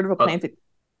you ever heard of a plant that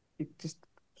it just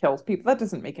kills people? That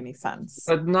doesn't make any sense.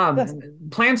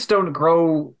 Plants don't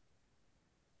grow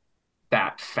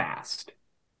that fast.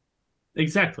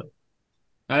 Exactly.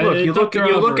 Look, you look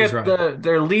at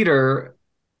their leader.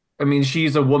 I mean,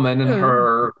 she's a woman,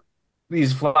 and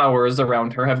these flowers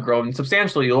around her have grown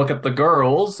substantially. You look at the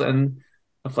girls, and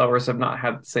the flowers have not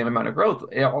had the same amount of growth.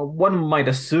 One might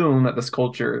assume that this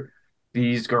culture,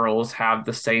 these girls have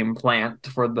the same plant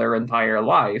for their entire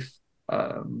life.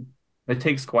 It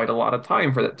takes quite a lot of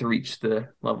time for that to reach the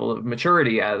level of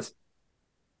maturity as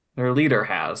their leader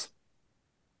has.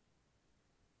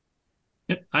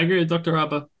 Yep, I agree with Dr.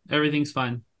 Abba. Everything's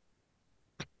fine.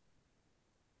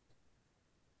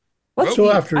 Let's So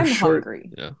eat. after I'm short,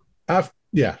 hungry.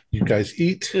 yeah, you guys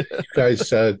eat. You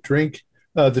guys drink.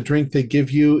 The drink they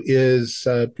give you is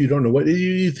you don't know what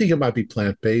you think it might be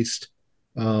plant-based.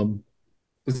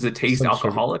 Does it taste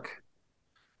alcoholic?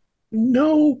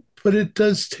 No, but it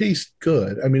does taste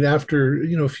good. I mean, after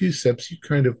a few sips, you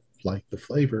kind of like the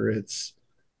flavor. It's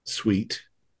sweet.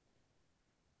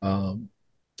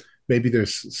 Maybe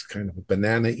there's kind of a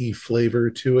banana-y flavor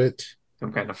to it.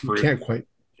 Some kind of You fruit. can't quite.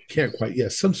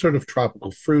 Yes, some sort of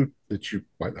tropical fruit that you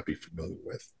might not be familiar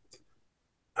with.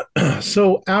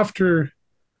 So after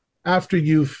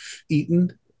you've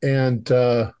eaten, and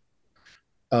the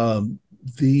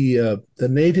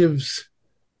natives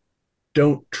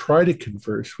don't try to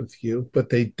converse with you, but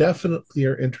they definitely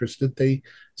are interested.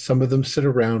 Some of them sit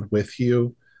around with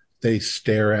you. They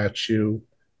stare at you.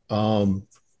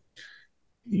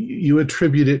 You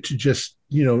attribute it to just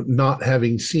not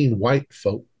having seen white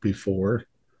folk before,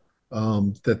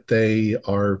 that they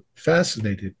are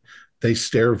fascinated. They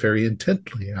stare very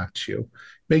intently at you.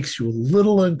 Makes you a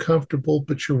little uncomfortable,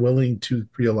 but you're willing to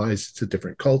realize it's a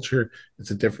different culture.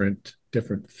 It's a different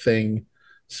thing.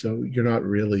 So you're not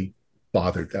really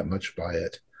bothered that much by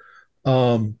it.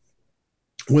 When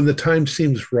the time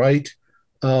seems right,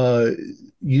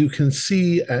 you can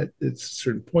see at a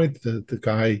certain point the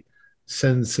guy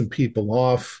sends some people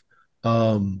off.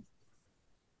 I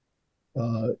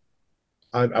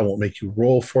won't make you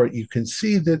roll for it. You can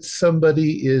see that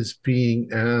somebody is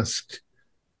being asked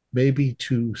maybe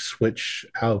to switch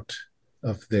out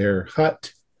of their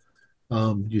hut.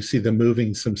 You see them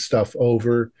moving some stuff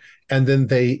over, and then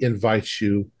they invite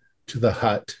you to the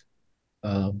hut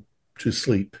to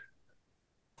sleep.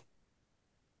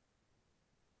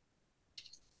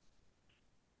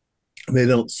 They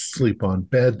don't sleep on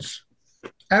beds.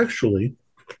 Actually,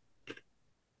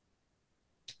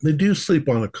 they do sleep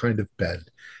on a kind of bed.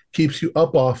 Keeps you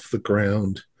up off the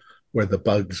ground where the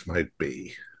bugs might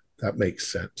be. That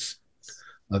makes sense.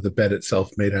 The bed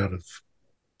itself made out of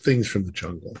things from the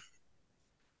jungle.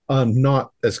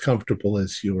 Not as comfortable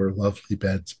as your lovely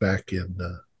beds back in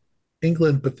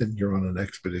England, but then you're on an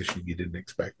expedition you didn't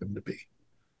expect them to be.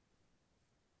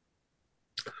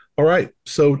 All right.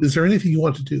 So is there anything you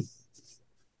want to do?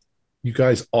 You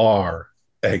guys are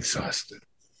exhausted.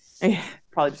 Yeah,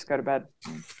 probably just go to bed.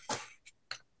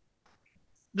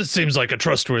 This seems like a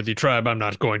trustworthy tribe. I'm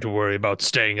not going to worry about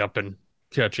staying up and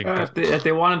catching. If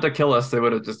they wanted to kill us, they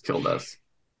would have just killed us.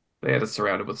 They had us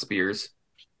surrounded with spears.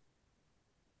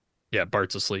 Yeah,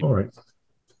 Bart's asleep. All right.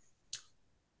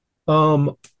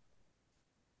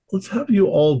 Let's have you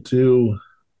all do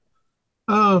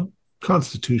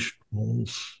constitution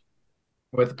rolls.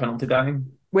 With the penalty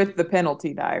dying? With the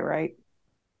penalty die, right?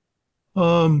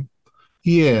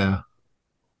 Yeah.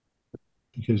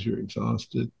 Because you're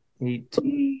exhausted.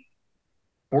 18.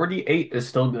 48 is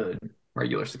still good.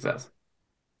 Regular success.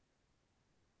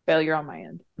 Failure on my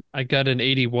end. I got an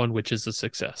 81, which is a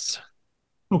success.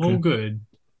 All good.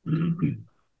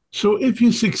 So if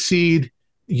you succeed,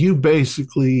 you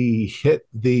basically hit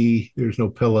there's no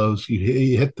pillows,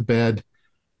 you hit the bed,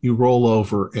 you roll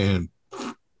over, and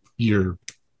you're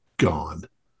gone.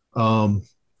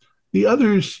 The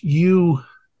others, you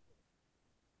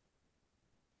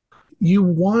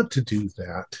want to do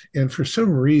that, and for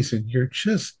some reason, you're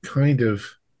just kind of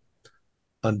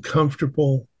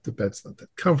uncomfortable. The bed's not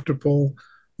that comfortable.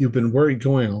 You've been worried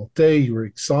going all day. You're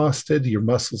exhausted. Your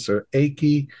muscles are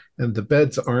achy, and the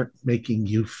beds aren't making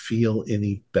you feel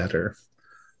any better.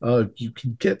 You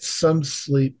can get some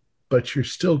sleep, but you're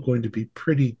still going to be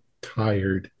pretty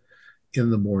tired in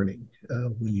the morning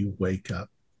when you wake up.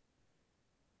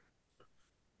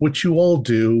 Which you all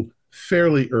do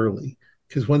fairly early,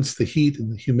 because once the heat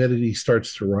and the humidity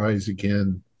starts to rise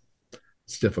again,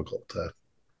 it's difficult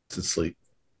to sleep.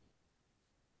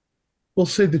 We'll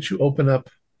say that you open up,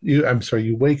 you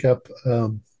wake up,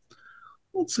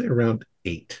 let's say around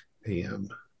 8 a.m.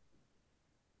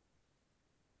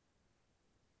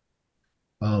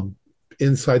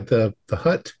 Inside the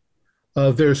hut,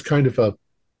 there's kind of a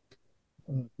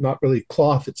not really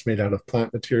cloth. It's made out of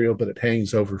plant material, but it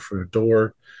hangs over for a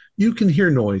door. You can hear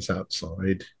noise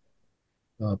outside,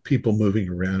 people moving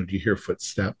around. You hear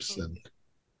footsteps and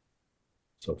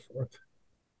so forth.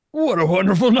 What a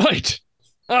wonderful night!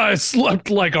 I slept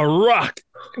like a rock.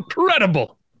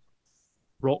 Incredible.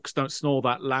 Rocks don't snore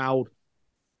that loud.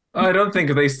 I don't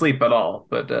think they sleep at all,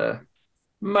 but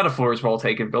metaphors well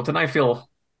taken, Bilton. I feel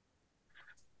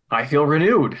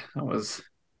renewed. That was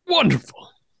wonderful.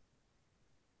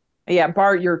 Yeah,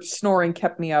 Bart, your snoring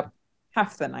kept me up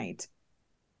half the night.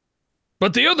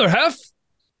 But the other half?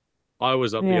 I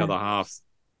was up the other half.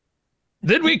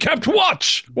 Then we kept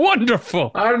watch.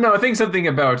 Wonderful. I don't know. I think something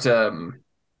about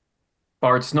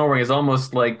Bart snoring is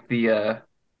almost like the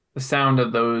sound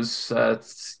of those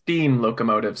steam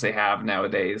locomotives they have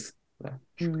nowadays.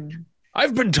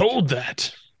 I've been told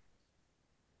that.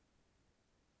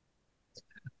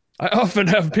 I often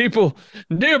have people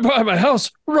nearby my house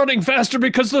running faster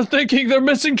because they're thinking they're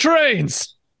missing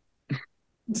trains.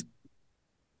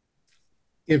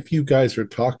 If you guys are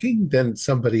talking, then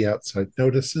somebody outside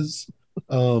notices.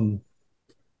 They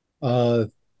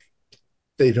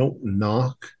don't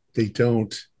knock,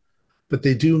 but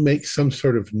they do make some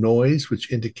sort of noise,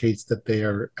 which indicates that they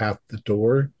are at the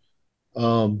door.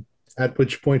 At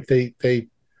which point they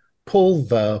pull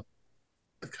the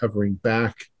covering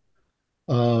back,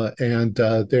 and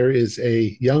there is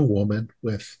a young woman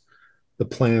with the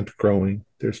plant growing.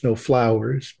 There's no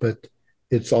flowers, but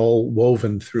it's all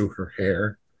woven through her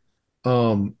hair.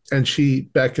 And she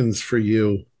beckons for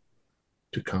you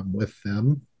to come with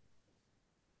them.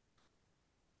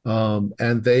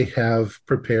 And they have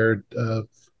prepared a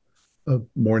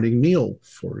morning meal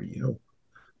for you,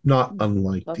 not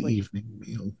unlike the evening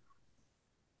meal.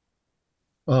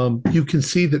 You can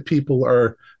see that people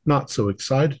are not so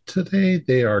excited today.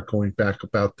 They are going back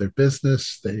about their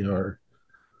business. They are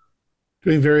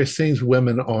doing various things.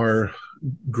 Women are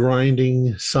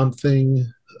grinding something,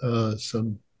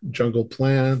 some jungle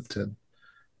plant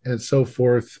and so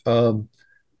forth.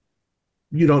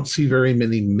 You don't see very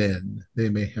many men. They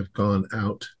may have gone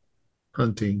out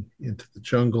hunting into the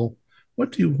jungle.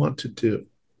 What do you want to do?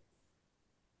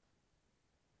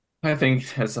 I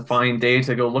think it's a fine day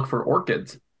to go look for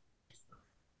orchids.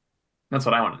 That's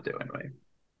what I want to do anyway.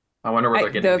 I wonder where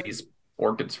they're getting these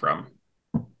orchids from.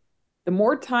 The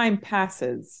more time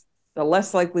passes, the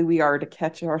less likely we are to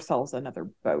catch ourselves another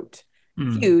boat.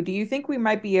 Hugh, do you think we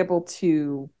might be able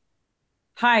to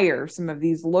hire some of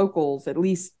these locals, at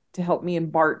least to help me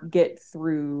and Bart get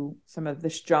through some of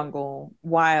this jungle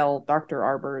while Dr.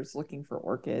 Arbor is looking for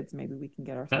orchids? Maybe we can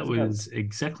get ourselves That was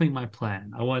exactly my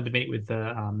plan. I wanted to meet with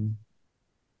the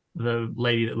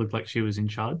lady that looked like she was in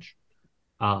charge,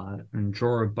 and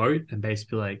draw a boat and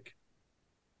basically like,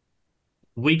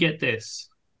 we get this.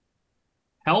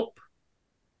 Help,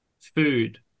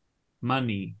 food,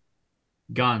 money,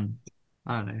 gun.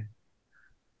 I don't know.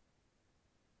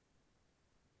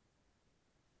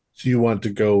 So you want to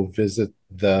go visit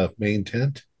the main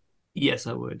tent? Yes,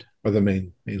 I would. Or the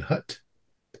main hut?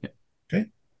 Yeah.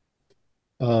 Okay.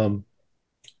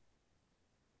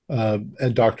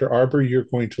 And Dr. Arbor, you're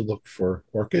going to look for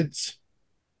orchids?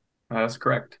 That's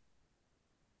correct.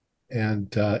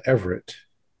 And Everett?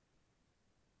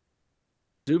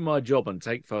 Do my job and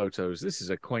take photos. This is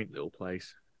a quaint little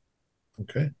place.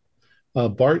 Okay.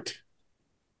 Bart?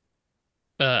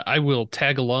 I will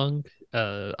tag along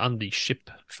on the ship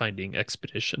finding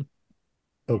expedition.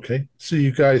 Okay, so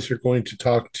you guys are going to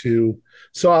talk to.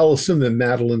 So I'll assume that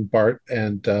Madeline, Bart,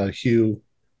 and Hugh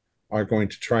are going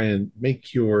to try and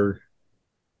make your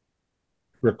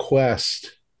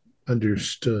request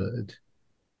understood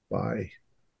by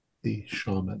the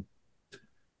shaman.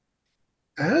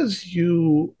 As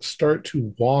you start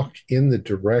to walk in the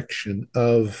direction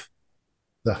of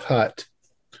the hut,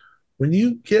 when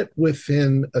you get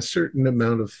within a certain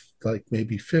amount of, like,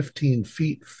 maybe 15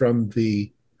 feet from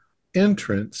the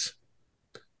entrance,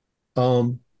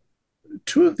 um,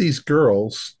 two of these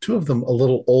girls, two of them a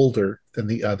little older than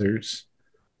the others,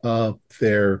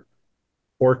 their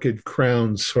orchid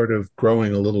crowns sort of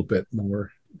growing a little bit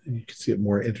more. You can see it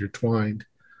more intertwined.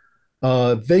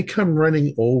 They come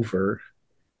running over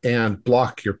and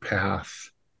block your path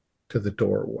to the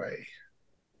doorway.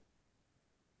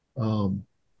 Um,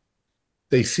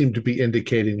 they seem to be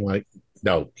indicating, like,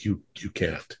 no, you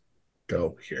can't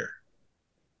go here.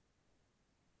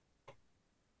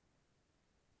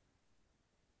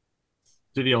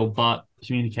 Do the old Bart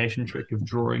communication trick of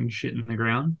drawing shit in the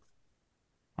ground.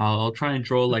 I'll try and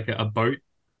draw like a boat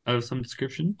of some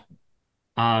description.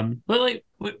 But like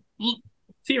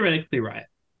theoretically, right?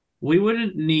 We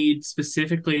wouldn't need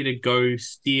specifically to go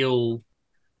steal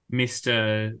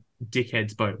Mr.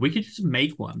 Dickhead's boat. We could just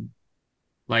make one.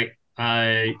 Like,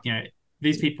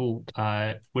 these people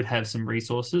would have some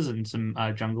resources and some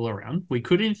jungle around. We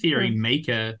could, in theory, make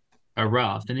a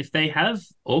raft. And if they have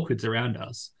orchids around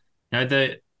us, now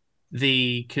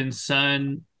the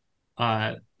concern,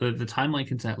 the timeline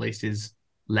concern at least is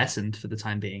lessened for the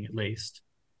time being, at least.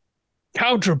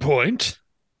 Counterpoint.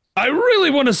 I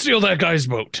really want to steal that guy's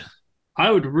boat.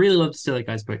 I would really love to steal that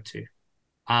guy's boat too.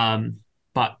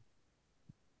 But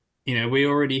we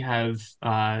already have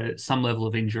some level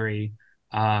of injury.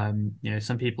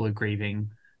 Some people are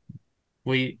grieving.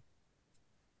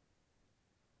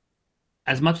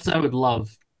 As much as I would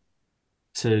love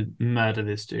to murder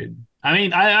this dude,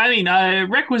 I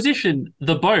requisition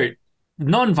the boat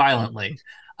non-violently.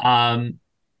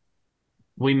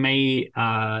 We may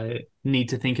need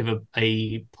to think of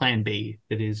a plan B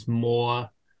that is more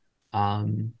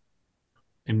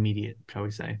immediate, shall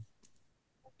we say.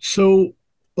 So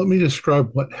let me describe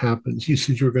what happens. You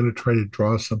said you were going to try to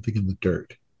draw something in the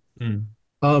dirt. Mm.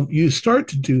 You start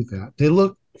to do that. They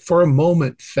look for a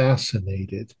moment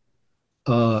fascinated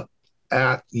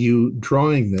at you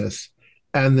drawing this.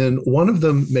 And then one of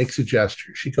them makes a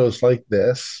gesture. She goes like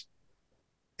this,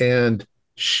 and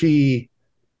she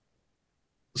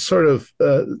sort of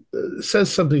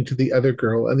says something to the other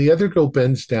girl, and the other girl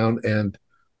bends down and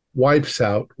wipes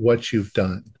out what you've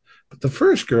done. But the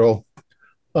first girl,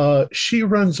 she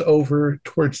runs over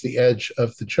towards the edge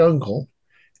of the jungle,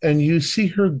 and you see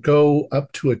her go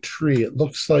up to a tree. It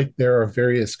looks like there are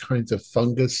various kinds of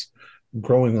fungus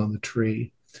growing on the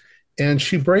tree. And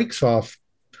she breaks off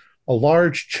a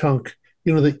large chunk,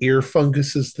 the ear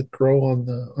funguses that grow on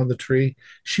the tree.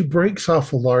 She breaks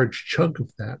off a large chunk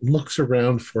of that and looks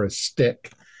around for a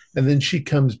stick. And then she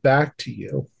comes back to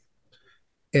you,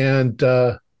 and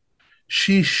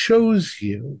she shows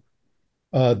you.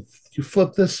 You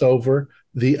flip this over.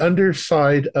 The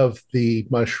underside of the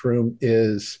mushroom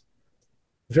is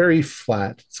very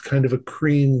flat. It's kind of a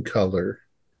cream color.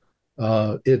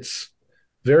 It's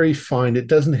very fine. It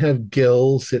doesn't have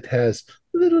gills. It has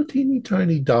little teeny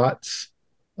tiny dots.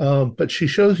 But she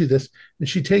shows you this, and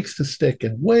she takes the stick,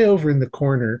 and way over in the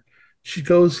corner, she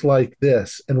goes like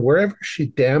this. And wherever she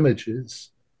damages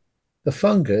the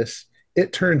fungus,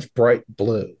 it turns bright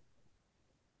blue.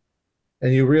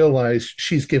 And you realize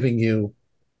she's giving you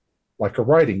like a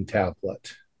writing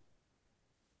tablet.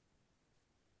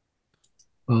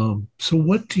 So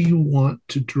what do you want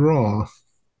to draw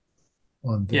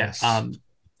on this? Yeah.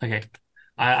 Okay.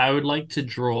 I would like to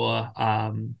draw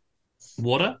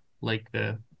water, like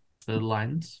the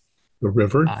lines, The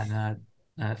river? and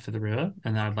for the river,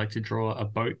 and then I'd like to draw a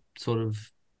boat sort of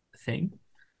thing.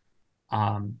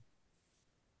 And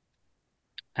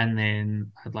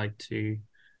then I'd like to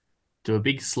do a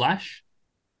big slash,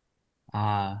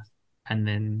 and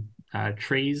then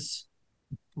trees,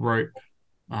 rope,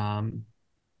 and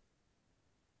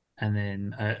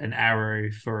then an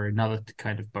arrow for another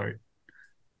kind of boat.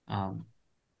 And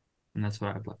that's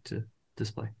what I'd like to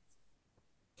display.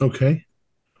 Okay.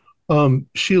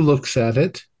 She looks at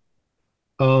it.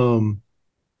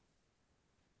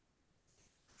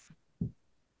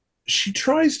 She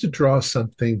tries to draw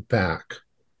something back.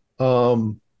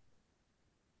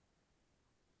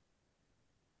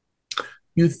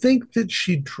 You think that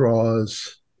she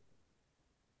draws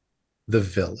the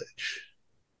village.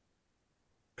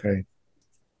 Okay.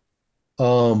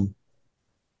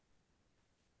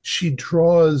 she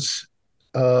draws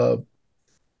uh,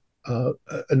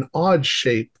 an odd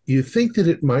shape. You think that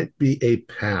it might be a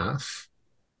path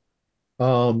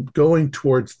going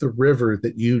towards the river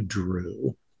that you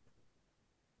drew.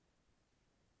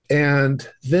 And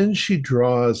then she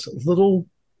draws little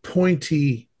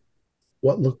pointy,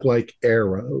 what look like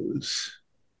arrows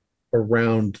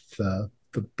around the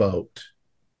boat.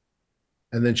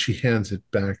 And then she hands it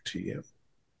back to you.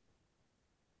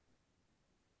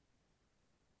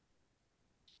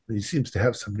 He seems to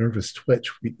have some nervous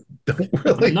twitch. We don't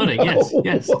really I'm nodding, know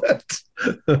yes. what.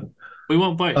 We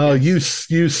won't bite. You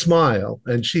smile,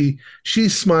 and she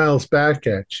smiles back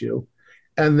at you,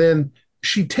 and then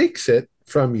she takes it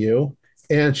from you,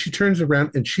 and she turns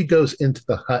around and she goes into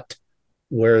the hut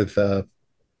where the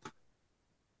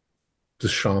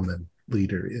shaman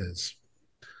leader is.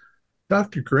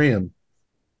 Dr. Graham,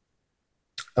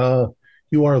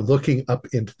 you are looking up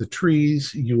into the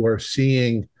trees. You are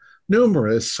seeing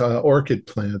numerous orchid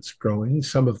plants growing,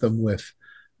 some of them with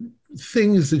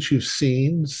things that you've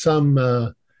seen, some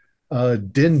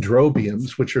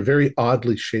dendrobiums, which are very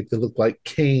oddly shaped. They look like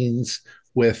canes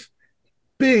with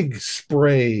big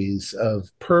sprays of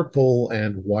purple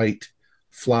and white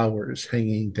flowers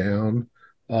hanging down.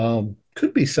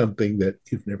 Could be something that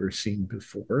you've never seen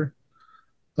before.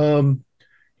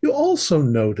 You also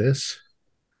notice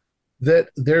that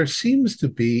there seems to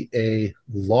be a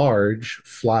large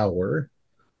flower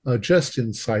just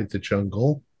inside the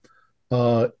jungle.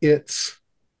 It's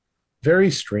very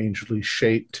strangely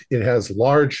shaped. It has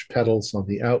large petals on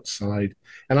the outside,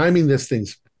 and I mean this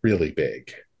thing's really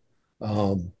big.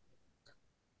 And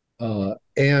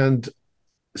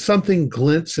something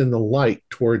glints in the light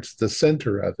towards the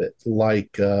center of it,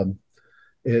 like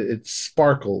it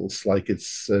sparkles, like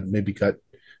it's maybe got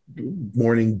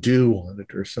morning dew on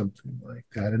it or something like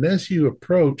that. And as you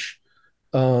approach,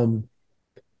 um,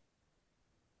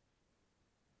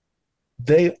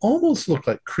 they almost look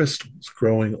like crystals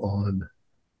growing on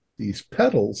these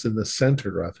petals in the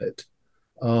center of it.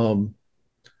 Um,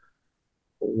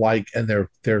 and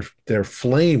they're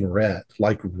flame red,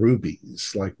 like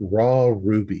rubies, like raw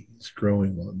rubies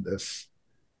growing on this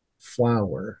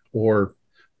flower or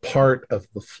part of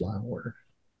the flower.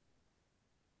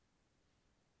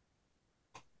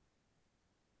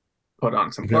 Put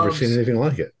on some You've never gloves. seen anything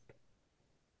like it.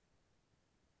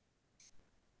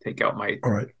 Take out my All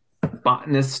right.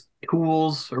 botanist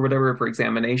tools or whatever for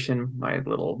examination, my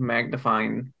little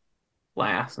magnifying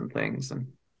glass and things, and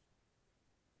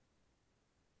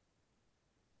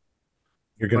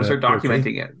You're I'm gonna gonna start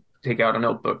documenting okay? it. Take out a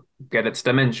notebook, get its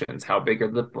dimensions, how big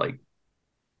are the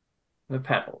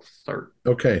petals, start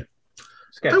Okay. I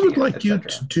sketching would it, like you to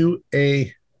etc. do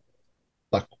a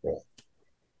luck roll.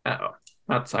 Oh,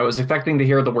 I was expecting to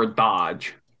hear the word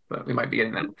dodge, but we might be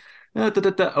getting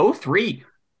that. 03.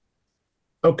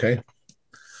 Okay.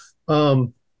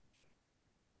 Um,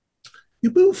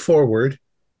 you move forward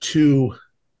to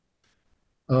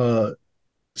uh,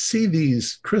 see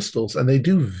these crystals, and they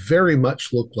do very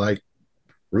much look like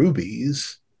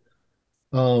rubies.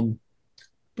 Um,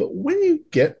 but when you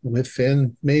get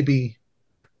within maybe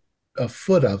a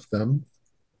foot of them,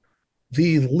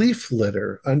 the leaf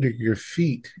litter under your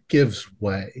feet gives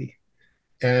way,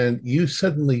 and you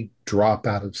suddenly drop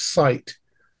out of sight,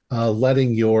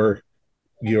 letting your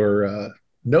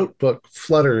notebook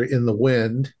flutter in the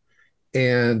wind,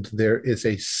 and there is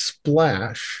a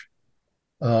splash.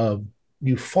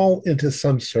 You fall into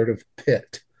some sort of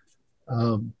pit.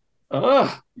 Um,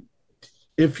 Ugh.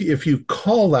 if you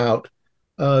call out,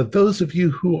 those of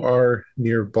you who are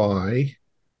nearby,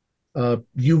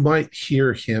 you might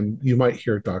hear him. You might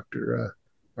hear Doctor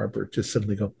Arbor just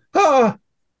suddenly go, "Ah!"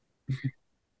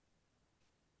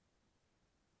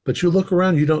 But you look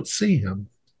around, you don't see him.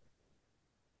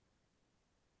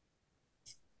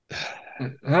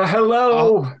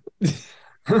 Hello.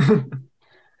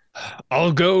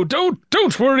 I'll go.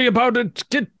 Don't worry about it.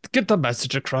 Get the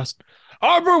message across.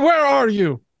 Arbor, where are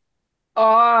you?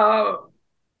 uh,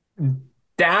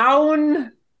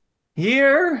 Down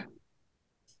here.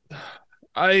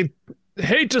 I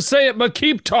hate to say it, but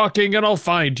keep talking and I'll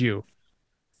find you.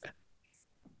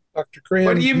 Dr. Graham,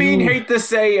 What do you mean? Hate to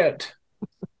say it.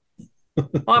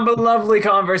 I'm a lovely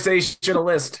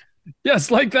conversationalist.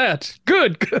 Yes, like that.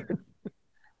 Good.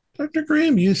 Dr.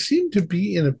 Graham, you seem to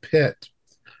be in a pit.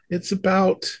 It's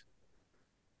about,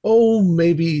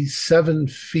 maybe 7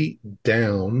 feet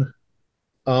down.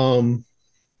 Um,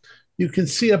 you can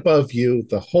see above you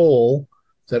the hole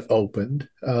that opened.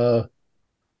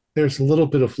 There's a little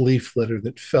bit of leaf litter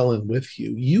that fell in with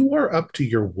you. You are up to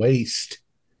your waist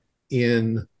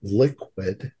in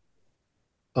liquid.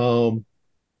 Um,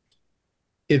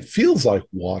 It feels like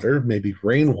water, maybe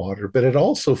rainwater, but it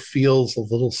also feels a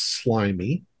little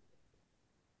slimy.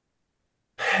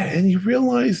 And you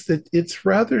realize that it's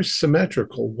rather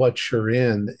symmetrical what you're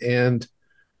in, and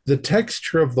the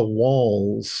texture of the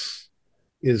walls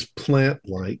is plant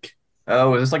like.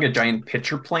 Oh, is this like a giant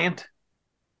pitcher plant?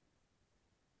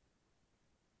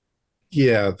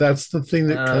 Yeah, that's the thing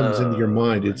that comes into your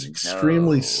mind. Oh, It's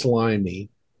extremely no. slimy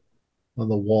on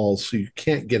the walls, so you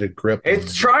can't get a grip on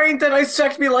It's it. trying to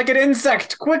dissect me like an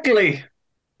insect. Quickly.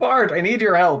 Bart, I need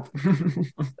your help.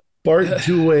 Bart,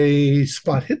 do a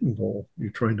spot hidden roll.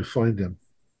 You're trying to find him.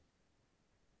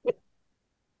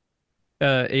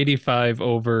 85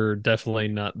 over, definitely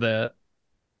not that.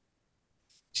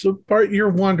 So, Bart, you're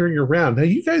wandering around. Now,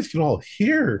 you guys can all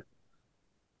hear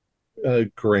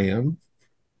Graham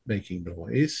making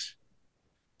noise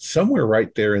somewhere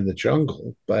right there in the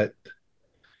jungle, but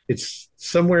it's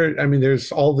somewhere. I mean,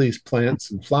 there's all these plants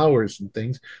and flowers and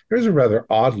things. There's a rather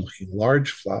odd looking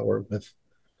large flower with,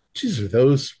 geez, are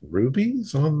those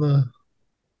rubies on the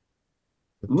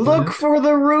Look plant? for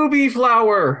the ruby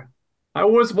flower. I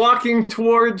was walking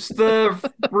towards the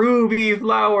ruby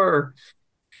flower.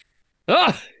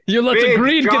 Ah, you let the Big,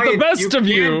 greed get the giant, best of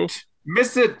you. can't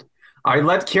miss it. I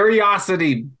let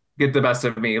curiosity get the best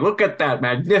of me. Look at that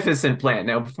magnificent plant.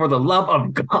 Now, for the love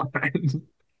of God,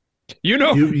 You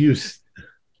know, You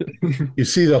you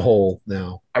see the hole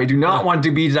now. I do not want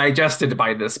to be digested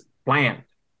by this plant.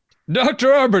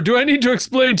 Dr. Arbor, do I need to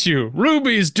explain to you?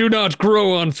 Rubies do not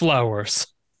grow on flowers.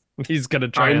 He's gonna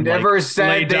try I and never lay said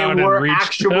they down and were reach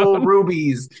actual down.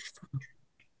 rubies.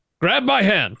 Grab my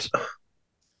hand.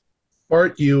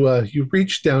 Bart, you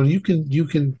reach down. You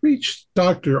can reach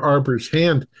Dr. Arbor's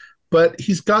hand, but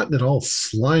he's gotten it all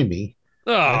slimy.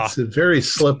 Ah, It's very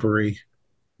slippery.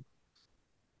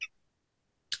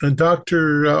 And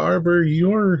Dr. Arbor,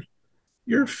 you're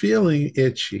feeling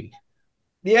itchy.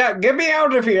 Yeah, get me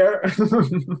out of here.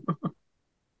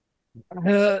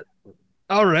 uh,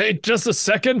 all right, just a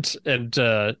second. And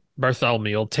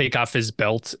Bartholomew will take off his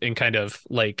belt and kind of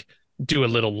like do a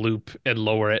little loop and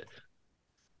lower it.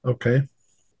 Okay.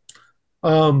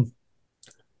 Um,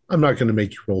 I'm not going to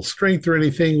make you roll strength or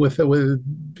anything with it. With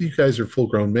you guys are full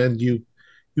grown men. You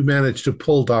managed to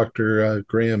pull Dr.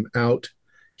 Graham out.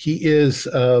 He is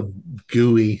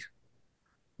gooey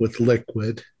with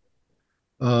liquid.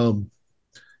 Um,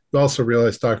 you also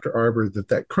realize, Dr. Arbor, that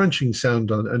that crunching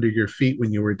sound on under your feet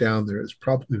when you were down there is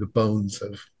probably the bones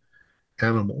of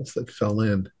animals that fell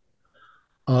in.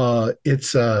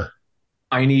 It's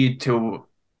I need to.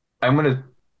 I'm gonna,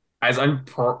 as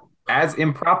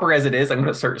improper as it is, I'm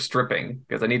gonna start stripping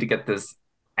because I need to get this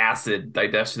acid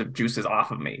digestive juices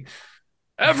off of me.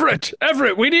 Everett,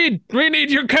 we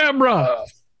need your camera.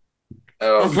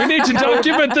 Oh, We need to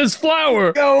document this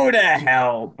flower. Go to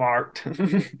hell, Bart.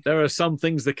 There are some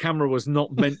things the camera was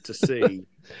not meant to see.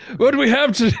 What do we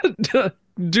have to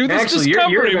do this Actually,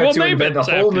 discovery? you're We'll about to name invent it.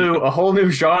 a whole new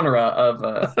genre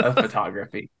of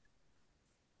photography.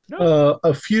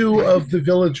 a few of the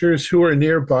villagers who are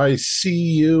nearby see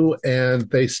you, and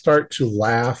they start to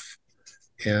laugh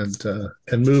and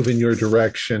move in your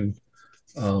direction,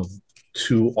 um,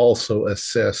 to also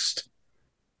assist.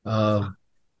 Um,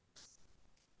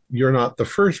 you're not the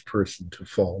first person to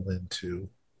fall into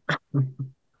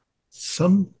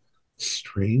some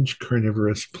strange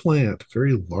carnivorous plant,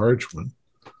 very large one.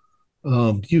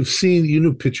 You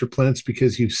know pitcher plants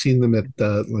because you've seen them at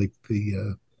like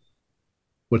the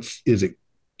what's is it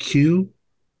Q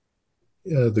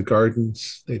the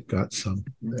gardens. They've got some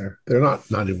there. They're not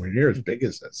anywhere near as big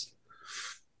as this.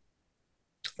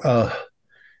 Uh,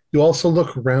 you also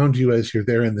look around you as you're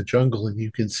there in the jungle, and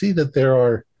you can see that there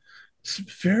are some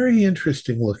very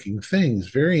interesting looking things,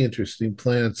 very interesting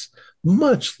plants,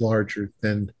 much larger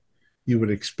than you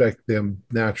would expect them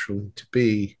naturally to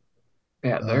be.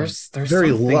 Yeah, there's Very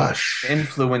something lush.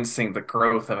 influencing the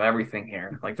growth of everything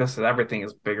here. Like this, everything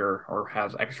is bigger or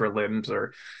has extra limbs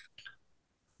or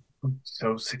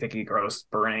so sticky, gross,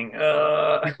 burning.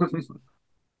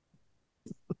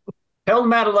 Tell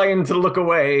Madeline to look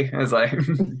away as I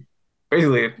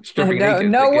basically stripping No,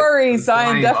 naked. no to get worries. the I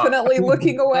am slime off. definitely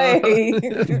looking away.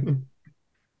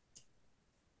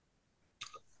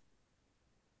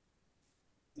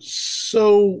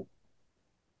 So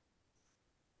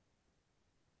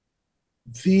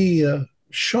the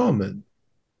shaman,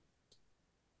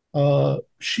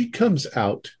 she comes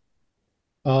out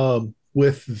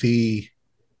with the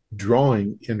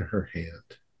drawing in her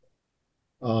hand.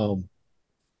 Um,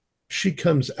 she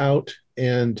comes out,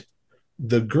 and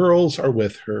the girls are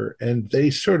with her, and they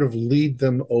sort of lead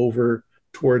them over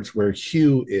towards where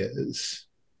Hugh is.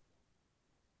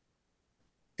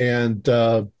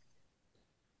 And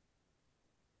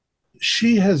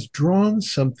she has drawn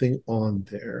something on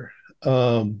there.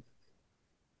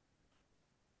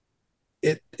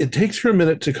 It takes her a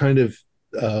minute to kind of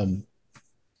um,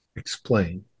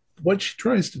 explain. What she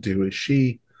tries to do is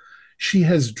she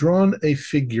has drawn a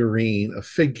figurine, a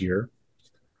figure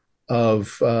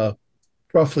of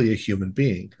roughly a human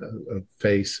being, a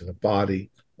face and a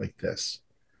body like this,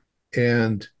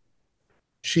 and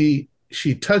she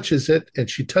touches it, and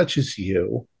she touches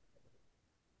you,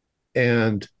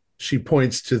 and she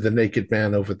points to the naked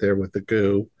man over there with the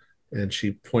goo, and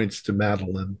she points to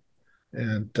Madeline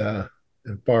and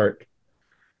Bart,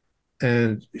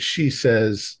 and she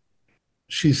says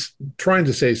she's trying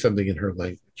to say something in her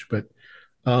language, but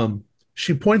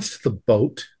she points to the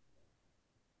boat,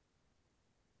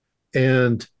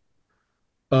 and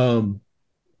um,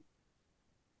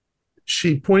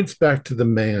 she points back to the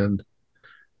man,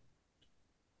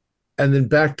 and then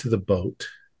back to the boat,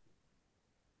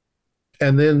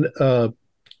 and then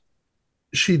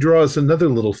she draws another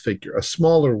little figure, a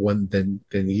smaller one than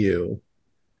you,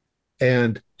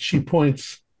 and she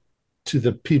points to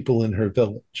the people in her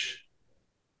village,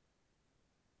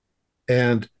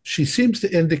 and she seems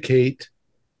to indicate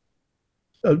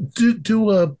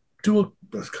do a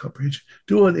comprehension,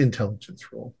 do an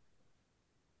intelligence roll.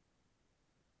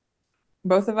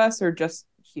 Both of us or just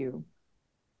Hugh?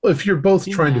 Well, if you're both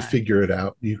trying to Yeah. figure it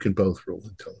out, you can both roll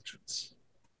intelligence.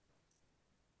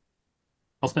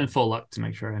 I'll spend 4 luck to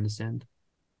make sure I understand.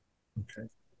 Okay.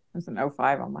 There's an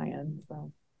 05 on my end.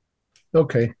 So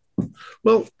Okay.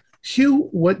 Well, Hugh,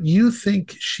 what you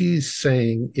think she's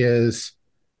saying is,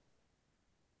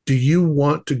 do you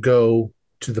want to go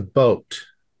to the boat?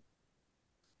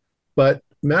 But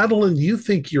Madeline, you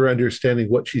think you're understanding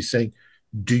what she's saying.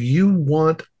 Do you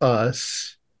want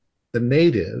us, the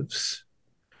natives,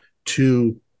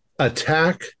 to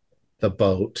attack the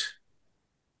boat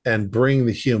and bring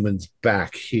the humans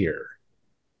back here?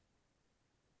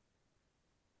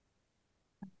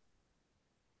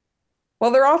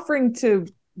 well, they're offering to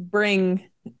bring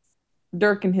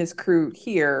Dirk and his crew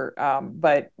here,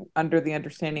 but under the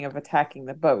understanding of attacking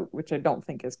the boat, which I don't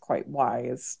think is quite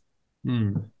wise.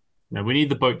 No, we need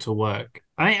the boat to work.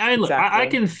 Look, I Exactly.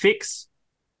 can fix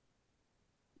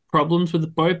problems with the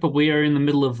boat, but we are in the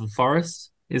middle of the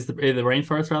forest. Is the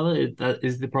rainforest rather? That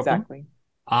is the problem. Exactly.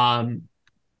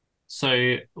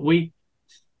 So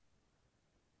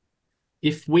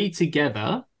if we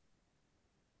together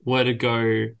were to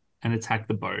go and attack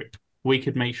the boat, we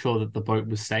could make sure that the boat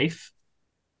was safe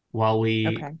while we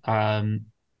Okay.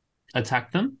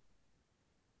 attack them.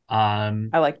 I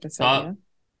like this idea.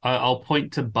 I'll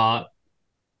point to Bart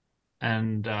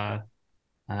and Dr.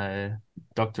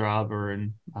 Arbor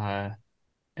and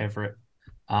Everett,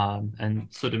 and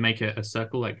sort of make a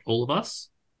circle like all of us.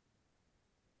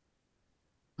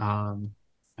 And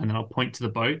then I'll point to the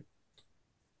boat.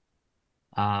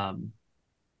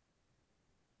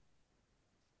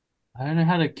 I don't know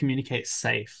how to communicate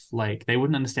safe. Like they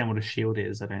wouldn't understand what a shield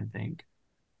is, I don't think.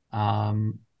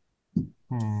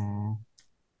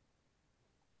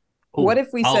 What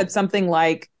if we said something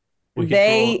like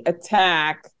they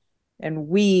attack and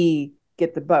we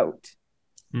get the boat?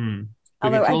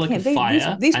 Although I can't.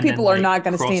 These people are not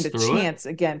going to stand a chance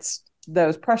against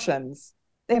those Prussians.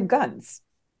 They have guns.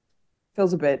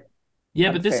 Feels a bit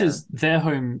unfair. But this is their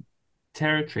home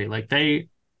territory. Like they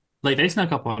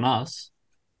snuck up on us.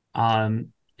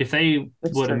 If they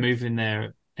were to move in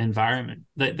their environment,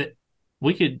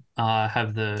 we could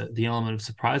have the element of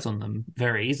surprise on them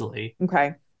very easily.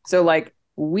 Okay. So like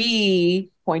we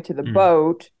point to the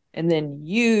boat, and then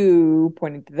you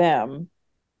pointing to them,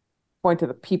 point to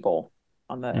the people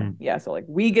on the So like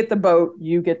we get the boat,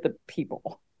 you get the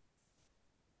people.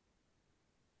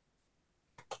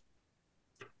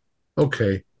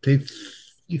 Okay.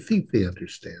 You think they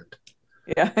understand?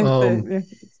 Yeah.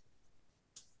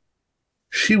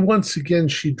 She once again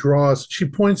she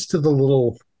points to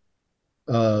the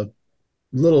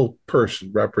little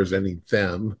person representing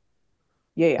them.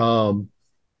 Yeah.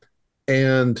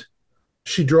 And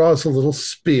she draws a little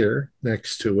spear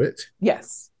next to it.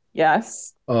 Yes.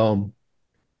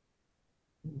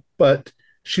 But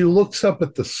she looks up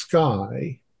at the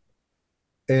sky,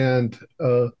 and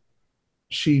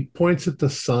she points at the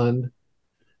sun,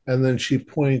 and then she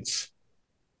points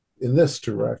in this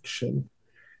direction.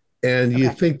 And you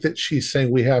think that she's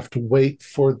saying we have to wait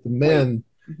for the men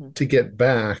to get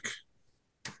back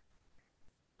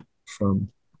from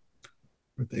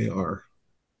where they are.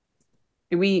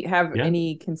 Do we have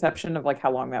any conception of like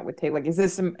how long that would take? Like, is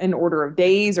this in order of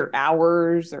days or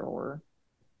hours or?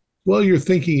 Well, you're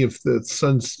thinking if the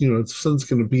sun's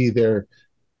going to be there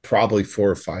Probably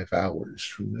 4 or 5 hours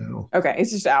from now. Okay,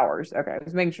 it's just hours. Okay, I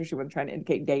was making sure she wasn't trying to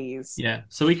indicate days. Yeah,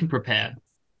 so we can prepare.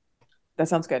 That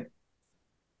sounds good.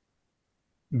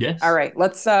 Yes. All right,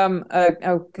 let's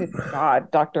oh good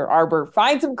God, Dr. Arbor,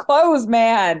 find some clothes,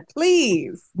 man,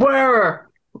 please. Where,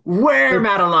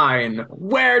 Madeline?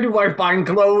 Where do I find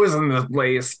clothes in this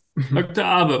place? Dr.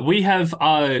 Arbor, we have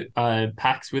our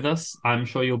packs with us. I'm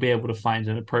sure you'll be able to find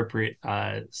an appropriate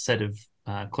set of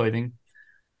clothing.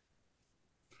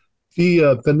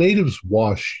 The natives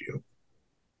wash you,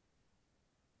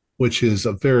 which is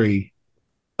a very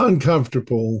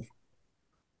uncomfortable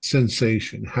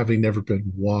sensation, having never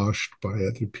been washed by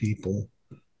other people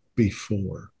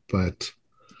before. But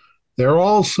they're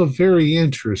also very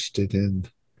interested in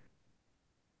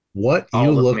what you All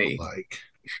of look me. like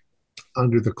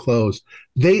under the clothes.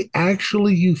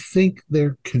 You think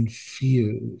they're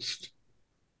confused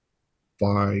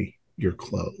by your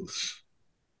clothes.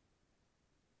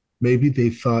 Maybe they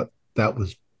thought that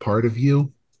was part of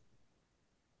you.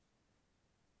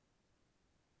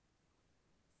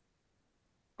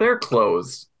 Their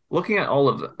clothes. Looking at all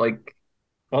of them, like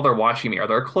while they're watching me, are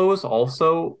their clothes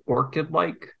also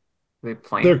orchid-like? They Their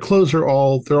plant. clothes are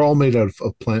all made out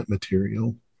of plant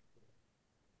material.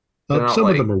 They're not Some of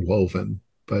like them are woven,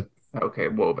 but okay,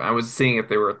 woven. I was seeing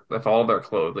if all their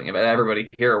clothing, if everybody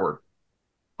here were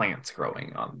plants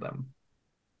growing on them.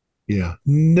 yeah.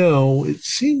 No, it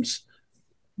seems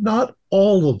not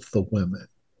all of the women,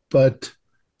 but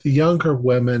the younger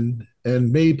women,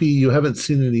 and maybe you haven't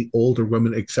seen any older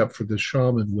women except for the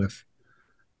shaman with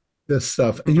this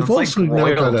stuff. And It's like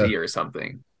royalty or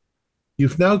something.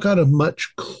 you've now got a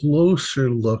much closer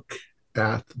look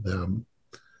at them.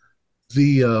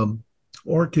 The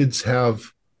orchids have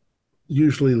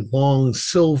usually long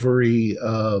silvery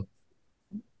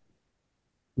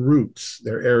roots,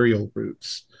 they're aerial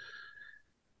roots.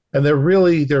 And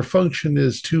their function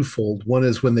is twofold. One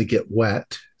is when they get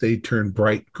wet, they turn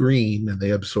bright green and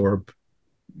they absorb,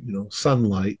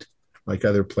 sunlight like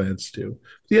other plants do.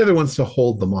 The other one's to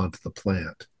hold them onto the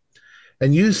plant.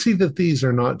 And you see that these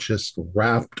are not just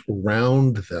wrapped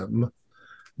around them,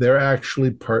 they're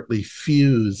actually partly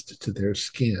fused to their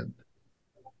skin,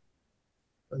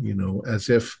 as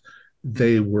if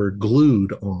they were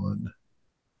glued on.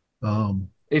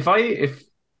 If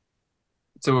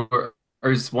so,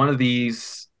 is one of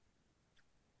these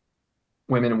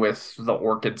women with the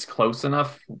orchids close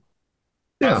enough as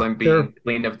Yeah, I'm being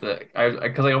clean of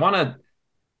because I want to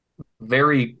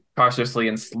very cautiously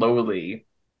and slowly,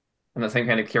 in the same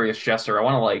kind of curious gesture, I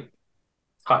want to like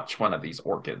touch one of these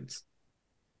orchids,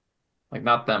 like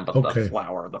not them, but the okay.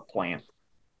 flower, the plant.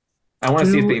 I want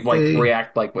to see if Do they like a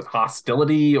react like with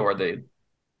hostility or they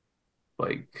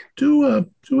like. do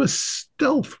a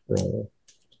stealth roll.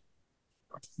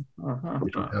 Uh-huh. We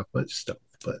don't have much stealth,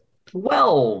 but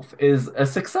 12 is a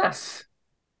success.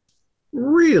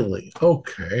 really,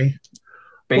 okay.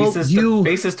 Well,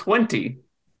 Base is 20.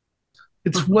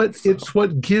 It's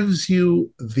what gives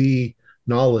you the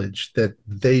knowledge that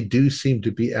they do seem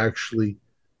to be actually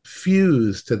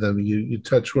fused to them. You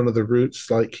touch one of the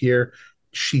roots like here,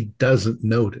 she doesn't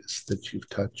notice that you've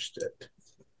touched it.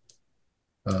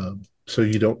 So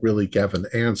you don't really give an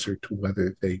answer to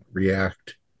whether they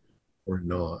react or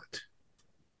not.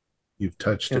 You've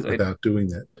touched it without doing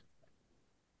that.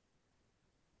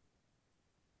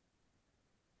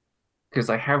 Because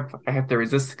I have to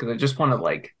resist because I just want to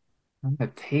like I'm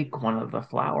gonna take one of the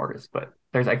flowers, but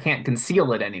I can't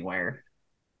conceal it anywhere.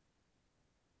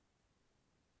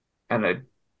 And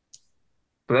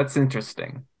but that's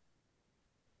interesting.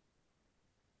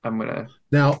 I'm gonna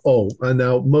now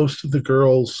most of the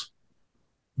girls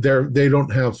they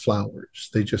don't have flowers.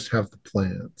 They just have the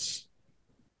plants.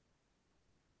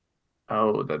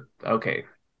 okay.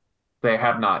 They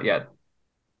have not yet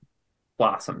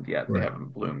blossomed yet. They Right.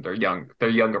 haven't bloomed. They're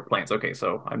younger plants. Okay,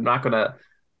 so I'm not gonna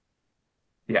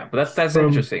yeah, but that's From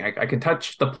interesting. I can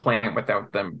touch the plant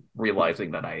without them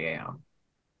realizing that I am.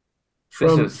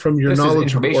 from your This is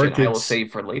knowledge of information I will orchids,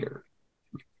 save for later.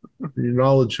 your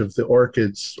knowledge of the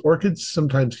orchids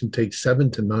sometimes can take 7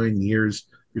 to 9 years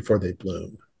before they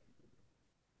bloom,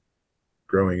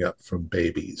 growing up from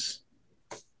babies.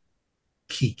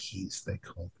 Kikis, they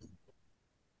call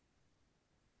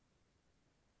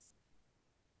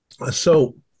them.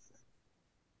 So,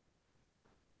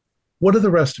 what do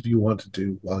the rest of you want to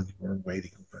do while you are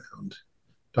waiting around?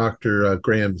 Dr.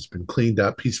 Graham has been cleaned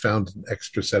up. He's found an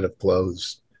extra set of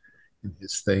clothes in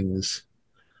his things.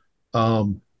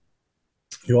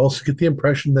 You also get the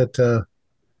impression that the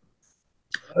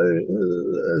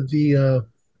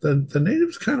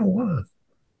natives kind of want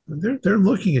to. They're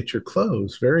looking at your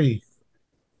clothes very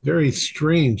very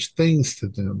strange things to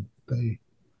them.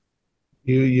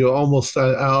 You almost,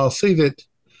 I'll say that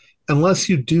unless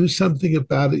you do something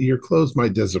about it, your clothes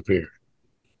might disappear.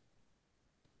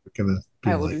 We're gonna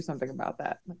be I will like, do something about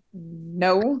that.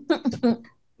 No.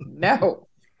 No.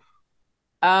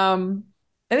 I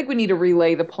think we need to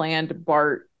relay the plan to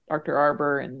Bart, Dr.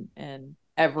 Arbor, and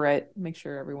Everett. Make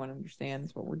sure everyone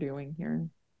understands what we're doing here.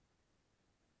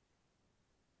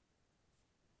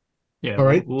 Yeah, all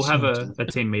right. we'll have a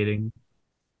team meeting.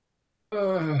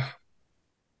 I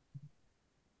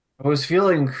was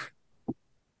feeling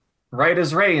right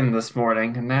as rain this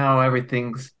morning, and now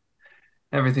everything's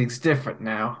different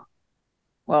now.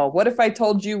 Well, what if I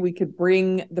told you we could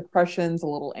bring the Prussians a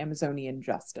little Amazonian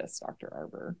justice, Dr.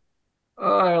 Arbor?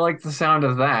 Oh, I like the sound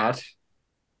of that.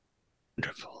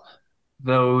 Wonderful.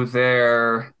 Though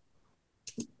their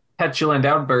petulant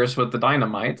outburst with the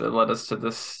dynamite that led us to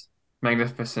this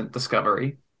magnificent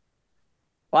discovery.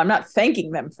 Well, I'm not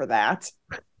thanking them for that.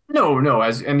 No,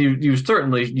 you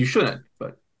certainly you shouldn't,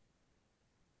 but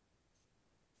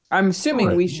I'm assuming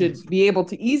All right. we should be able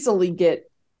to easily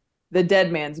get the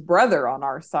dead man's brother on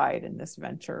our side in this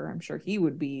venture. I'm sure he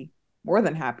would be more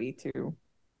than happy to.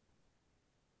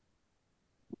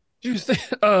 Do you think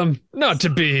not to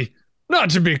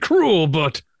be cruel,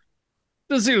 but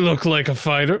does he look like a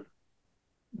fighter?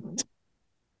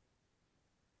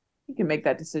 He can make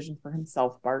that decision for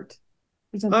himself, Bart.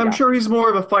 I'm sure he's more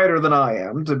of a fighter than I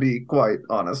am, to be quite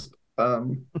honest.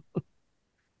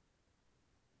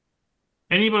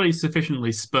 Anybody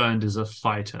sufficiently spurned is a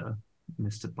fighter,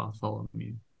 Mr.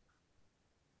 Bartholomew.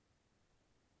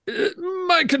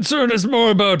 My concern is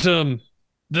more about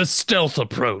the stealth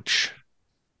approach.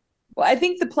 Well, I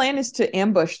think the plan is to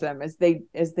ambush them as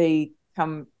they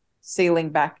come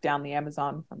sailing back down the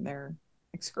Amazon from their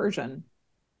excursion.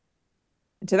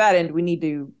 And to that end, we need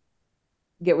to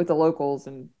get with the locals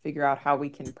and figure out how we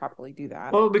can properly do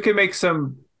that. Well, we could make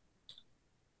some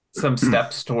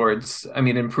steps towards,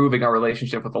 improving our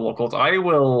relationship with the locals. I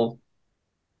will,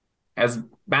 as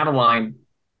Madeline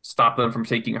stop them from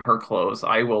taking her clothes,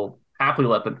 I will happily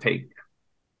let them take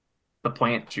the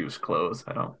plant juice clothes.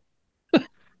 I don't.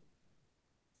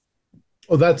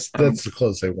 Oh, that's the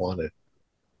clothes they wanted.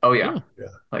 Oh yeah, Yeah.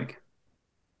 Like,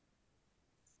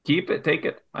 keep it, take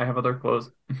it. I have other clothes.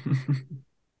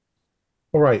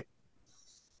 All right.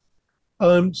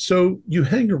 So you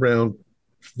hang around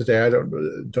for the day. I don't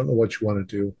know what you want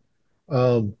to do.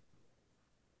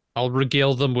 I'll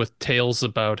regale them with tales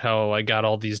about how I got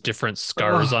all these different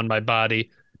scars on my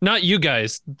body. Not you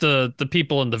guys, the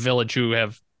people in the village who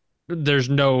there's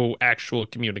no actual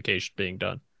communication being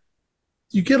done.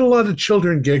 You get a lot of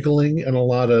children giggling and a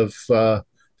lot of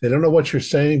they don't know what you're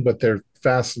saying, but they're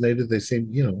fascinated. They say,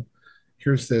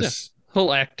 here's this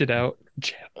He'll act it out.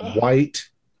 white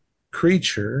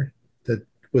creature that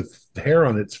with hair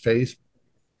on its face,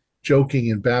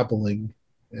 joking and babbling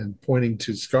and pointing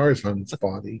to scars on its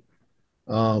body.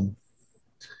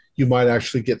 You might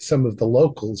actually get some of the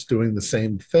locals doing the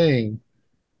same thing,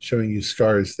 showing you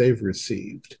scars they've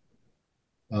received.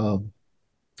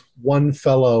 One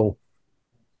fellow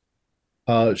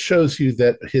shows you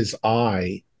that his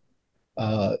eye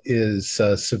is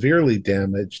severely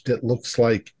damaged. It looks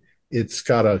like it's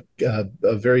got a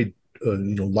very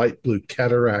light blue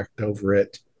cataract over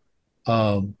it.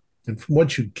 And from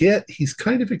what you get, he's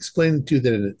kind of explaining to you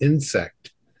that an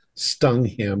insect stung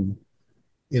him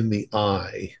in the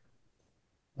eye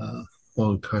a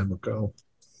long time ago.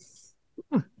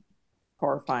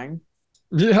 Horrifying.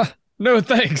 Yeah, no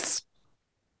thanks.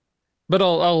 But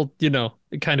I'll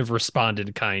kind of respond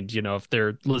in kind. If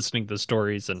they're listening to the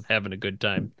stories and having a good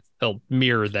time, they'll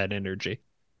mirror that energy.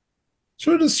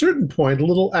 So at a certain point, a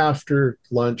little after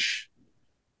lunch,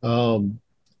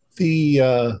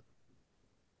 the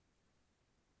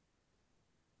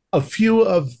a few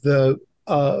of the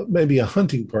maybe a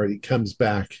hunting party comes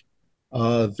back.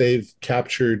 They've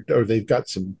captured or they've got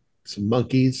some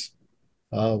monkeys,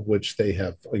 which they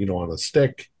have on a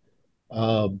stick.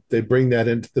 They bring that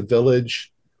into the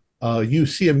village. You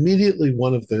see immediately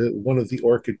one of the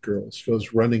Orchid girls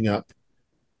goes running up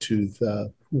to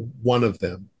the one of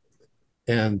them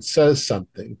and says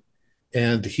something,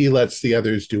 and he lets the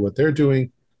others do what they're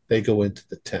doing. They go into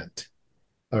the tent,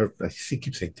 or I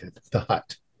keep saying tent, the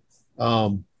hut.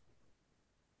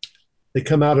 They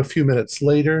come out a few minutes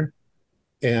later,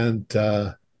 and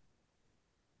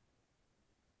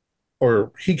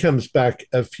or he comes back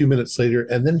a few minutes later,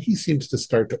 and then he seems to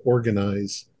start to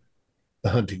organize the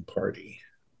hunting party.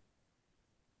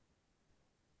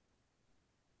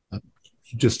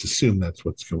 You just assume that's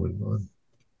what's going on.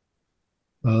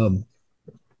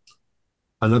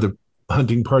 Another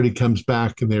hunting party comes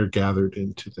back, and they're gathered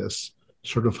into this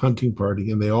sort of hunting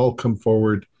party, and they all come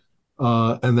forward,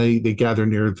 and they gather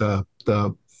near the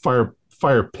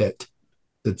fire pit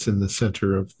that's in the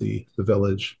center of the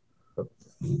village.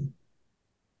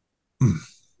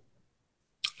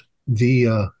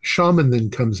 The shaman then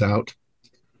comes out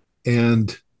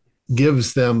and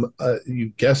gives them, you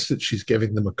guess that she's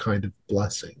giving them a kind of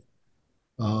blessing.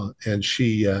 And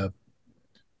she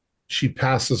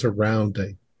passes around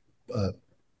a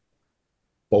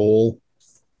bowl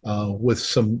with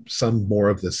some more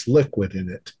of this liquid in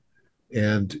it.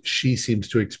 And she seems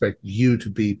to expect you to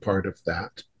be part of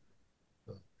that.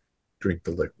 Drink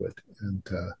the liquid. And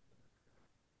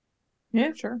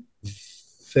Yeah, sure.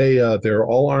 they're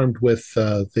all armed with,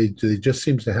 they just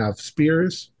seem to have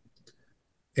spears.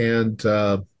 And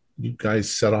you guys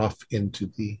set off into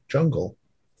the jungle.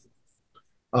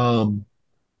 Do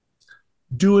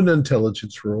an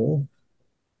intelligence roll.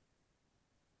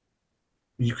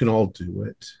 You can all do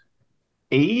it.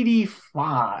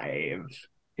 85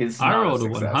 is I not rolled a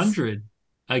success. 100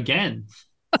 again.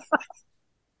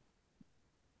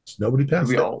 So nobody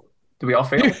passed Do we all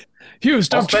fail? Hugh,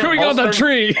 stop chewing on the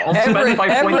tree. I'll spend Everett,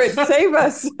 5 points. save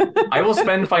us. I will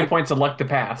spend 5 points of luck to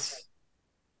pass.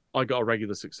 I got a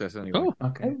regular success anyway. Oh,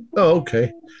 Okay. Oh,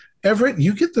 okay. Everett,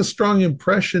 you get the strong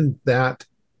impression that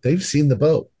they've seen the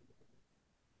boat.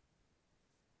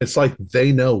 It's like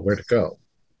they know where to go.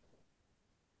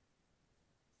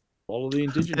 Follow the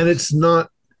indigenous. And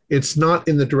it's not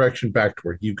in the direction back to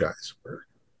where you guys were.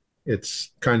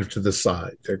 It's kind of to the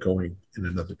side. They're going in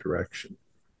another direction.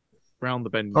 Round the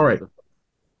bend. All right.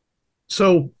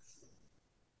 So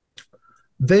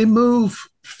they move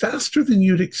faster than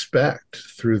you'd expect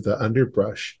through the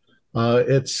underbrush.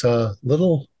 It's a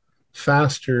little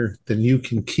faster than you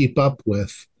can keep up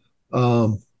with,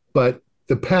 but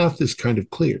the path is kind of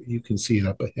clear. You can see it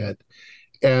up ahead.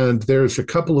 And there's a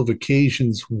couple of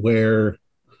occasions where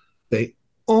they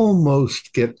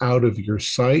almost get out of your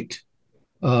sight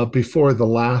before the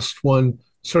last one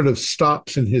sort of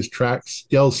stops in his tracks,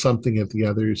 yells something at the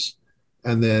others,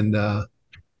 and then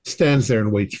stands there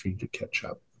and waits for you to catch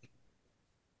up.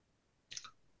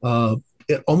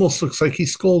 It almost looks like he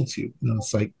scolds you. You know,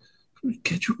 it's like,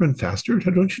 can't you run faster?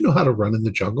 Don't you know how to run in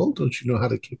the jungle? Don't you know how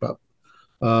to keep up?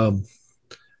 On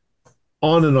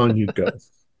and on you go.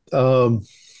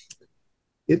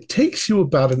 It takes you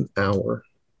about an hour.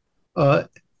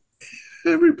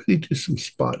 Everybody do some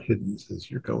spot hiddens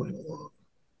as you're going along.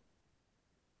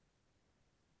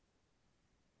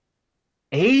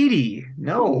 80.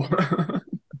 No.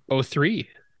 03.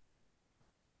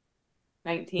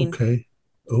 19. Okay.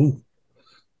 Oh,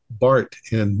 Bart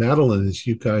and Madeline, as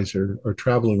you guys are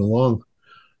traveling along,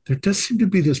 there does seem to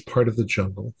be this part of the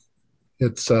jungle.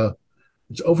 It's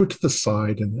over to the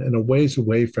side and a ways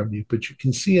away from you, but you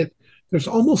can see it. There's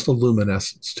almost a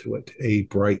luminescence to it, a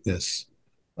brightness.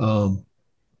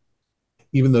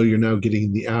 Even though you're now getting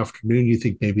in the afternoon, you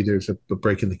think maybe there's a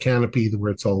break in the canopy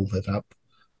where it's all lit up.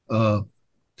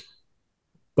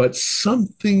 But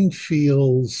something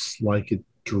feels like it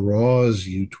draws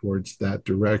you towards that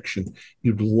direction.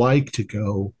 You'd like to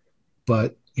go,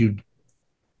 but you'd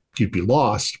be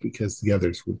lost because the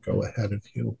others would go ahead of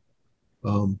you.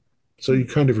 So you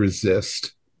kind of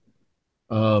resist.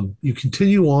 You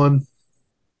continue on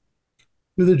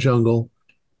through the jungle,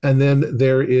 and then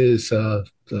there is the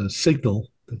signal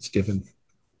that's given.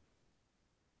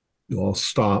 You all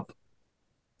stop,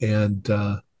 and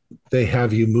they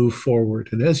have you move forward.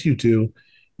 And as you do,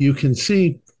 you can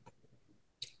see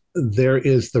there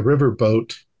is the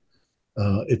riverboat.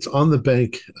 It's on the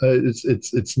bank.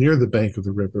 It's near the bank of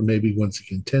the river, maybe once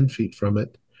again 10 feet from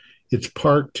it. It's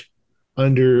parked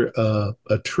under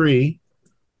a tree.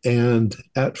 And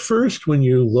at first, when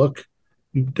you look,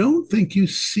 you don't think you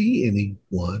see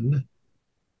anyone.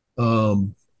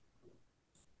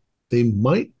 They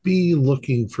might be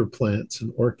looking for plants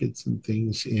and orchids and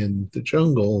things in the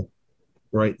jungle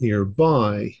right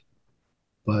nearby,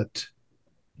 but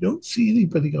you don't see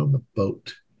anybody on the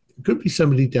boat. There could be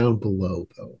somebody down below,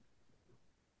 though. What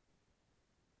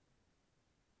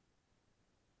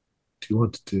do you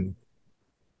want to do?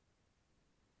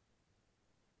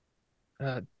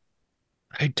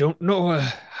 I don't know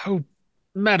how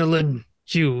Madeline,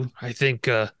 Hugh, I think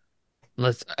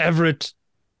let's Everett,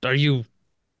 are you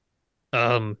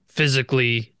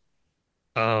physically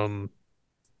are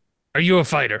you a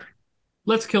fighter?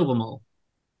 Let's kill them all.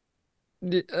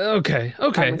 Okay.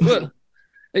 I'm with Well,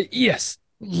 yes.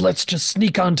 Let's just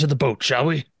sneak onto the boat, shall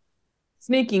we?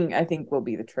 Sneaking, I think, will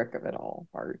be the trick of it all,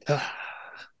 Bart.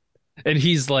 And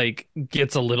he's like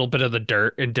gets a little bit of the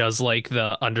dirt and does like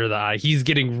the under the eye. He's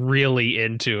getting really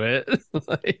into it.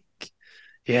 Like,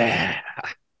 yeah,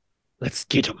 let's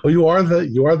get him. Oh, you are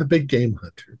the big game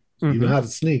hunter. You know Mhm. how to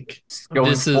sneak. Going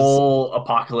This is full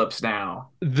apocalypse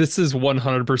now. this is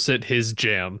 100% his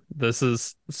jam. This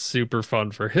is super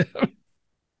fun for him.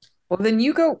 Well, then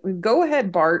you go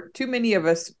ahead, Bart. Too many of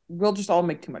us, we'll just all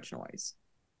make too much noise.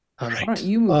 All Why don't right.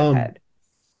 you move ahead?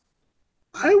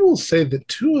 I will say that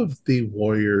two of the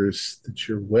warriors that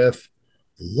you're with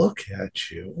look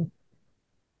at you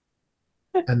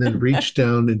and then reach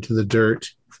down into the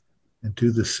dirt and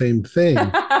do the same thing.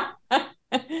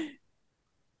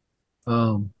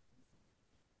 Um,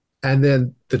 and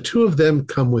then the two of them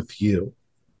come with you.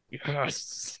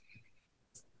 Yes.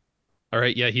 All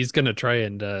right, yeah, he's gonna try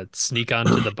and sneak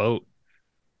onto the boat,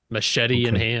 machete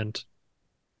in Okay. hand.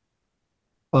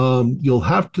 You'll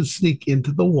have to sneak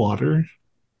into the water,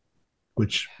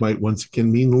 which might once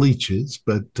again mean leeches,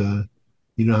 but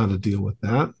you know how to deal with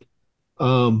that.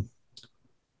 Um,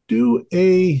 do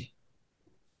a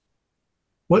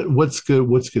what's good?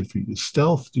 What's good for you?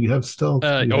 Stealth? Do you have stealth? Do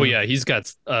you Oh have, yeah, he's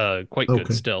got quite good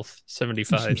Okay. stealth, do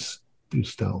 75. do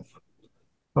stealth.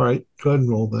 All right, go ahead and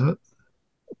roll that.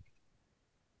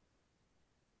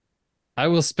 I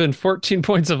will spend 14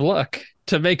 points of luck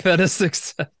to make that a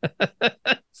success.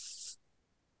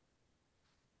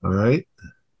 All right.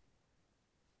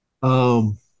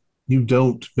 Um, you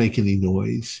don't make any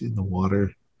noise in the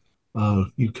water.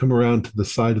 You come around to the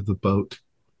side of the boat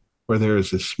where there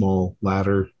is a small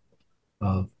ladder.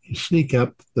 You sneak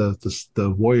up.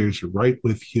 The warriors are right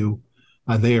with you.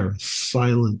 They are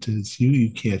silent as you.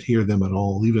 You can't hear them at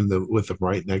all, even with them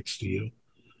right next to you.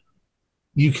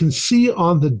 You can see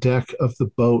on the deck of the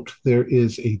boat there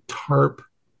is a tarp,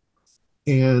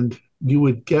 and you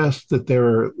would guess that there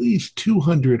are at least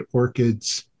 200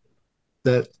 orchids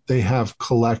that they have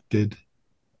collected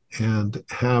and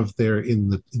have there in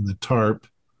the tarp.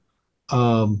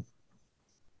 Um,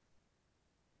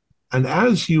 and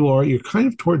as you're kind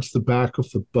of towards the back of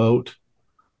the boat.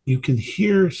 You can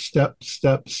hear step,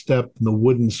 step, step in the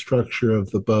wooden structure of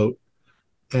the boat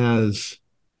as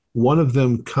one of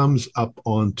them comes up uh,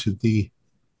 onto the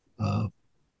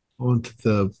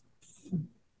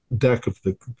deck of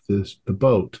the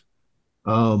boat.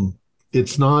 Um,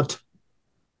 it's not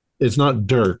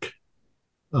Dirk,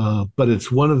 but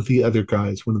it's one of the other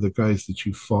guys, one of the guys that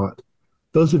you fought.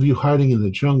 Those of you hiding in the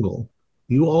jungle,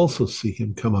 you also see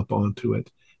him come up onto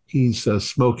it. He's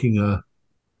smoking a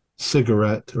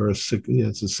cigarette or yeah,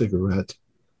 it's a cigarette.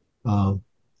 Um,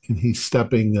 and he's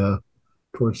stepping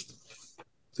towards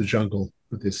the jungle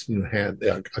with his hand,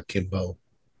 akimbo.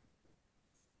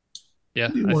 Yeah,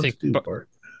 What do you I want think to do, Bart?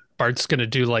 Bart's gonna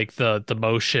do like the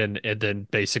motion and then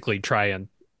basically try and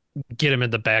get him in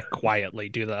the back quietly,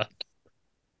 do the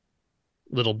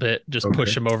little bit, just Okay.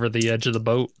 push him over the edge of the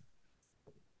boat.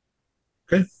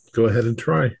 Okay, go ahead and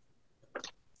try.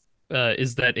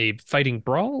 Is that a fighting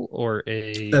brawl or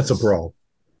a That's a brawl.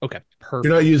 Okay, You're perfect.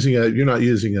 not using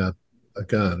a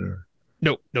gun or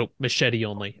Nope, machete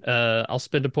only. I'll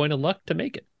spend a point of luck to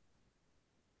make it.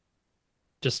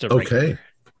 Just a okay. regular.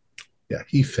 Yeah,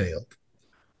 he failed.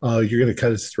 You're gonna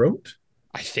cut his throat.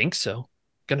 I think so.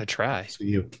 Gonna try. So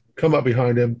you come up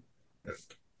behind him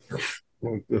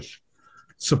with this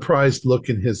surprised look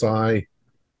in his eye.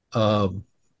 Um,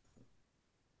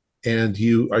 and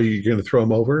you going to throw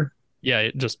him over? Yeah,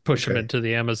 just push him Okay. into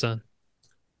the Amazon.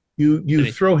 You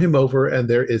Any- throw him over, and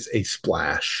there is a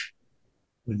splash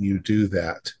when you do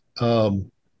that.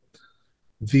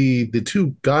 The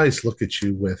two guys look at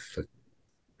you with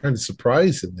kind of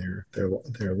surprise in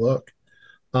their look,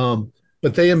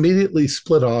 but they immediately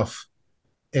split off,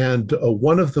 and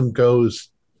one of them goes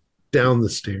down the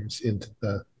stairs into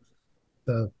the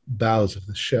bows of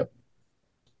the ship.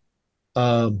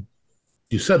 Um,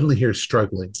 you suddenly hear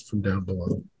struggling from down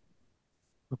below.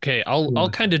 Okay, I'll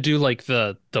kind of do like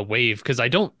the wave because I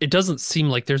don't it doesn't seem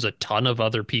like there's a ton of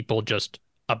other people just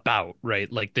about,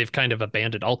 right? Like they've kind of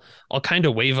abandoned. I'll kind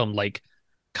of wave them like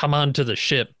come on to the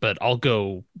ship, but I'll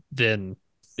go then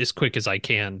as quick as I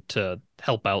can to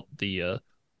help out the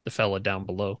fella down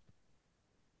below.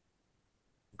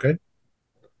 Okay.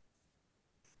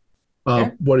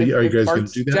 Yeah. What are you If guys going to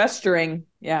Bart's do that? gesturing,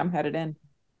 yeah, I'm headed in.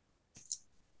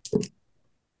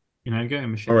 Go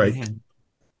machine All right. in hand.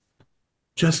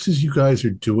 Just as you guys are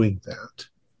doing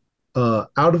that,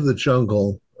 out of the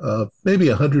jungle, maybe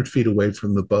 100 feet away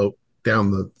from the boat,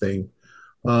 down the thing,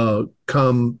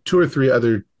 come two or three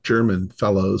other German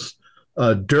fellows.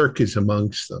 Dirk is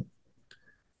amongst them,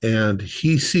 and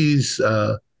he sees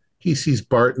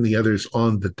Bart and the others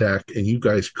on the deck, and you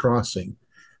guys crossing,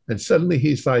 and suddenly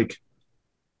he's like,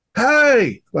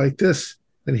 hey, like this.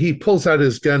 And he pulls out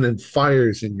his gun and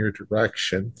fires in your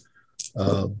direction.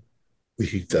 Um,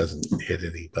 he doesn't hit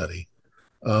anybody.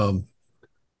 Um,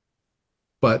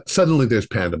 but suddenly there's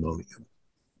pandemonium.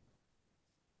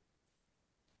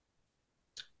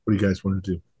 What do you guys want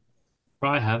to do?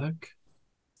 Cry havoc.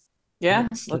 Yeah,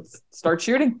 let's start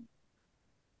shooting.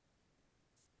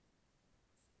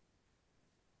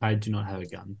 I do not have a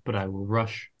gun, but I will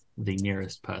rush the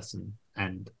nearest person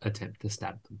and attempt to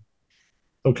stab them.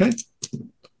 Okay. I'm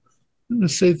going to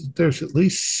say that there's at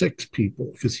least 6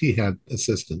 people because he had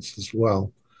assistance as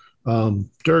well.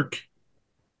 Dirk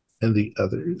and the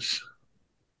others.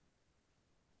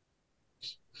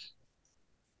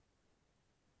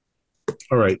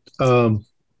 All right.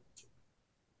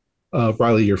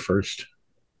 Riley, you're first.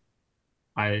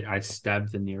 I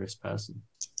stab the nearest person.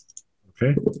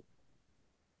 Okay.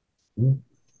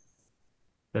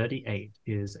 38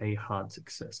 is a hard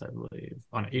success, I believe.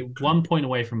 Oh, no, 1 point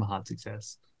away from a hard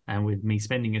success. And with me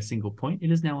spending a single point,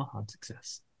 it is now a hard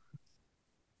success.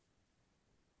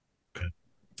 Okay.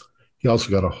 He also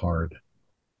got a hard,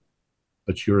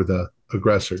 but you're the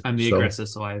aggressor. I'm the aggressor,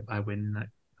 so I win in that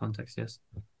context, yes.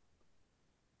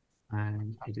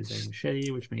 And it is a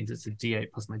machete, which means it's a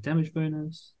D8 plus my damage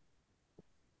bonus.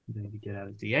 I'm going to get out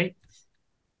a D8.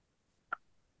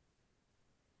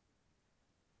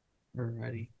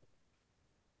 Alrighty.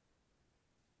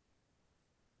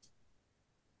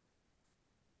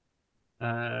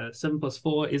 Uh, 7 plus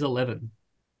 4 is 11.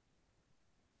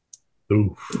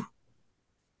 Ooh.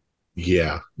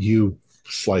 Yeah, you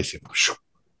slice him.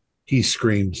 He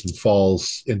screams and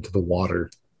falls into the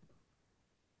water.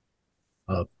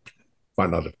 Might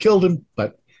not have killed him,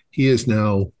 but he is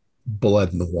now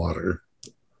blood in the water.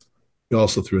 You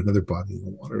also threw another body in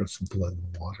the water with some blood in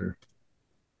the water.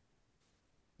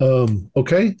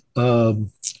 Okay.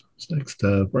 What's next?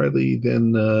 Riley,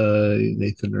 then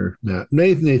Nathan or Matt.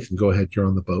 Nathan, go ahead. You're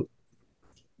on the boat.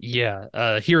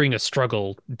 Yeah, hearing a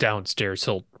struggle downstairs,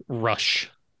 he'll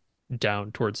rush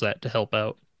down towards that to help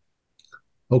out.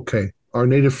 Okay. Our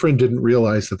native friend didn't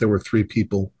realize that there were 3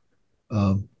 people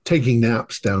taking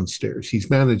naps downstairs. He's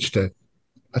managed to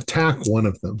attack one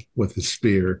of them with his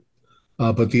spear,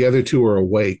 but the other 2 are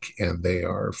awake and they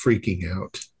are freaking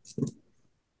out.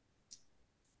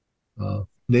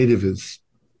 Native is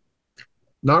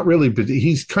not really, but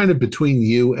he's kind of between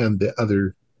you and the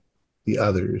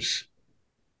others.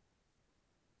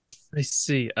 I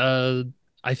see.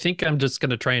 I think I'm just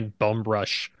gonna try and bum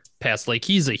rush past. Like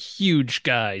he's a huge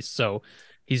guy, so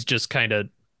he's just kind of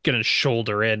gonna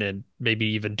shoulder in and maybe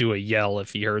even do a yell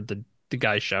if he heard the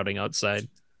guy shouting outside.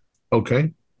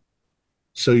 Okay.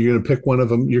 So you're going to pick one of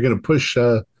them. You're going to push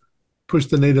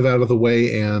the native out of the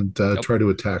way and Yep. try to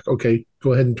attack. Okay,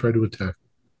 go ahead and try to attack.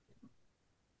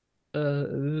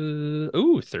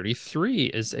 33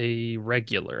 is a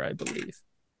regular, I believe.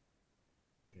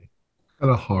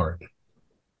 Kind of hard.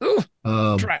 Ooh,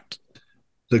 Um, trapped.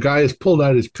 the guy has pulled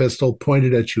out his pistol,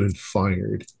 pointed at you, and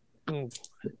fired. Ooh.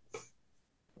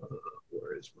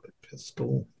 Where is my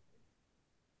pistol?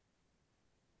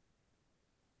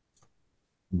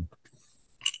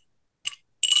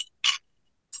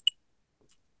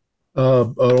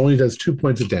 It only does 2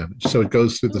 points of damage, so it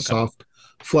goes through the soft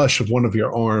flesh of one of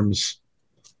your arms.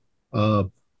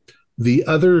 The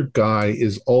other guy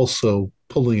is also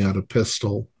pulling out a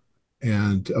pistol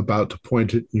and about to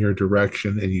point it in your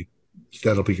direction, and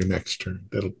that'll be your next turn.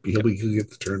 He'll get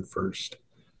the turn first.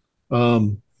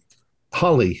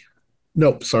 Holly,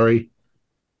 nope, sorry,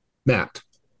 Matt.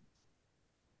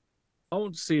 I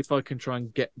want to see if I can try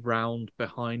and get round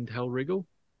behind Hellriggle.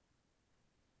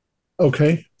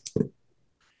 Okay.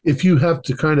 If you have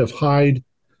to kind of hide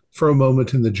for a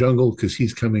moment in the jungle because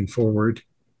he's coming forward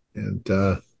and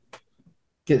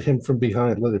get him from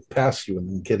behind, let it pass you and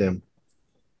then get him.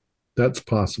 That's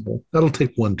possible. That'll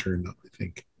take 1 turn, though, I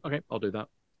think. Okay, I'll do that.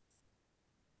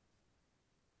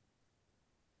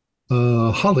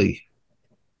 Holly.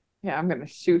 Yeah, I'm gonna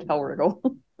shoot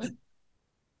Hellriggle.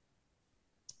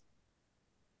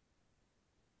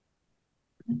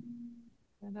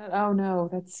 Oh no,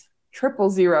 that's triple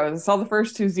zeros. I saw the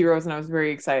first 2 zeros and I was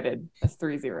very excited. That's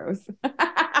 3 zeros.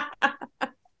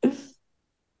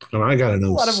 And I got an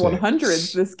 06. A lot of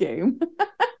 100s this game.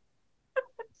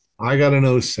 I got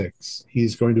an 06.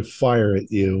 He's going to fire at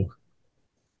you.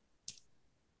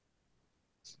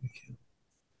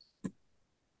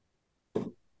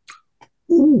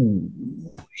 Ooh,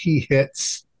 he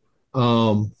hits.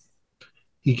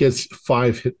 He gets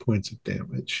 5 hit points of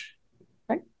damage.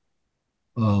 Okay.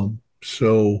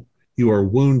 So you are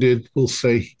wounded. We'll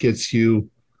say he gets you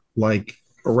like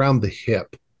around the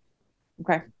hip.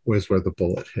 Okay. Was where the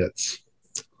bullet hits.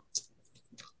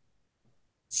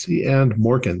 See, and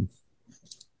Morgan.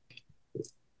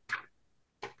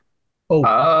 Oh,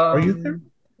 are you there?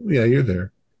 Yeah, you're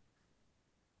there.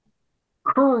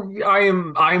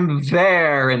 I'm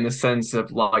there in the sense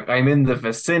of like I'm in the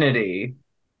vicinity,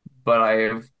 but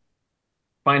I'm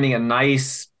finding a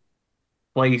nice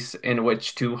place in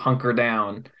which to hunker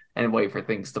down and wait for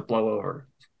things to blow over.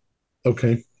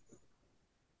 Okay.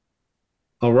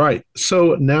 All right.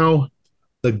 So now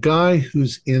the guy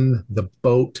who's in the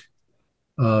boat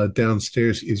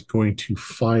downstairs is going to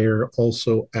fire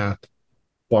also at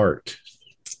Bart.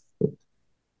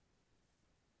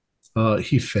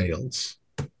 He fails.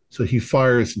 So he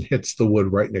fires and hits the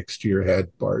wood right next to your head,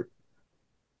 Bart.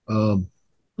 Um,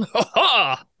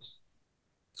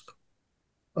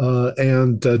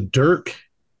 and Dirk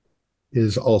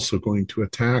is also going to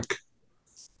attack.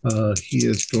 He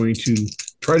is going to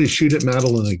try to shoot at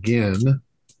Madeline again,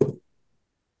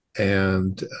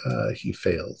 and he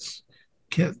fails.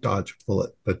 Can't dodge a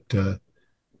bullet, but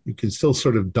you can still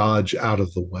sort of dodge out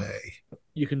of the way.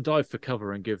 You can dive for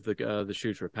cover and give the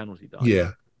shooter a penalty dive.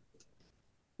 Yeah.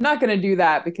 I'm not going to do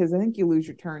that because I think you lose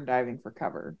your turn diving for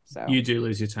cover. So You do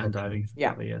lose your turn Okay. diving.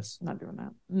 Yeah. Yes. I'm not doing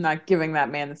that. I'm not giving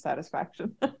that man the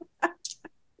satisfaction.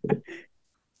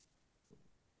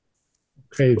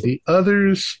 Okay, the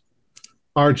others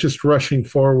are just rushing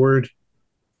forward.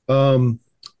 Um,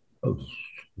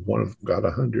 one of them got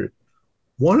 100.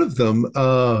 One of them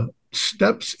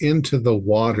steps into the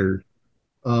water,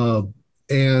 uh,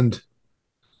 and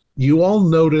you all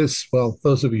notice, well,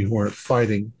 those of you who aren't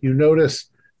fighting, you notice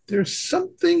there's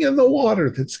something in the water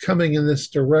that's coming in this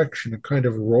direction, a kind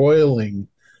of roiling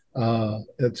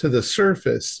to the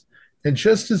surface. And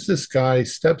just as this guy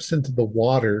steps into the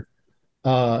water,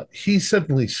 he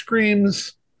suddenly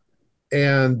screams,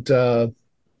 and the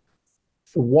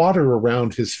water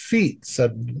around his feet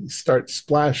suddenly starts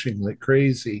splashing like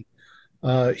crazy.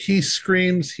 He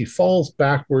screams, he falls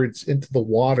backwards into the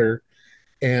water,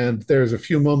 and there's a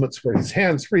few moments where his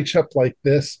hands reach up like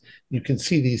this. You can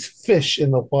see these fish in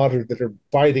the water that are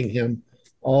biting him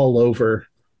all over.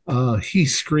 He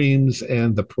screams,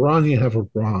 and the piranha have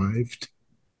arrived.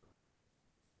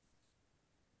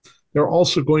 They're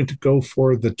also going to go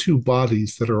for the two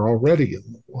bodies that are already in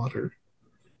the water.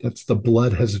 That's the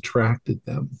blood has attracted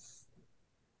them.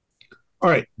 All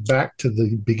right, back to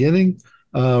the beginning.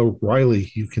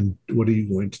 Riley, you can. What are you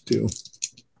going to do?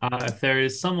 If there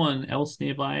is someone else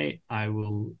nearby, I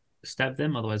will stab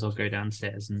them. Otherwise, I'll go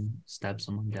downstairs and stab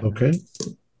someone down Okay.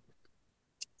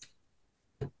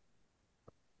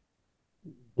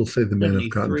 We'll say the there. men have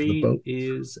gotten to the 73 boat.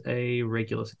 is a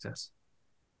regular success.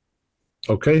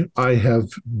 Okay, I have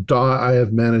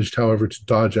managed, however, to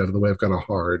dodge out of the way. I've got a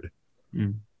hard.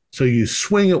 So you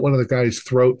swing at one of the guy's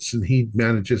throats, and he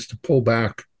manages to pull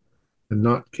back and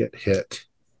not get hit.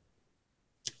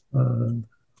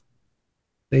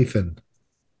 Nathan,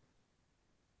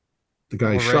 the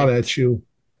guy All shot right. at you.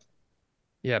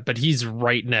 Yeah, but he's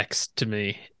right next to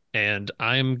me, and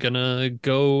I'm gonna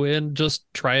go and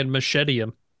just try and machete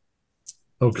him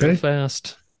real Okay,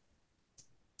 fast.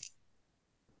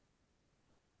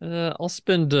 I'll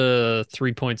spend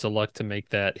 3 points of luck to make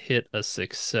that hit a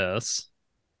success.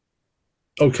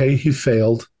 okay, he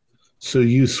failed. So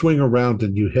you swing around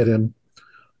and you hit him.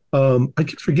 I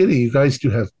keep forgetting you guys do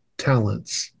have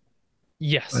talents.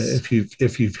 Yes, If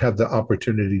you've had the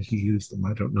opportunity to use them,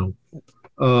 I don't know.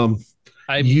 Um,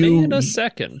 I you may in a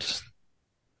second.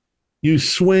 you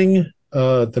swing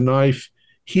the knife.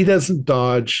 He doesn't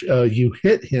dodge. You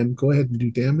hit him. Go ahead and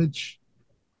do damage.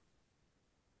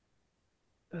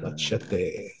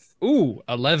 Machete. Ooh,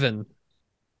 11.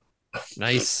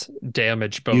 Nice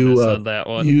damage bonus on that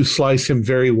one. You slice him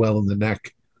very well in the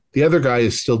neck. The other guy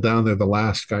is still down there. The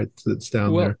last guy that's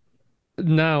down there.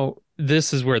 Now,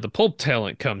 this is where the pulp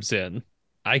talent comes in.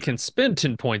 I can spend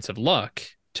 10 points of luck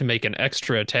to make an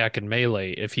extra attack in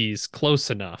melee if he's close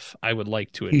enough. I would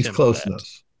like to attempt He's close that.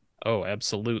 enough. Oh,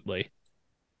 absolutely.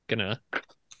 Gonna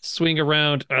swing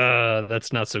around.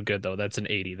 That's not so good though. That's an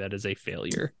 80. That is a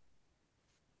failure.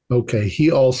 Okay, he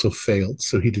also failed,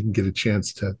 so he didn't get a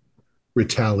chance to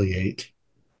retaliate.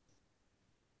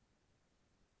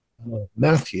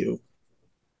 Matthew.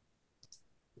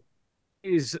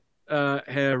 Is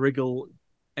Hair Wriggle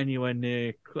anywhere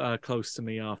near close to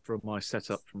me after my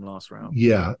setup from last round?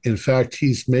 Yeah, in fact,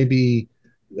 he's maybe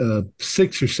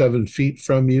 6 or 7 feet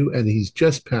from you, and he's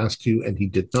just past you, and he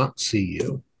did not see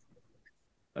you.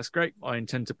 That's great. I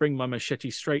intend to bring my machete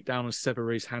straight down and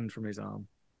sever his hand from his arm.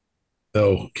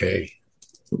 Okay.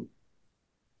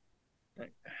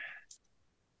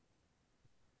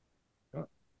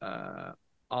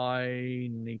 I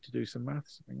need to do some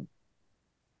maths.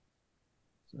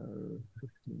 So 50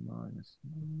 minus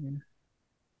 9.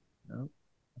 No.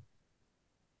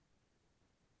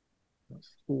 That's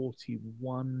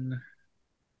 41.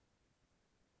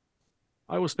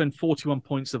 I will spend 41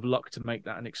 points of luck to make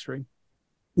that an extreme.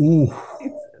 Ooh.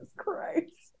 Jesus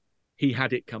Christ. He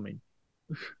had it coming.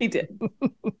 He did.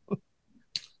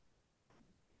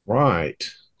 Right.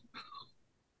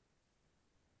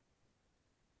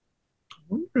 I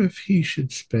wonder if he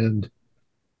should spend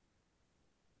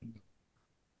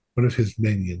one of his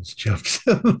minions jumps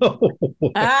in the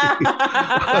way.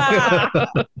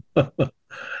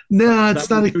 No, it's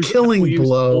not a killing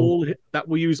blow. That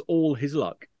will use all his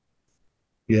luck.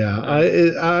 Yeah,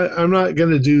 I'm not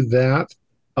going to do that.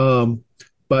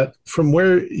 But from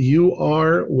where you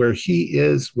are, where he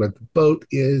is, where the boat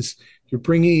is, you're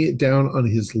bringing it down on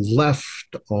his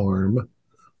left arm.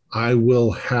 I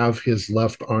will have his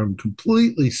left arm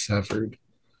completely severed,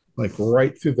 like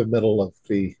right through the middle of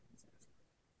the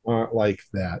like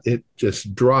that. It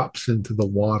just drops into the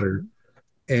water,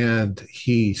 and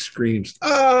he screams,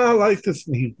 "Ah!" like this,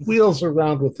 and he wheels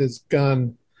around with his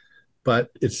gun, but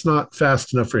it's not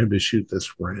fast enough for him to shoot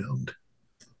this round.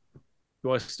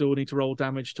 Do I still need to roll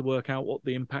damage to work out what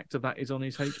the impact of that is on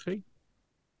his HP?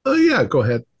 Oh, yeah, go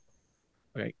ahead.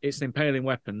 Okay, it's an impaling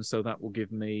weapon, so that will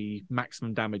give me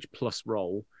maximum damage plus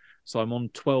roll. So I'm on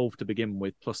 12 to begin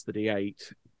with, plus the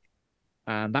D8.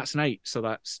 And that's an 8, so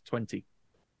that's 20.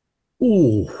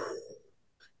 Ooh,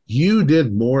 you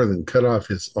did more than cut off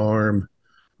his arm.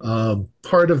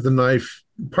 Part of the knife,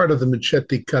 part of the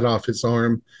machete cut off his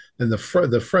arm, and the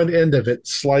front end of it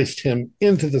sliced him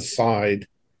into the side,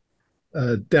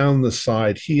 down the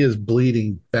side. He is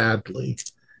bleeding badly,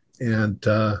 and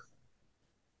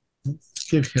let's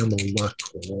give him a luck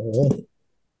roll.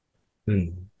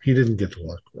 He didn't get the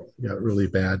luck roll. He got really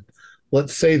bad.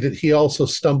 Let's say that he also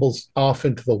stumbles off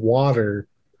into the water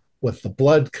with the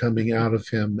blood coming out of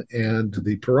him, and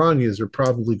the piranhas are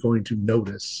probably going to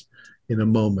notice in a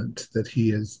moment that he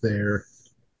is there.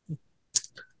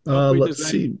 Let's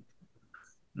see.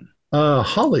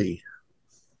 Holly.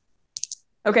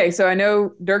 Okay, so I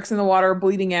know Dirk's in the water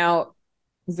bleeding out.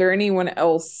 Is there anyone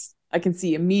else I can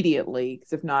see immediately?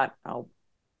 Because if not, I'll.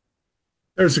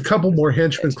 There's a couple more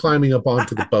henchmen climbing up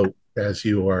onto the boat as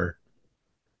you are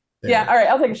there. Yeah, all right,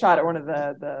 I'll take a shot at one of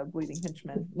the bleeding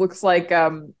henchmen. Looks like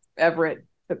Everett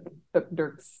took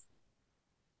Dirk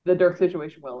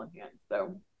situation well in hand.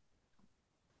 So,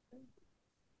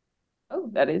 oh,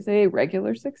 that is a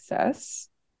regular success.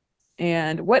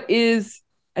 And what is?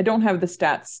 I don't have the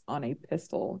stats on a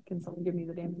pistol. Can someone give me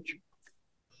the damage?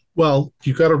 Well,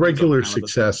 you got a regular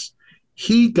success.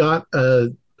 He got a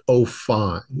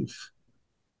 05.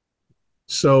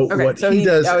 So okay, what so he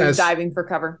does he's as diving for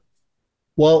cover.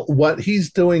 Well, what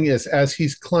he's doing is as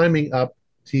he's climbing up,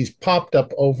 he's popped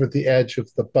up over the edge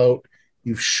of the boat.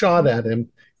 You've shot at him,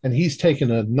 and he's taken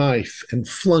a knife and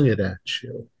flung it at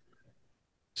you.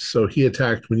 So he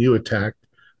attacked when you attacked.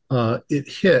 It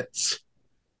hits,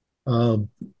 and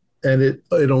it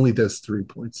only does 3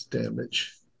 points of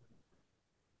damage.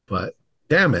 But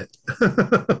damn it.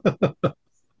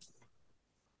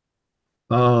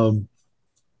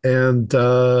 And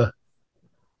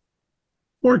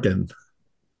Morgan,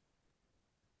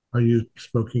 are you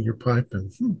smoking your pipe?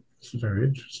 And this is very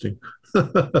interesting.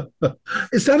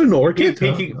 Is that an orchid?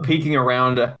 Peeking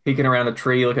around a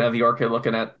tree, looking at the orchid,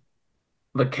 looking at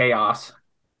the chaos.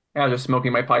 Yeah, just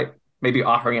smoking my pipe, maybe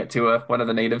offering it to one of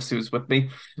the natives who's with me.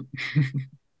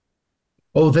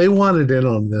 Oh, they wanted in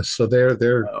on this, so they're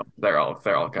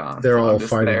all gone. They're So all I'm just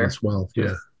fighting there. as well.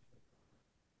 Yeah.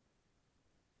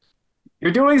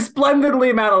 You're doing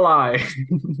splendidly, Madeline.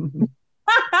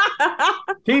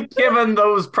 Keep giving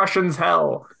those Prussians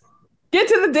hell. Get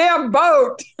to the damn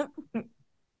boat.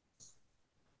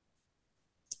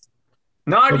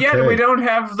 Not yet. Okay. We don't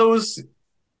have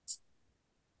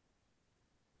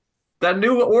that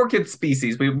new orchid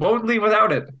species. We won't leave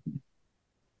without it.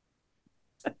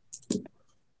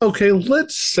 Okay,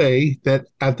 let's say that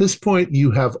at this point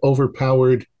you have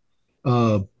overpowered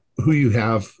who you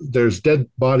have. There's dead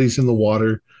bodies in the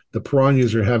water. The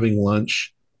piranhas are having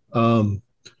lunch.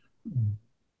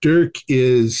 Dirk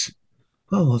is,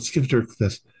 let's give Dirk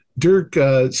this. Dirk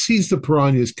sees the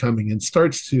piranhas coming and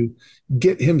starts to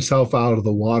get himself out of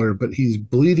the water, but he's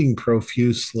bleeding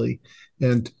profusely.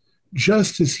 And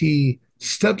just as he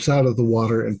steps out of the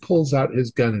water and pulls out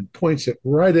his gun and points it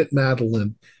right at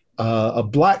Madeline, a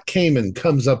black caiman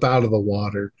comes up out of the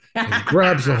water and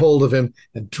grabs a hold of him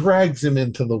and drags him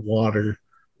into the water.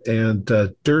 And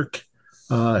Dirk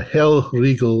Hell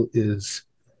Regal is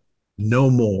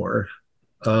no more.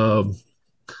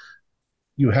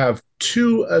 You have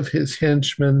two of his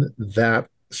henchmen that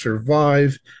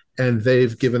survive, and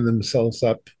they've given themselves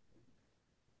up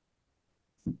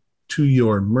to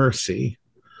your mercy.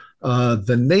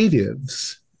 The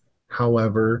natives,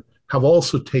 however, have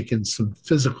also taken some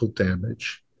physical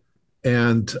damage,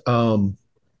 and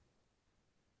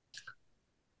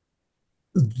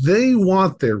they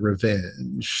want their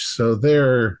revenge. So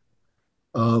they're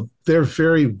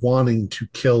very wanting to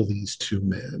kill these two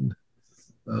men.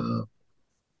 Uh,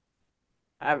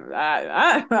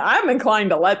 I'm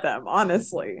inclined to let them,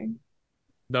 honestly.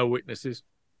 No witnesses.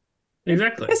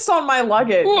 Exactly. Piss on my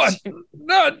luggage. What?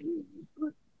 No,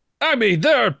 I mean,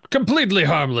 they're completely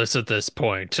harmless at this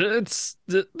point.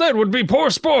 That would be poor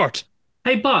sport.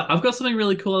 Hey, Bart, I've got something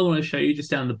really cool I want to show you just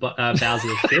down the bows of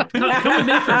the ship. Come with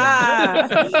me for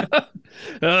a minute.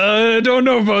 I don't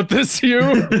know about this,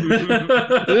 Hugh.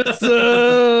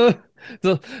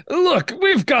 Look,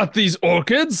 we've got these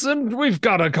orchids, and we've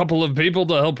got a couple of people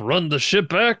to help run the ship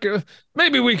back.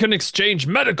 Maybe we can exchange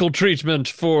medical treatment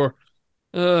for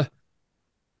the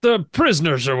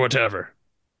prisoners or whatever.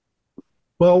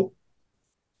 well,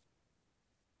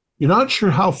 you're not sure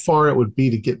how far it would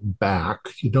be to get back.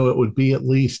 You know, it would be at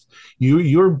least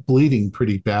you're bleeding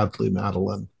pretty badly,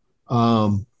 Madeline.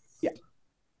 Yeah.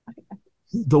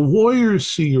 The warriors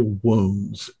see your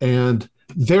wounds, and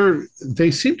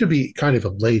they seem to be kind of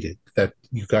elated that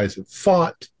you guys have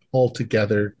fought all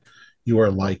together. You are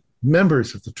like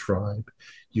members of the tribe.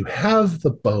 You have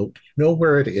the boat. You know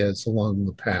where it is along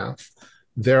the path.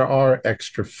 There are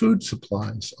extra food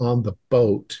supplies on the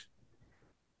boat.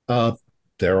 Uh,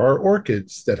 there are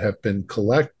orchids that have been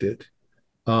collected.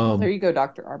 There you go,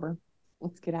 Dr. Arbor.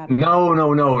 Let's get out of here.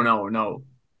 No.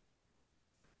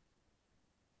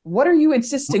 What are you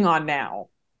insisting on now?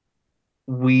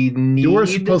 We need You were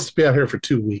supposed to be out here for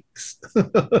 2 weeks.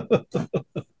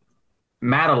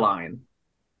 Madeline.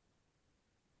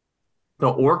 The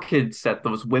orchids that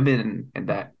those women in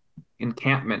that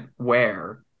encampment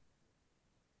wear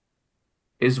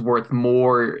is worth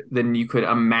more than you could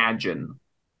imagine.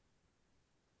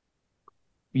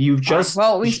 You've just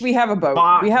Well, at least we have a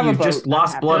boat. We have a boat. You've just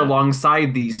lost blood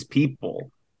alongside these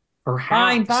people.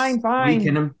 Perhaps Fine. we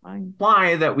can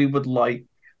imply that we would like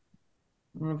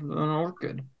an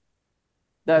orchid.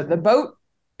 The boat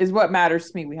is what matters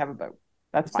to me. We have a boat.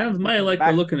 That's fine. Sounds more like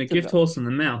we're looking a gift horse in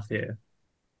the mouth here.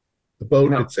 The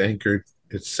boat, No. it's anchored.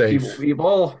 It's safe. We've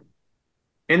all,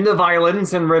 in the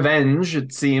violence and revenge,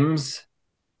 it seems,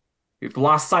 we've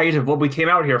lost sight of what we came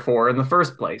out here for in the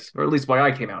first place, or at least why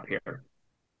I came out here.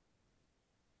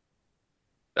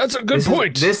 That's a good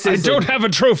point. I don't have a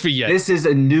trophy yet. This is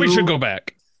a new We should go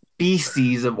back.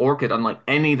 species of orchid, unlike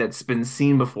any that's been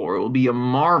seen before. It will be a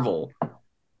marvel.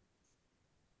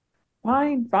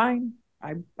 Fine.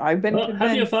 I've been convinced.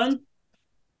 Have your fun.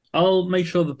 I'll make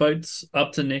sure the boat's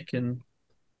up to Nick, and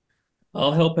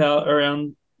I'll help out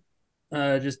around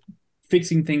just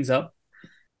fixing things up.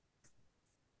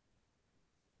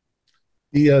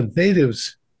 The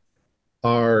natives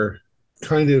are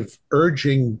kind of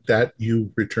urging that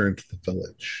you return to the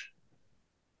village.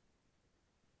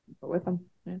 Go with them.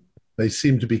 Yeah. They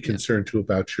seem to be concerned too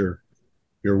about your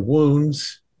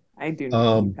wounds. I do need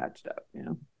to be patched up.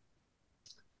 Yeah.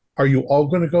 Are you all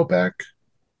going to go back?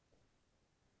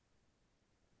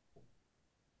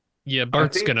 Yeah,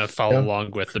 Bart's gonna follow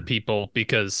along with the people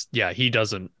because he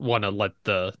doesn't want to let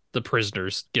the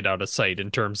prisoners get out of sight in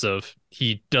terms of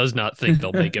he does not think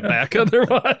they'll make it back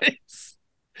otherwise.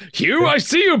 Hugh, I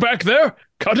see you back there.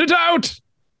 Cut it out.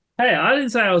 Hey, I didn't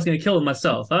say I was going to kill him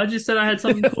myself. I just said I had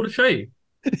something cool to show you.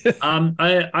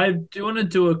 I do want to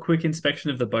do a quick inspection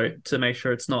of the boat to make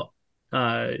sure it's not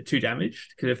too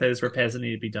damaged. Because if there's repairs that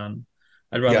need to be done,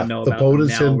 I'd rather know about them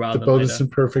now rather than later. The boat is in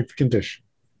perfect condition.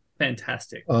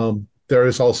 Fantastic. There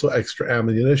is also extra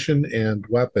ammunition and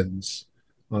weapons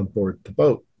on board the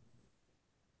boat.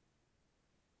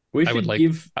 I would like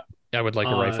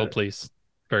a rifle, please.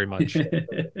 Very much.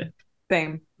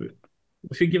 Same. We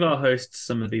should give our hosts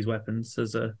some of these weapons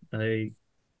as a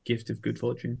gift of good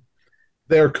fortune.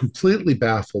 They're completely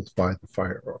baffled by the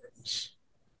firearms.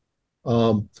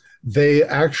 They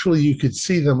actually, you could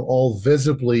see them all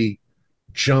visibly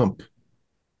jump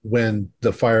when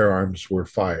the firearms were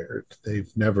fired.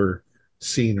 They've never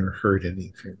seen or heard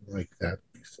anything like that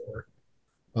before.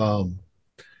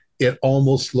 It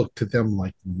almost looked to them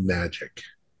like magic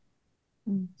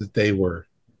that they were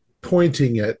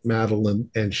pointing at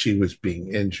Madeline and she was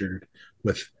being injured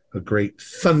with a great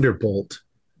thunderbolt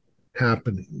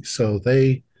happening. So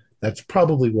that's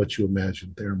probably what you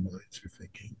imagine their minds are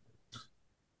thinking.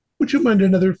 Would you mind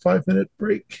another 5-minute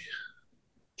break?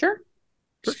 Sure.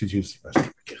 Just could use the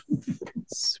restroom again.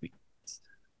 Sweet.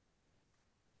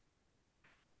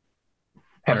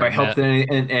 Have Or I helped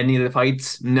in any of the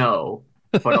fights? No.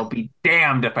 But I'll be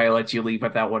damned if I let you leave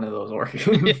without one of those orchids.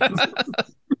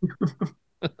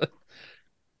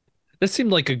 This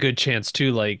seemed like a good chance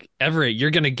too. Like Everett,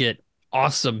 you're gonna get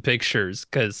awesome pictures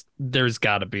because there's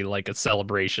got to be like a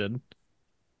celebration.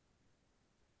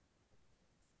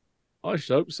 I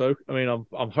should hope so. I mean,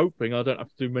 I'm hoping I don't have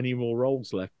to do many more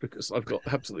rolls left because I've got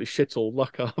absolutely shit all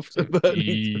luck after burning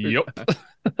through Yep.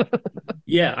 that.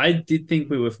 Yeah, I did think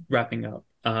we were wrapping up.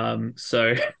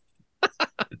 So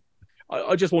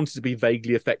I just wanted to be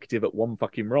vaguely effective at one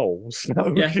fucking roll.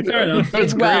 So, yeah, fair enough. That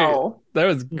was Did great. well. That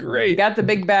was You great. got the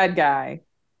big bad guy.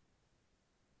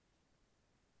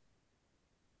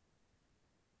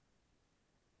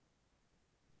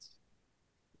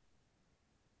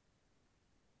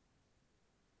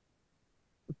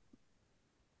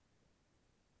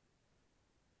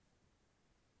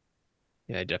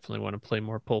 Yeah, I definitely want to play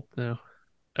more Pulp now.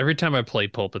 Every time I play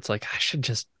Pulp, it's like I should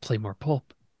just play more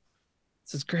Pulp.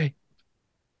 This is great.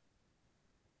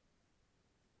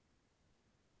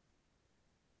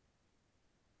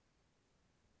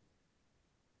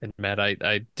 And Matt,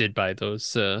 I did buy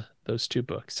those two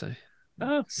books. I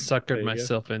there suckered you go.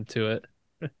 myself into it.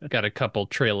 Got a couple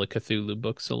Trail of Cthulhu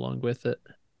books along with it.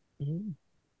 I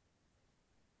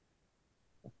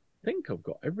think I've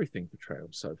got everything for Trail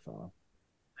so far.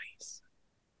 Nice.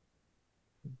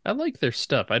 I like their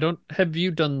stuff. I don't have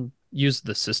you done used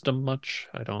the system much?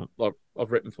 I don't.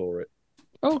 I've written for it.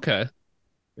 Okay.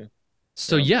 Yeah.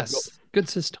 So Yeah, I've yes, good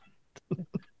system.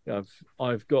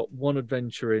 I've got one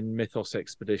adventure in Mythos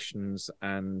Expeditions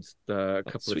and a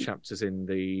couple sweet. of chapters in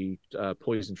the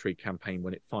Poison Tree campaign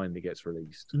when it finally gets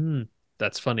released.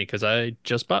 That's funny because I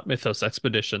just bought Mythos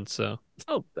Expedition, so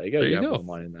Oh, there you go. There You you have go. one of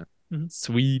mine in there.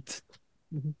 Sweet.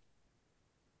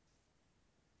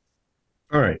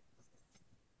 All right.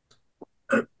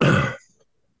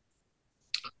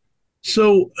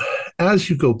 So as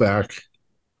you go back,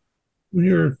 when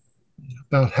you're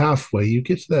about halfway, you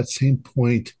get to that same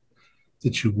point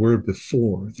that you were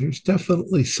before. There's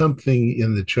definitely something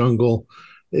in the jungle.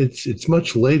 It's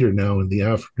much later now in the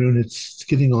afternoon. It's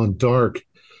getting on dark,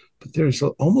 but there's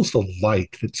almost a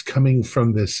light that's coming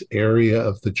from this area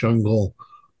of the jungle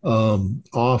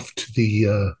off to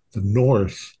the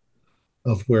north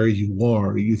of where you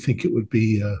are. You think it would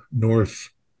be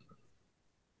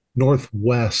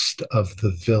northwest of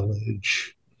the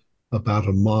village, about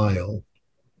a mile.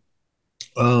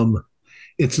 Um,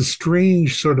 it's a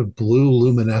strange sort of blue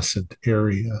luminescent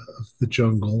area of the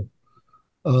jungle,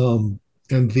 and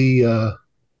the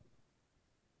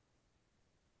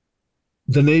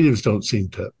natives don't seem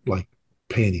to like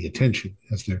pay any attention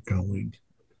as they're going.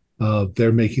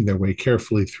 They're making their way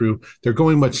carefully through. They're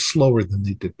going much slower than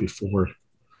they did before.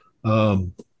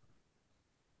 Um,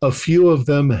 a few of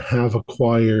them have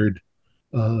acquired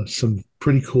some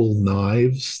pretty cool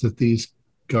knives that these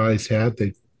guys had.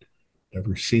 They've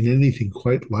never seen anything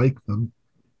quite like them.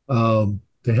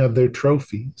 They have their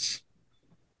trophies.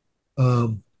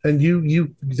 And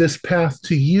this path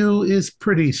to you is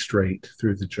pretty straight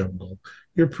through the jungle.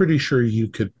 You're pretty sure you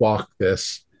could walk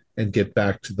this and get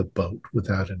back to the boat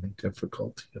without any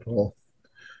difficulty at all.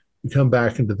 You come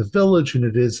back into the village, and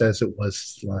it is as it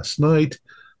was last night.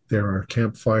 There are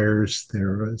campfires.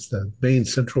 There is the main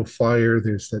central fire.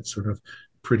 There's that sort of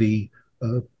pretty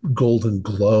uh, golden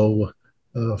glow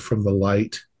from the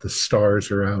light. The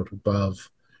stars are out above,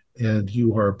 and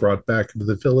you are brought back into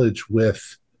the village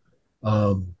with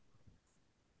um,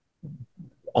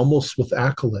 almost with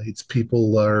accolades.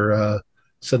 People are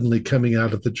suddenly coming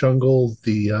out of the jungle.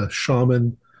 The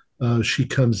shaman, she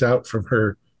comes out from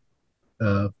her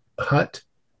uh, hut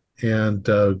and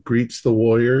greets the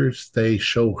warriors. They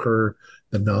show her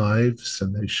the knives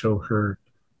and they show her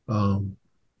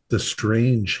the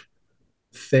strange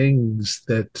things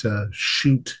that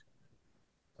shoot,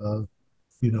 uh,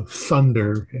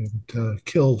 thunder and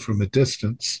kill from a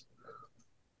distance.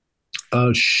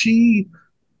 She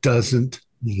doesn't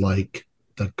like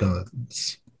the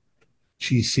guns.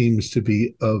 She seems to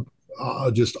be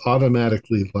just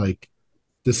automatically like,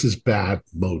 this is bad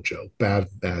mojo, bad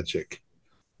magic.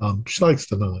 She likes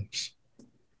the knives.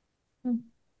 And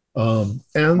Well,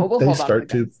 we'll they hold on start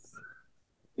the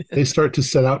to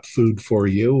set out food for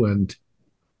you, and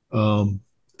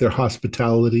their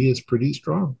hospitality is pretty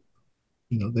strong.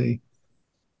 They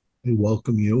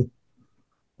welcome you.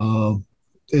 Um,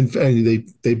 in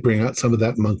fact, they bring out some of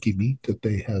that monkey meat that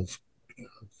they have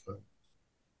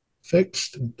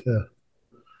fixed, and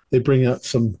they bring out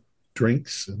some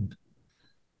drinks, and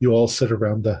you all sit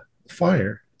around the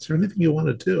fire. Is there anything you want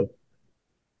to do?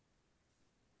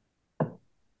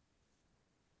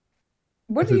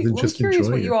 other than I'm just curious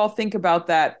what enjoying you it. all think about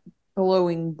that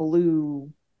glowing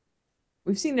blue.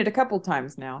 We've seen it a couple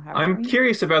times now, haven't I'm we?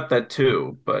 curious about that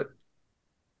too, but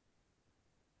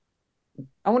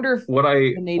I wonder if what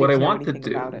I the what I natives know want to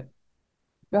anything about do, it.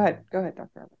 Go ahead, Dr.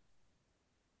 Abbott.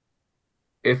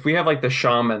 if we have like the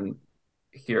shaman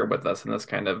here with us in this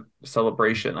kind of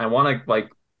celebration, I want to like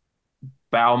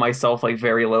bow myself like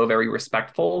very low, very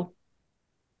respectful,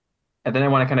 and then I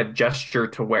want to kind of gesture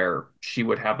to where she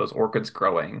would have those orchids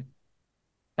growing,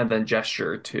 and then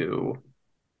gesture to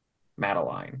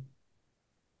Madeline.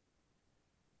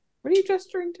 What are you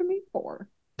gesturing to me for?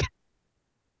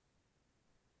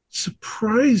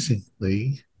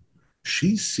 Surprisingly,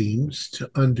 she seems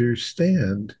to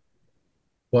understand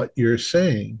what you're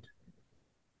saying.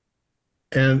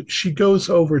 And she goes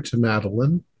over to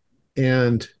Madeline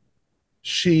and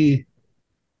she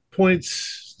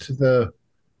points to the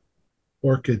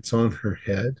orchids on her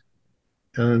head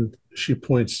and she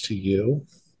points to you.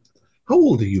 How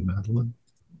old are you, Madeline?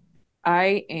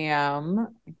 I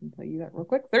can tell you that real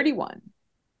quick, 31.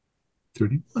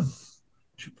 31.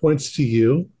 She points to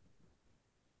you.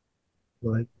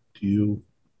 What do you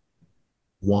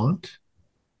want?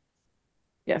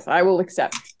 Yes, I will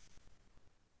accept.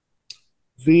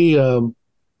 The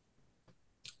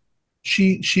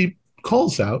she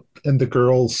calls out, and the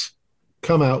girls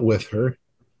come out with her,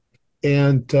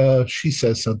 and she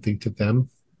says something to them,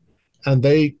 and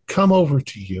they come over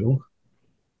to you,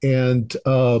 and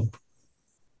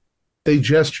they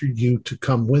gesture you to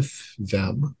come with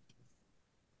them,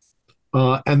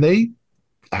 and they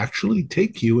actually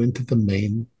take you into the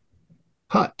main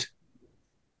hut.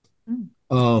 Mm.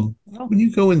 Well, When you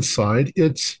go inside,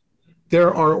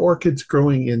 there are orchids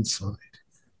growing inside.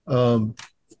 Um,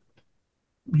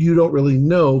 you don't really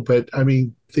know, but I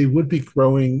mean, they would be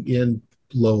growing in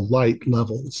low light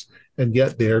levels, and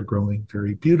yet they're growing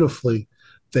very beautifully.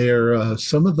 They're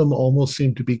some of them almost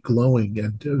seem to be glowing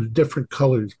and different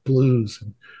colors, blues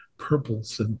and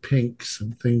purples and pinks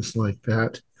and things like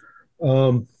that.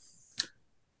 Um,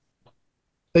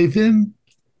 they then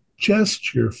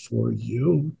gesture for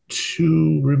you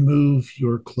to remove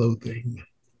your clothing.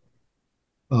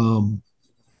 Um,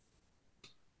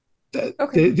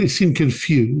 okay. they seem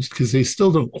confused because they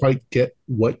still don't quite get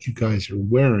what you guys are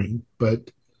wearing,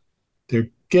 but they're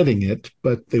getting it,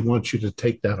 but they want you to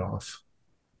take that off.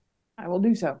 I will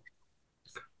do so.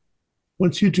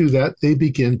 Once you do that, they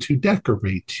begin to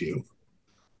decorate you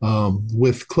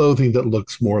with clothing that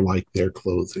looks more like their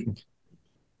clothing.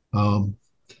 Um,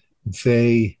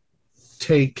 they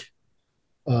take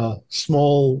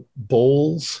small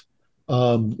bowls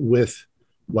with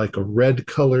like a red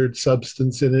colored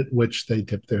substance in it, which they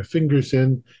dip their fingers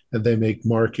in and they make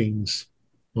markings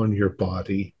on your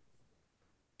body.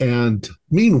 And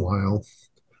meanwhile,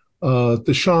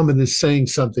 the shaman is saying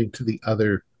something to the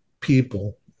other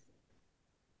people,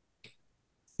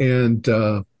 and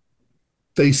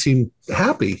they seem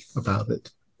happy about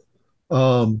it.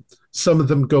 Some of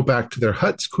them go back to their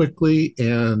huts quickly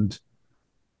and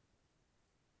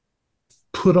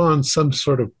put on some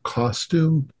sort of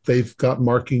costume. They've got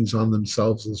markings on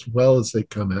themselves as well as they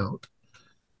come out,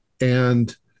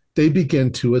 and they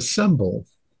begin to assemble.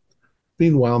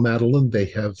 Meanwhile, Madeline, they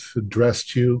have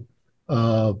dressed you.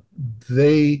 Uh,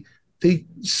 they they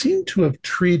seem to have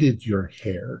treated your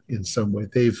hair in some way.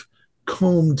 They've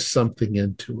combed something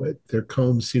into it. Their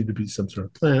combs seem to be some sort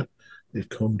of plant. They've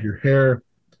combed your hair,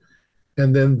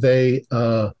 and then they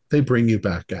bring you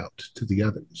back out to the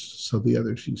others. So the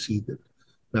others, you see that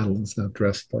Madeline's now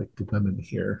dressed like the women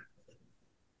here.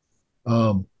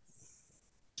 Um,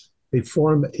 they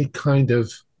form a kind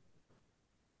of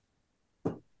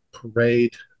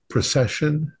parade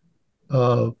procession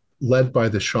uh, led by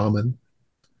the shaman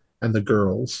and the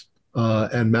girls.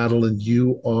 And Madeline,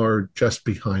 you are just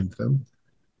behind them.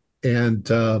 And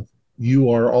you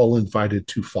are all invited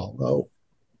to follow.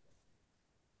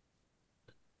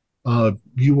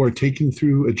 You are taken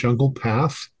through a jungle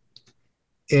path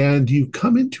and you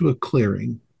come into a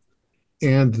clearing.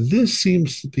 And this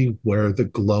seems to be where the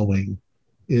glowing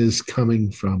is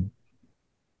coming from.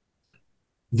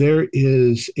 There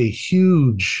is a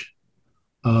huge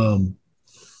um,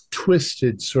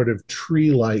 twisted sort of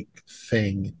tree like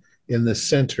thing in the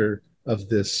center of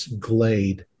this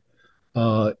glade.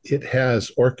 It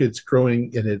has orchids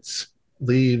growing in its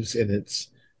leaves and its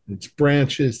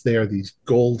branches. They are these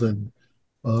golden,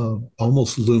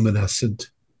 almost luminescent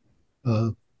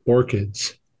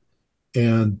orchids.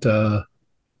 And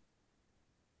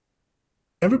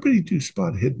everybody do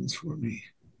spot hiddens for me.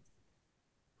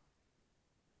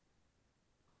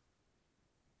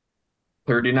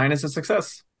 39 is a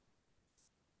success.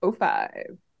 Oh,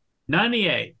 05.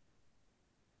 98.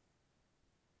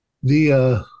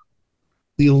 The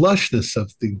lushness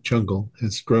of the jungle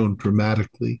has grown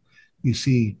dramatically. You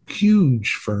see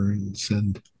huge ferns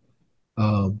and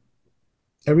um,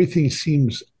 everything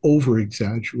seems over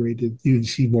exaggerated. You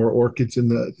see more orchids in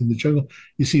the jungle.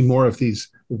 You see more of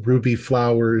these ruby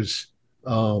flowers,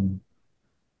 um,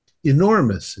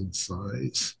 enormous in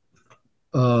size.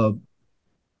 Uh,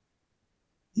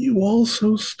 you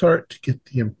also start to get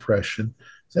the impression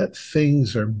that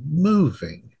things are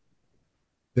moving.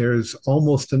 There's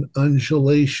almost an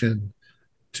undulation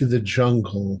to the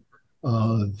jungle.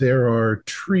 There are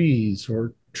trees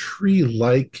or tree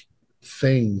like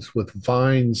things with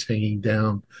vines hanging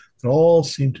down that all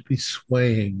seem to be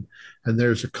swaying. And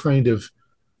there's a kind of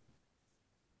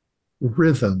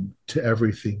rhythm to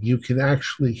everything. You can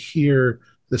actually hear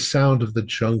the sound of the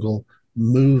jungle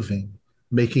moving,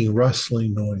 making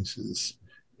rustling noises,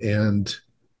 and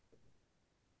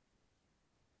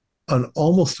an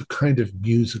almost a kind of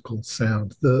musical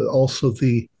sound.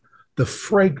 The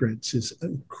fragrance is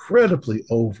incredibly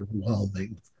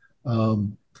overwhelming,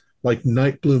 um, like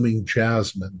night blooming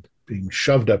jasmine being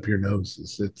shoved up your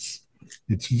noses.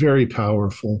 It's very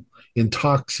powerful,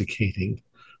 intoxicating.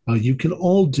 You can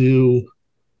all do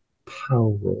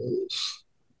power rolls.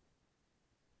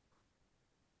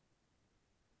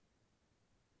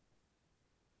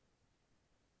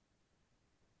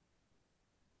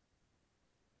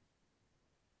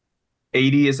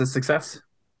 80 is a success.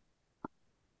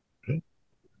 Okay.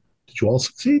 Did you all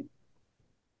succeed?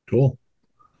 Cool.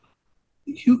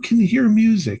 You can hear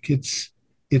music.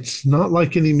 It's not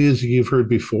like any music you've heard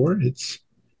before. It's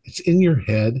in your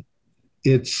head.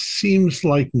 It seems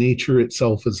like nature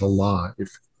itself is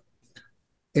alive.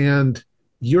 And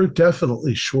you're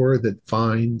definitely sure that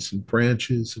vines and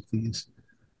branches of these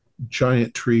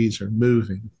giant trees are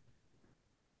moving.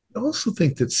 I also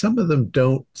think that some of them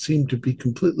don't seem to be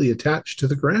completely attached to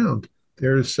the ground.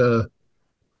 There's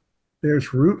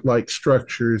there's root-like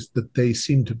structures that they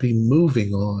seem to be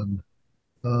moving on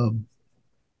um,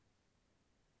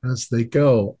 as they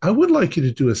go. I would like you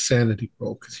to do a sanity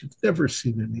roll because you've never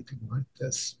seen anything like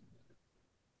this.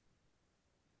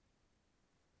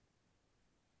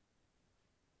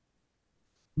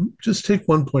 Just take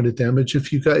 1 point of damage.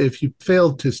 If you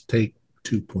failed to take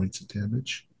 2 points of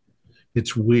damage,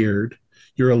 it's weird.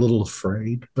 You're a little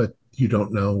afraid, but you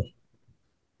don't know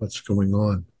what's going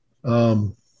on.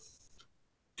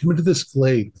 Come into this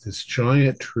glade with this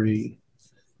giant tree.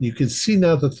 You can see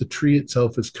now that the tree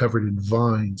itself is covered in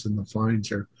vines, and the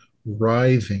vines are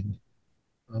writhing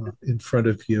in front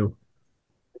of you.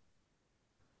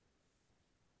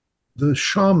 The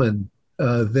shaman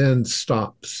then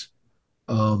stops,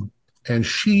 and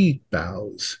she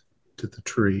bows to the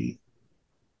tree.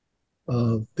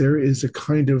 There is a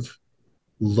kind of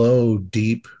low,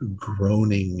 deep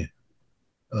groaning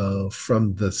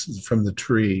from the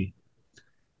tree,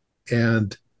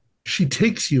 and she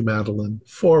takes you, Madeline,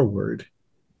 forward.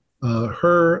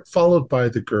 Her followed by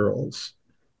the girls,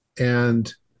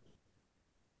 and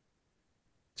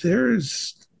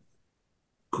there's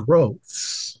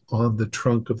growths on the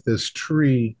trunk of this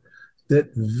tree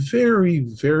that very,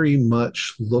 very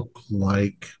much look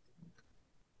like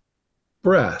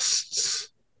breasts,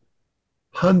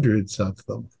 hundreds of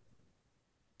them.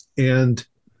 And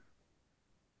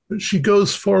she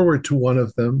goes forward to one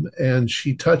of them and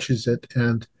she touches it,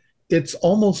 and it's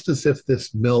almost as if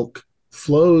this milk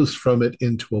flows from it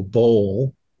into a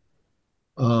bowl.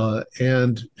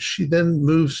 And she then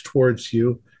moves towards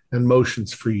you and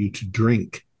motions for you to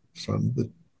drink from the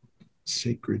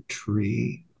sacred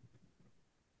tree.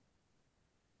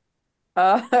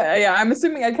 Yeah, I'm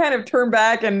assuming I kind of turn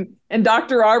back and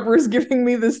Dr. Arbor is giving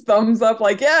me this thumbs up,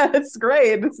 like, yeah, it's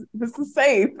great. This is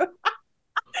safe.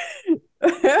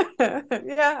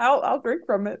 Yeah, I'll drink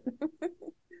from it.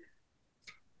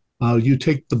 You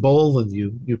take the bowl and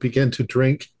you begin to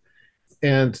drink,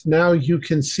 and now you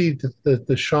can see that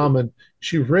the shaman,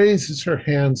 she raises her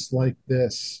hands like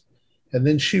this, and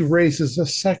then she raises a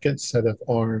second set of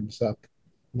arms up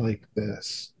like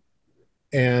this,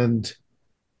 and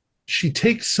she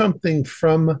takes something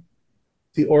from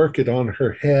the orchid on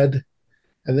her head,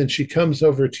 and then she comes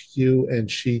over to you and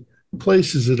she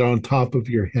places it on top of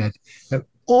your head, and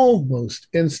almost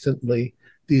instantly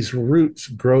these roots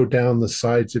grow down the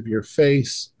sides of your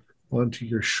face onto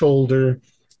your shoulder.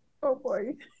 Oh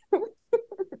boy. I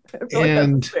feel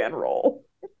like that's a fan roll.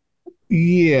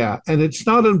 Yeah, and it's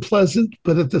not unpleasant,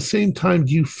 but at the same time,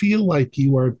 you feel like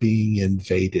you are being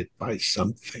invaded by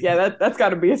something. Yeah, that's got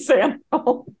to be a sand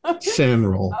roll. Sand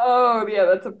roll. Oh, yeah,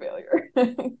 that's a failure.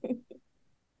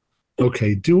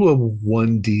 Okay, do a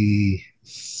 1d.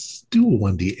 do a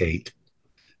 1d8.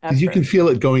 That's You fair. can feel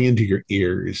it going into your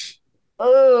ears.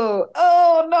 Oh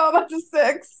no, that's a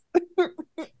 6.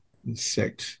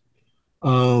 6.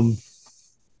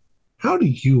 How do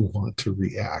you want to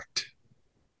react?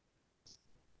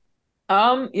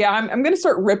 Yeah, I'm gonna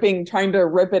start trying to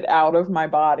rip it out of my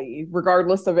body,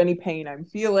 regardless of any pain I'm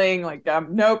feeling. Like,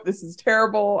 nope, this is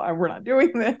terrible. We're not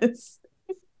doing this.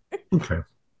 Okay.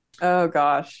 Oh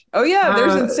gosh. Oh yeah,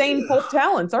 there's insane pulp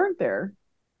talents, aren't there?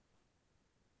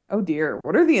 Oh dear.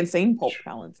 What are the insane pulp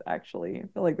talents actually? I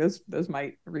feel like those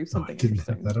might reap I something didn't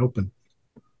interesting. have that open.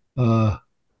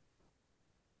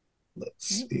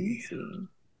 Let's Let me see. see.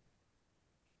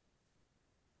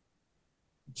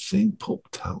 Insane pulp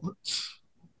talents.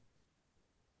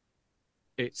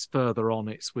 It's further on.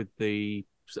 It's with the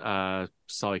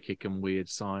psychic and weird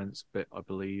science bit, I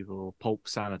believe, or pulp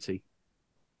sanity.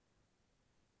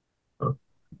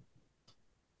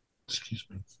 Excuse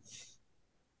me.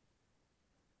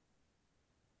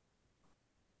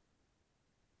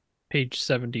 Page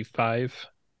 75,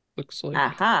 looks like.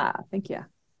 Aha, thank you.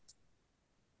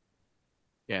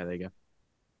 Yeah, there you go.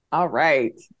 All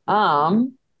right. So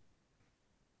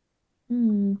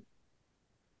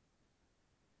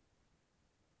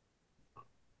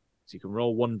you can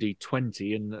roll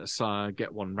 1d20 and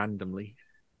get one randomly.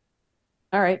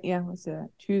 All right, yeah, let's do that.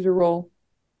 Choose a roll.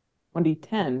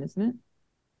 1d10, isn't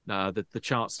it? The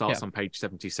chart starts on page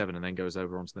 77 and then goes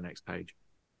over onto the next page.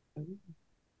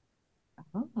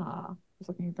 Ah, I was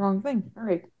looking at the wrong thing. All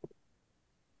right.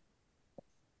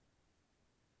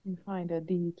 Let me find a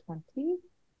d20.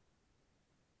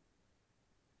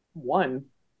 1.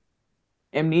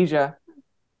 Amnesia.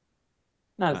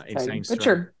 Not as exciting, insane but strength.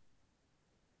 sure.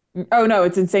 Oh no,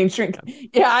 it's insane strength.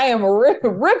 Yeah, I am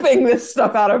ripping this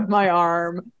stuff out of my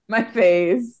arm, my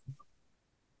face.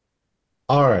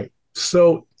 All right.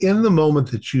 So in the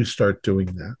moment that you start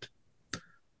doing that,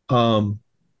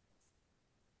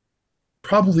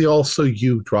 probably also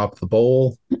you drop the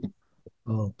bowl.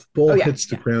 The bowl hits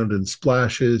the ground and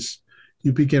splashes.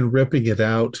 You begin ripping it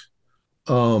out.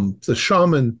 The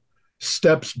shaman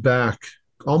steps back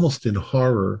almost in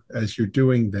horror as you're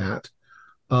doing that.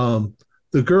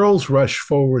 The girls rush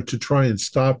forward to try and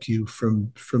stop you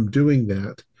from doing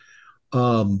that.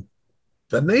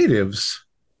 The natives,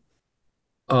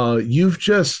 you've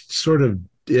just sort of,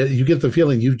 you get the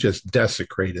feeling you've just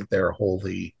desecrated their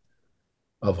holy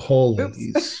of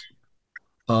holies.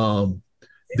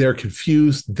 They're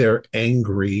confused, they're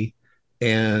angry,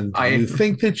 and you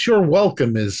think that your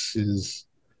welcome is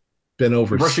been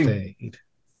overstayed.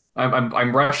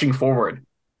 I'm rushing forward.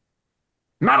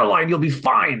 Madeline, you'll be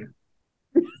fine.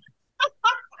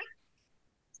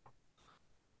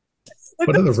 At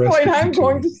this point, I'm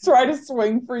going to try to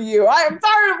swing for you. I am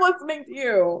tired of listening to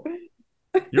you.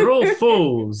 You're all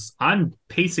fools. I'm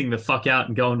pacing the fuck out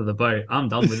and going to the boat. I'm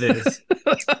done with this.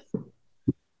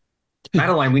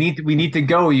 Madeline, we need to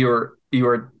go. You're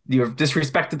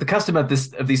disrespected the custom of these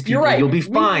people. You're right. You'll be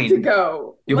fine. We need to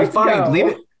go. You'll be fine. Leave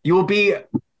it. You will be,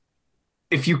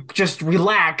 if you just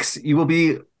relax, you will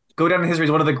go down in history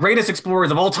as one of the greatest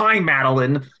explorers of all time,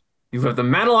 Madeline. You have the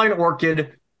Madeline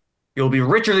Orchid. You'll be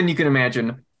richer than you can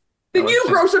imagine. Then you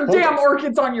grow some damn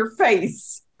orchids on your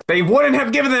face. They wouldn't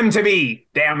have given them to me.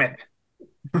 Damn it.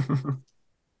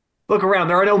 Look around.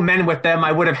 There are no men with them.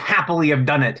 I would have happily have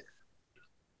done it.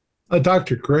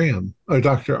 Dr. Graham, or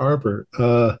Dr.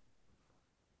 Arbor,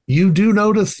 you do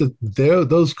notice that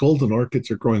those golden orchids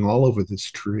are growing all over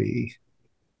this tree.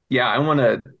 Yeah,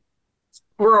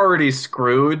 we're already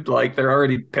screwed. Like, they're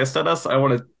already pissed at us. I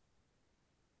want to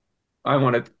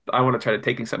try to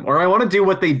take some, or I want to do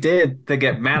what they did to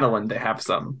get Madeline to have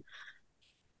some.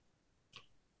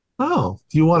 Oh,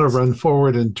 you want to run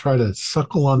forward and try to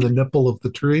suckle on the nipple of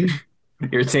the tree?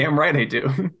 You're damn right I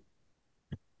do.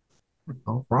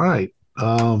 All right.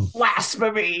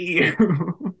 Blasphemy!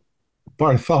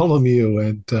 Bartholomew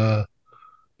and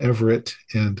Everett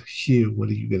and Hugh, what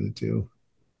are you going to do?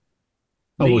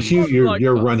 Oh, well, Hugh,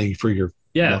 you're running for your...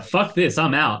 Yeah, fuck this.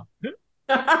 I'm out.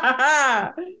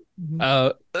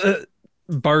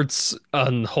 Bart's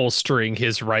unholstering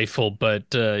his rifle,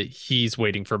 but he's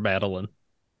waiting for Madeline.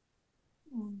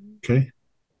 Okay.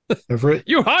 Everett?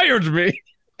 You hired me!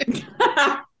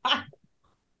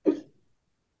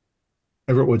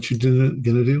 Everett, what you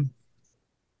gonna do?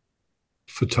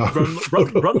 Photographer.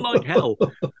 Run like hell.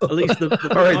 At least the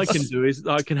thing I can do is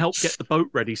I can help get the boat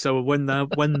ready. So when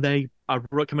they are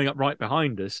coming up right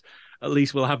behind us, at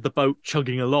least we'll have the boat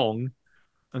chugging along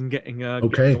and getting away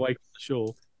from the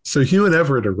shore. So Hugh and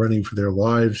Everett are running for their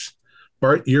lives.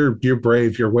 Bart, you're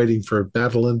brave. You're waiting for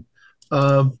Madeline.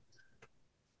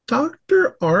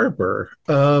 Dr. Arbor,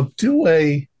 do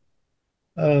a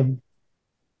Um,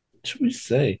 should we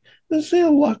say? Let's say a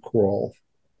luck roll.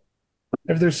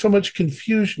 If there's so much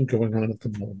confusion going on at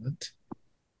the moment.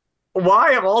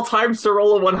 Why of all times to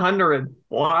roll a 100?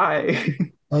 Why?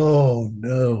 Oh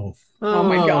no. Oh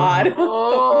my God. That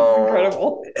was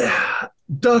incredible.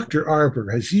 Dr.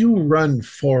 Arbor, as you run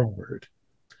forward,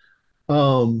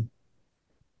 um,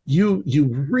 you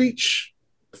reach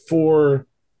for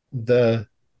the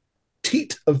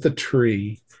teat of the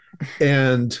tree,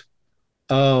 and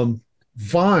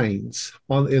vines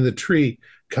in the tree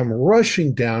come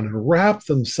rushing down and wrap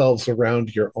themselves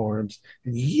around your arms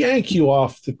and yank you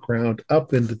off the ground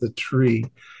up into the tree.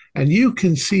 And you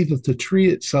can see that the tree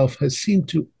itself has seemed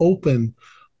to open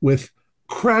with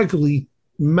craggly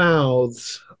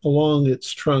mouths along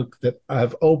its trunk that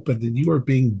have opened, and you are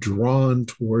being drawn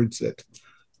towards it.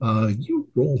 You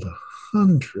rolled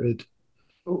 100.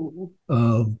 Ooh.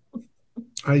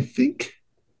 I think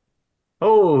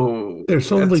Oh,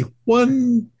 there's only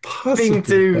one possible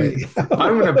way.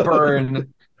 I'm gonna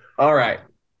burn. All right.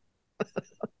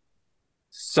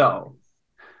 So,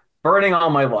 burning all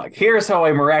my luck. Here's how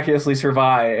I miraculously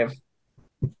survive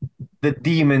the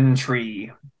demon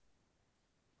tree.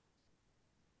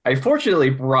 I fortunately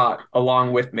brought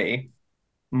along with me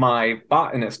my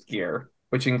botanist gear,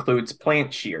 which includes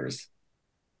plant shears.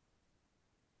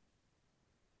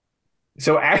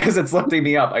 So as it's lifting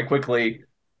me up, I quickly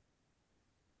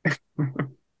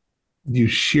You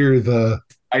shear the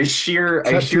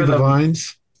cut through the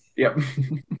vines. Yep.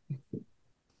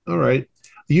 All right.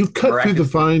 You cut through the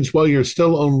vines while you're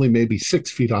still only maybe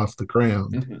 6 feet off the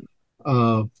ground,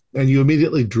 and you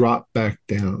immediately drop back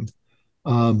down.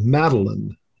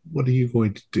 Madeline, what are you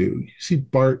going to do? You see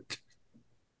Bart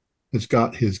has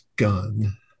got his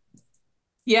gun.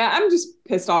 Yeah, I'm just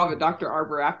pissed off at Dr.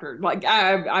 Arbor after. Like,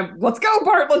 let's go,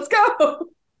 Bart, let's go.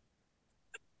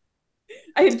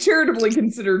 I had charitably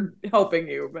considered helping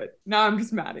you, but now I'm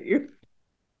just mad at you.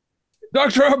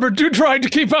 Dr. Arbor, do try to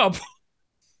keep up.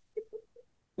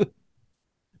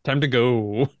 Time to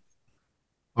go.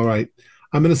 All right.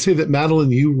 I'm going to say that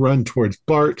Madeline, you run towards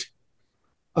Bart.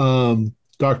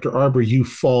 Dr. Arbor, you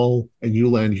fall and you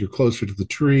land. You're closer to the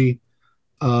tree.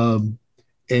 And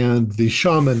the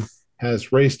shaman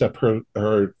has raised up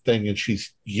her thing, and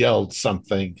she's yelled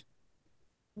something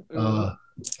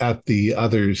at the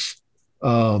others.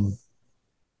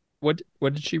 What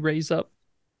did she raise up?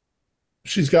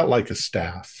 She's got like a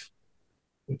staff,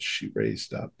 which she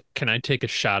raised up. Can I take a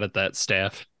shot at that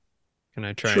staff? Can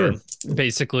I try Sure. and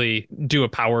basically do a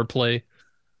power play?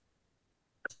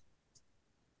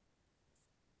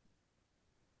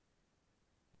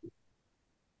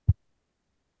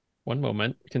 One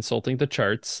moment, consulting the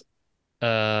charts.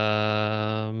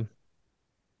 Nope.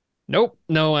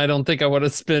 No, I don't think I want to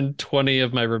spend 20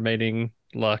 of my remaining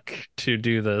luck to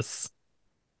do this.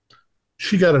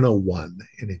 She got an 01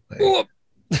 anyway.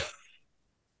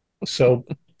 So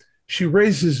she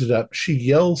raises it up. She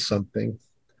yells something.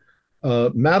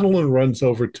 Madeline runs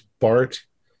over to Bart.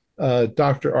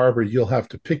 Dr. Arbor, you'll have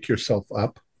to pick yourself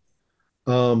up.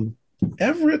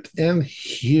 Everett and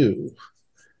Hugh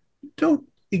don't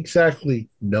exactly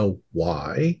know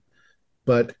why,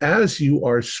 but as you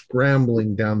are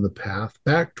scrambling down the path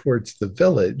back towards the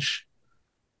village,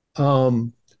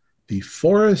 the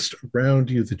forest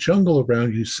around you, the jungle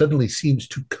around you, suddenly seems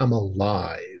to come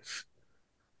alive.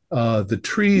 The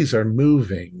trees are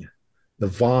moving, the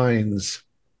vines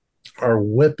are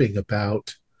whipping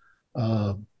about.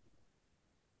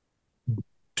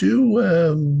 Do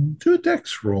a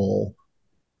dex roll.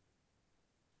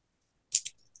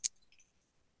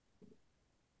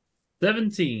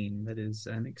 17. That is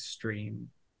an extreme.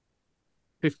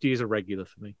 50 is a regular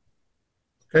for me.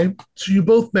 Okay, so you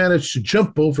both manage to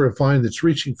jump over a vine that's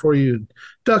reaching for you,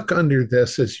 duck under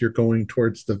this as you're going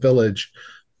towards the village,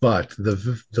 but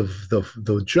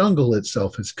the jungle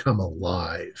itself has come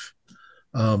alive.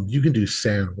 You can do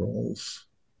sand rolls.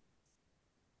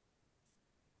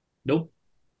 Nope.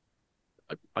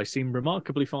 I seem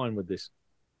remarkably fine with this.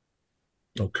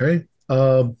 Okay,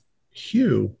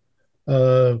 Hugh,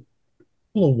 roll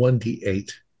a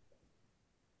 1d8.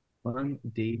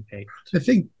 1d8. I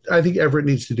think Everett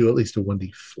needs to do at least a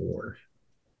 1d4.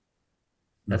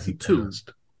 That's a He 2.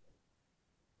 passed.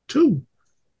 2.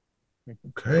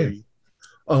 Okay.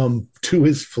 2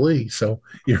 is flee, so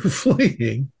you're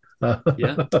fleeing.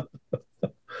 Yeah.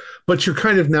 But you're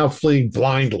kind of now fleeing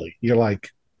blindly. You're like,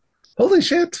 holy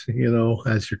shit,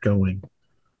 as you're going.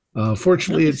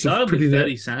 Fortunately, it's a pretty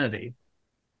 30 sanity.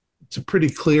 It's a pretty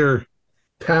clear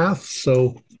path,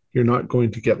 so you're not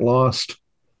going to get lost.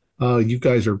 You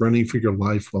guys are running for your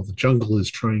life while the jungle is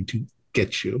trying to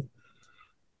get you.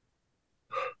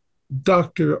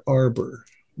 Dr. Arbor,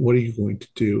 what are you going to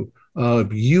do?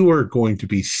 You are going to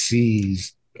be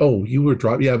seized. Oh, you were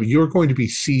dropped. Yeah, but you're going to be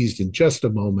seized in just a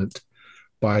moment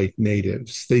by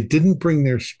natives. They didn't bring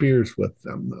their spears with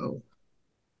them, though.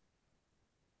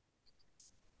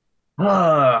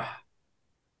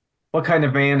 What kind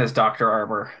of man is Dr.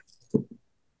 Arbor?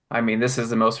 I mean, this is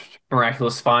the most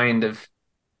miraculous find of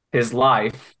his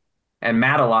life, and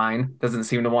Madeline doesn't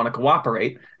seem to want to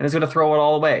cooperate and is going to throw it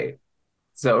all away.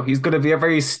 So he's going to be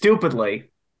very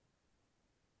stupidly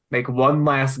make one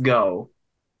last go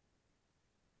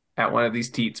at one of these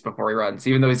teats before he runs,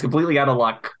 even though he's completely out of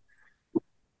luck.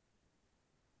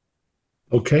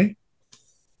 Okay,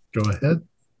 go ahead.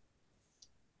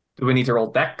 Do we need to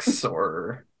roll dex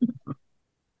or?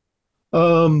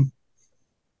 Um,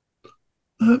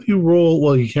 have you roll?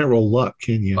 Well, you can't roll luck,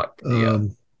 can you? Luck, yeah.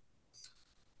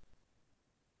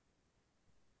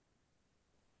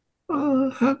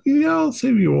 I'll say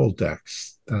you roll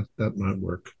dex. That might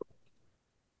work.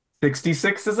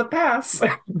 66 is a pass.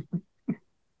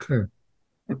 Okay.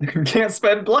 You can't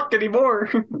spend luck anymore.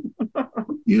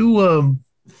 You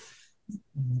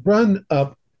run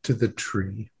up to the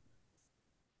tree.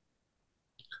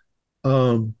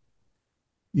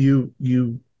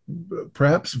 You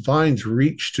perhaps vines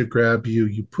reach to grab you.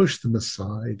 You push them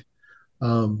aside.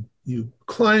 You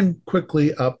climb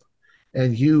quickly up,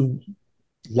 and you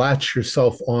latch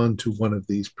yourself onto one of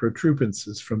these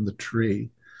protuberances from the tree.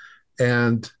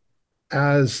 And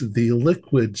as the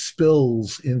liquid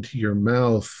spills into your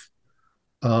mouth,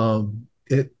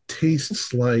 it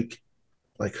tastes like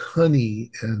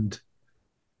honey and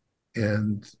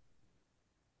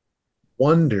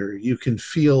wonder. You can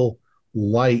feel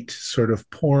light sort of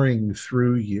pouring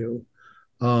through you.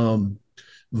 Um,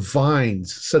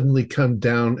 Vines suddenly come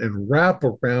down and wrap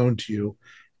around you.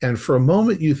 And for a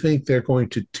moment, you think they're going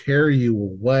to tear you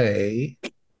away,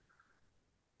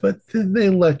 but then they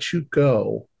let you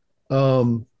go.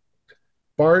 Um,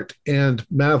 Bart and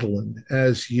Madeline, are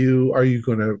you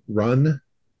going to run?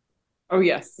 Oh,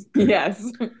 yes.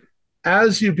 Yes.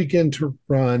 As you begin to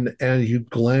run and you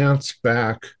glance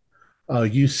back,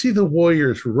 you see the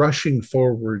warriors rushing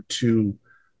forward to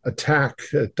attack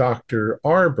Dr.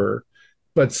 Arbor,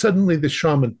 but suddenly the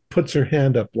shaman puts her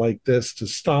hand up like this to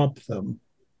stop them,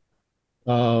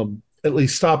 at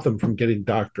least stop them from getting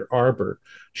Dr. Arbor.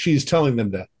 She's telling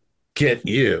them to get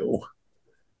you.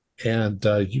 And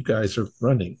you guys are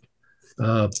running.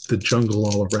 The jungle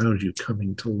all around you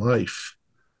coming to life.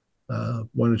 Why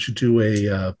don't you do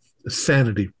a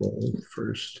sanity roll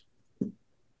first?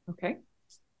 Okay.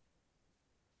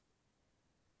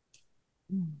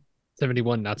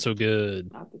 71, not so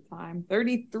good. Not the time.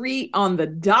 33 on the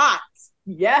dot.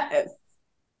 Yes.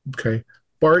 Okay.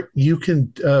 Bart, you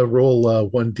can roll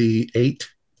 1d8.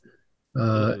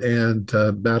 And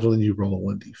Madeline, you roll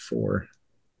a 1d4.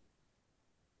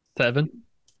 7.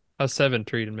 How's 7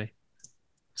 treating me?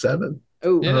 7.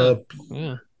 Oh,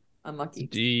 Yeah. unlucky.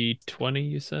 D20,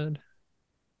 you said?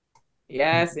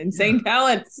 Yes, insane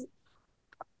talents.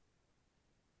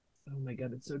 Oh my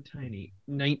god, it's so tiny.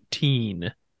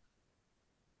 19.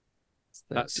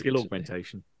 That's skill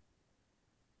augmentation.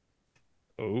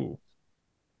 Oh.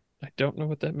 I don't know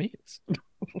what that means.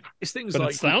 It's things But it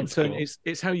like sounds cool.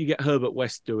 it's how you get Herbert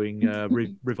West doing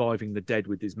reviving the dead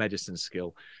with his medicine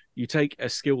skill. You take a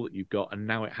skill that you've got, and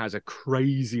now it has a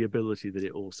crazy ability that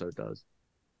it also does.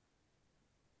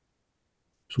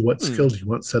 So what skill do you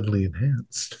want suddenly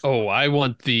enhanced? Oh, I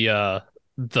want the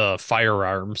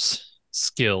firearms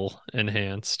skill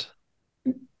enhanced.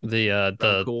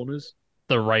 The Corners.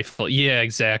 the rifle. Yeah,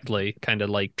 exactly. Kind of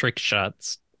like trick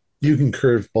shots. You can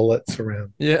curve bullets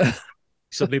around. Yeah.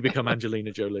 Suddenly become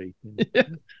Angelina Jolie. Yeah.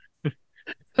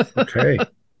 Okay.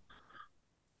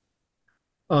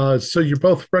 So you're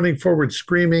both running forward,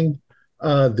 screaming.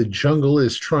 The jungle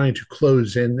is trying to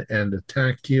close in and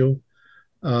attack you.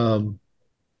 But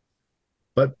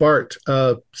Bart,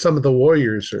 some of the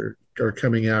warriors are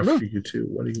coming after you too.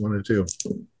 What do you want to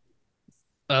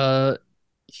do?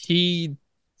 He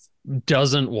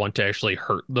doesn't want to actually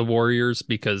hurt the warriors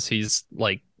because he's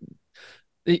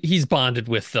bonded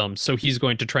with them, so he's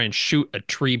going to try and shoot a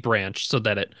tree branch so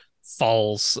that it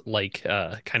falls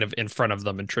kind of in front of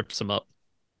them and trips them up.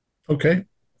 Okay.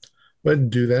 Go ahead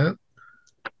and do that.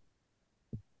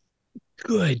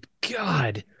 Good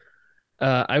God.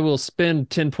 I will spend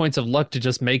 10 points of luck to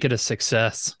just make it a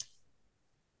success.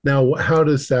 Now, how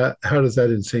does that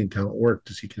insane talent work?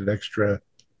 Does he get an extra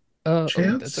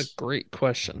chance? That's a great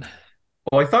question.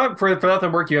 Well, I thought for that to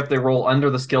work, you have to roll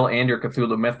under the skill and your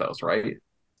Cthulhu Mythos, right?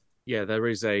 Yeah, there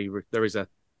is a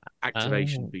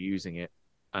activation for using it.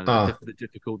 and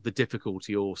the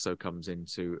difficulty also comes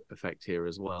into effect here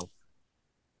as well.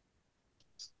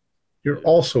 You're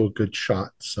also a good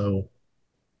shot, so.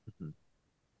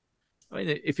 I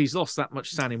mean, if he's lost that much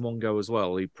sand in one go as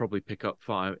well, he'd probably pick up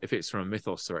 5. If it's from a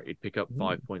mythos threat, he'd pick up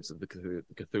 5 points of the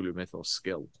Cthulhu mythos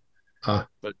skill.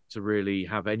 But to really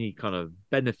have any kind of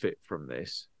benefit from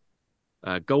this,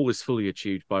 goal is fully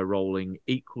achieved by rolling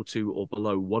equal to or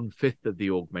below 1/5 of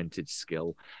the augmented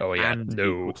skill. And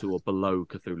equal to or below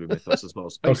Cthulhu mythos as well.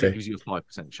 So basically, it gives you a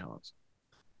 5% chance.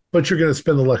 But you're going to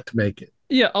spend the luck to make it.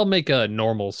 Yeah, I'll make a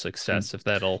normal success if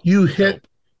that'll. You hit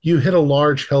a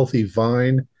large, healthy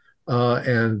vine,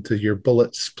 and your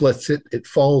bullet splits it. It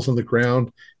falls on the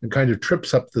ground and kind of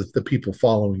trips up the people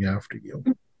following after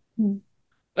you.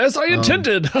 As I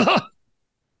intended.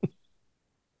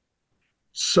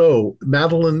 So,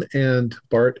 Madeline and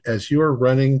Bart, as you are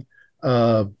running,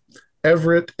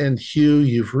 Everett and Hugh,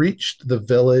 you've reached the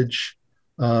village.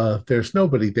 There's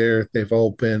nobody there. They've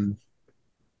all been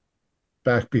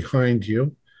back behind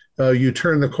you. You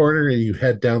turn the corner and you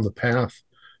head down the path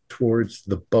towards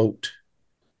the boat.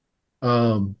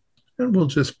 And we'll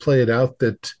just play it out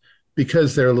that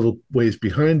because they're a little ways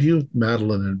behind you,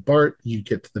 Madeline and Bart, you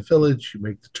get to the village, you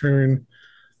make the turn.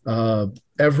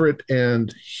 Everett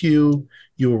and Hugh,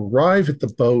 you arrive at the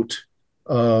boat.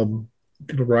 You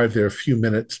can arrive there a few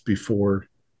minutes before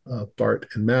Bart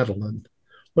and Madeline.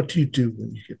 What do you do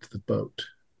when you get to the boat?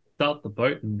 Start the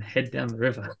boat and head down the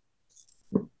river.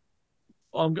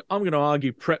 I'm going to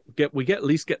argue we at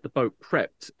least get the boat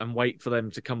prepped and wait for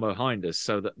them to come behind us,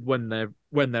 so that when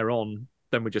they're on,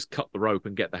 then we just cut the rope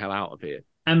and get the hell out of here.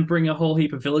 And bring a whole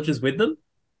heap of villagers with them?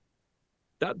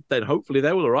 Then hopefully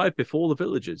they will arrive before the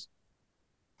villagers.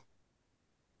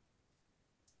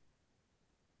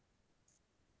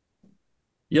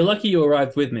 You're lucky you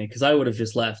arrived with me, because I would have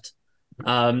just left.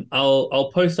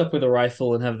 I'll post up with a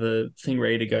rifle and have the thing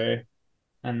ready to go,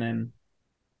 and then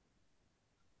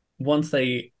once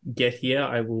they get here,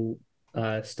 I will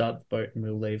start the boat and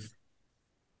we'll leave.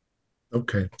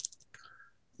 Okay.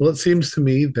 Well, it seems to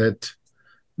me that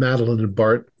Madeline and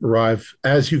Bart arrive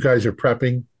as you guys are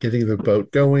prepping, getting the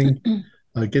boat going,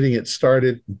 getting it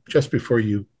started just before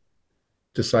you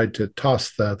decide to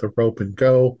toss the rope and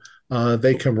go.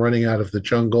 They come running out of the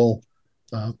jungle,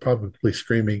 probably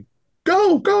screaming,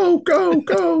 "Go, go, go,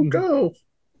 go, go."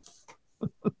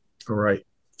 All right.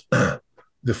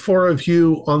 The 4 of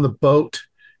you on the boat,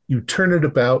 you turn it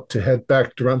about to head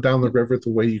back down the river the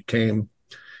way you came.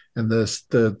 And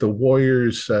the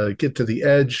warriors get to the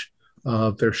edge.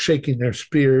 They're shaking their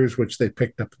spears, which they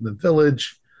picked up in the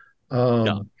village.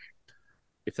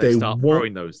 If they start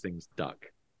throwing those things, duck.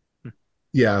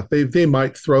 Yeah, they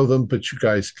might throw them, but you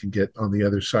guys can get on the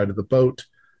other side of the boat.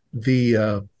 They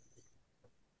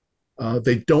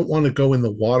don't want to go in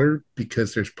the water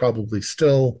because there's probably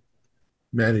still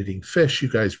man-eating fish. You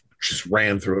guys just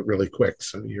ran through it really quick,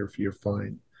 so you're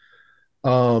fine.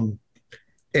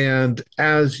 And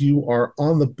as you are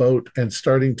on the boat and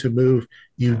starting to move,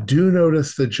 you do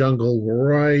notice the jungle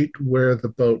right where the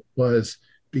boat was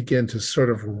begin to sort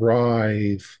of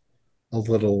writhe a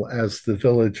little as the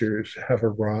villagers have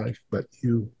arrived, but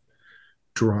you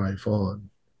drive on.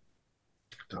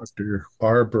 Dr.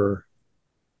 Arbor,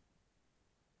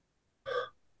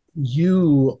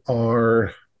 you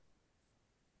are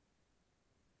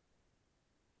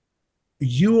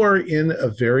in a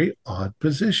very odd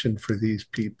position for these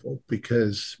people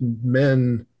because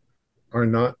men are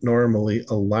not normally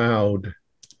allowed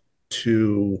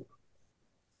to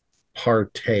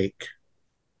partake.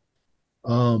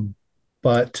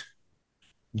 But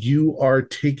you are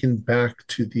taken back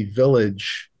to the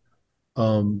village.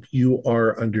 You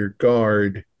are under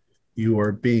guard. You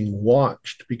are being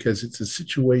watched because it's a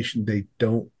situation they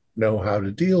don't know how to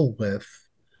deal with,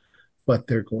 but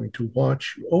they're going to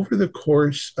watch you over the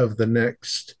course of the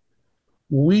next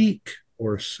week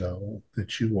or so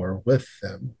that you are with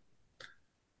them.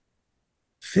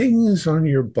 Things on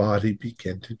your body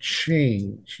begin to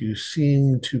change. You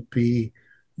seem to be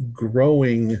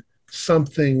growing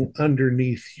something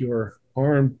underneath your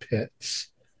armpits.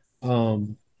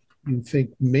 You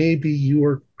think maybe you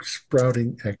are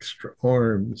sprouting extra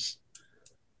arms.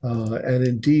 And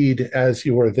indeed, as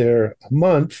you are there a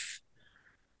month,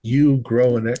 you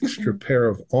grow an extra pair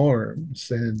of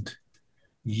arms, and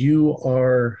you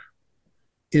are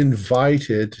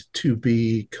invited to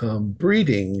become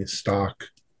breeding stock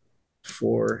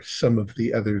for some of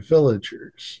the other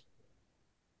villagers.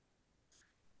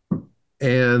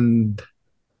 And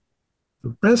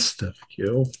the rest of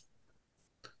you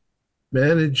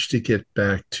managed to get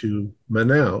back to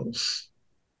Manaus,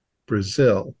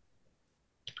 Brazil.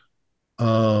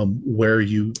 where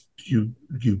you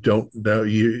don't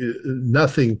know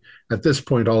nothing at this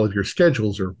point. All of your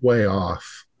schedules are way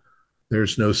off.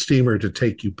 There's no steamer to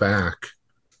take you back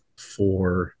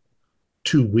for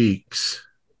 2 weeks,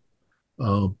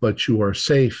 but you are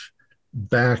safe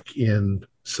back in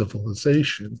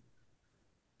civilization,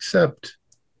 except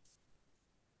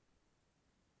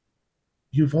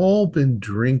you've all been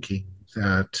drinking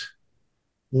that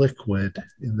liquid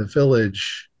in the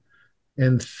village,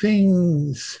 and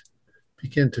things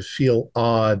begin to feel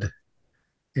odd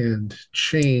and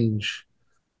change.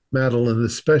 Madeline,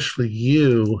 especially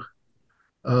you,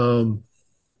 um,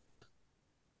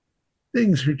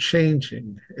 things are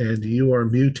changing and you are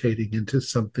mutating into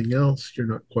something else. You're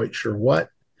not quite sure what,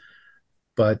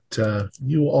 but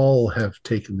you all have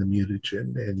taken the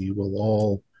mutagen and you will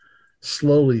all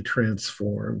slowly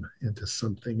transform into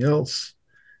something else.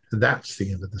 And that's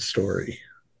the end of the story.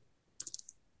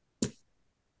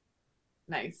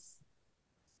 Nice.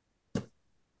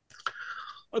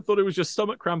 I thought it was just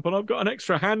stomach cramp, and I've got an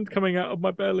extra hand coming out of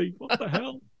my belly. What the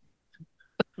hell?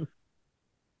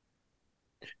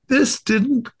 This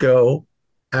didn't go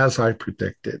as I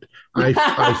predicted. I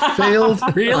failed.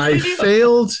 Really? I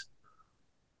failed.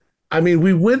 I mean,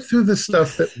 we went through the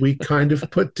stuff that we kind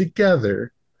of put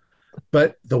together,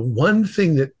 but the one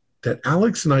thing that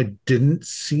Alex and I didn't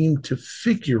seem to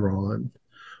figure on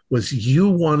was you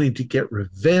wanting to get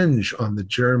revenge on the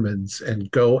Germans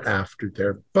and go after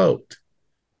their boat.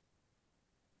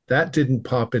 That didn't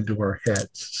pop into our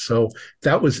heads. So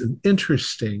that was an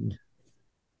interesting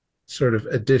sort of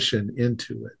addition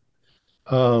into it.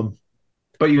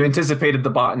 But you anticipated the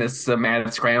botanist's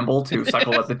mad scramble to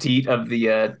suckle at the teat of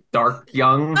the dark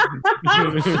young.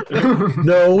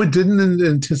 No, we didn't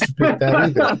anticipate that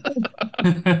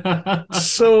either.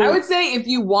 So I would say if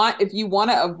you want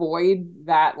to avoid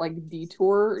that like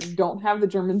detour, don't have the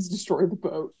Germans destroy the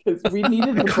boat, because we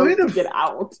needed the boat to get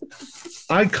out.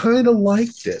 I kind of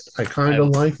liked it. I kind of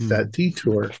liked that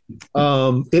detour.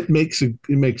 It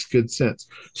makes good sense.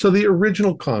 So the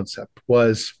original concept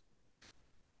was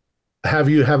have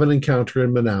you have an encounter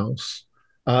in Manaus.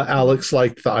 Alex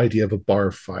liked the idea of a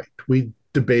bar fight. We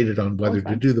debated on whether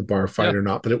to do the bar fight or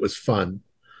not, but it was fun.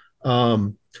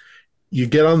 You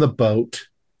get on the boat.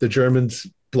 The Germans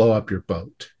blow up your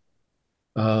boat.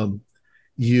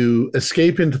 You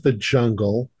escape into the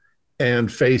jungle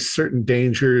and face certain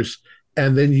dangers,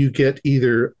 and then you get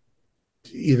either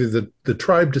the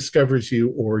tribe discovers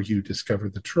you or you discover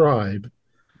the tribe.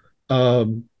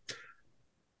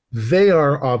 They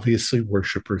are obviously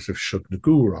worshippers of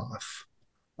Shub-Niggurath,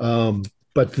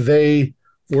 but they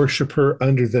worship her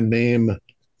under the name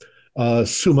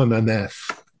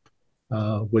Sumananeth,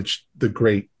 which the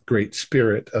great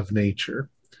spirit of nature.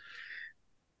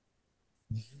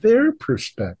 Their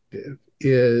perspective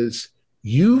is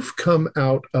you've come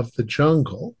out of the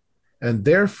jungle, and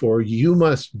therefore you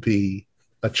must be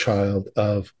a child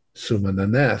of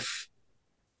Sumananeth.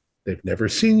 They've never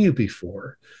seen you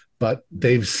before, but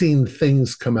they've seen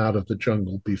things come out of the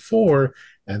jungle before,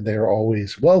 and they're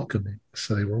always welcoming.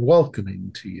 So they were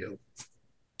welcoming to you.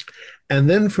 And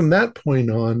then from that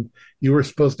point on, you were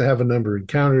supposed to have a number of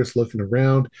encounters looking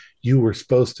around. You were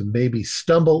supposed to maybe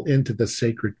stumble into the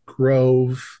sacred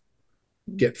grove,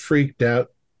 get freaked out,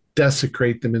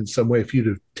 desecrate them in some way if you'd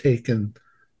have taken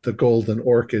the golden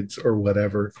orchids or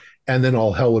whatever, and then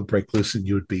all hell would break loose and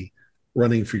you would be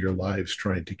running for your lives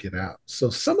trying to get out. So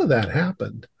some of that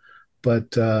happened,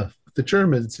 but the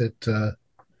Germans, it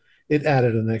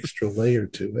added an extra layer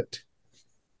to it.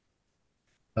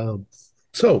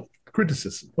 So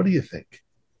criticism, what do you think?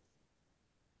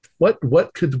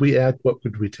 What could we add? What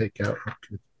could we take out?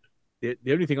 The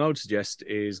only thing I would suggest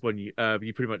is when you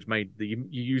pretty much you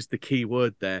used the key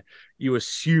word there. You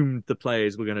assumed the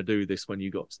players were going to do this when you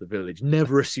got to the village.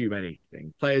 Never assume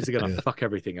anything. Players are going to fuck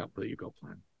everything up that you've got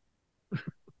planned.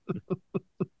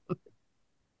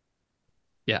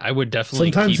 Yeah, I would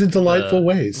definitely sometimes in delightful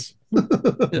ways.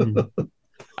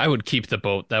 I would keep the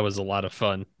boat. That was a lot of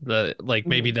fun.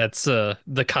 Maybe that's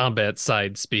the combat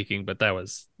side speaking, but that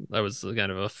was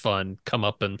kind of a fun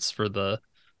comeuppance for the.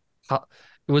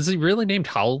 Was he really named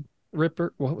Howl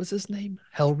Ripper? What was his name?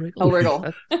 Hellriggle.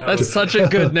 Hellriggle. That's such a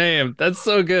good name. That's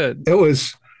so good. It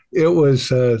was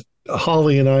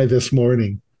Holly and I this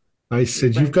morning. I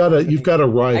said, "You've got a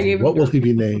rival. What will he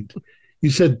be named?"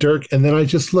 You said Dirk, and then I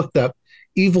just looked up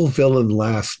evil villain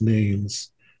last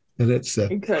names, and it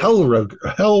said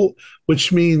Hell,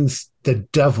 which means the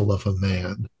devil of a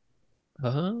man.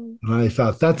 And I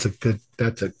thought that's a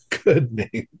good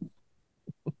name.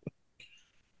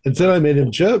 And then I made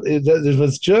him German. It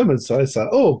was German, so I thought,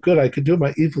 oh, good, I could do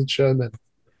my evil German.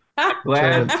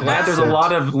 Glad Giant there's a accent.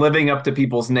 lot of living up to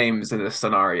people's names in this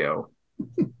scenario.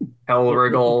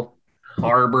 Elrigel,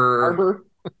 Harbor. Harbor.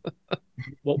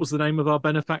 What was the name of our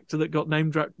benefactor that got name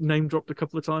dropped a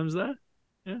couple of times there?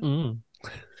 Mm.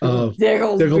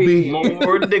 Diggleby.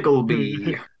 Lord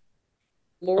Diggleby.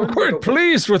 Lord I'm quite Diggleby.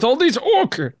 pleased with all these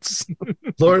orchids.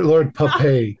 Lord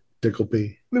Papay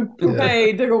Diggleby.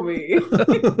 Hey,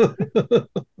 Diggleby.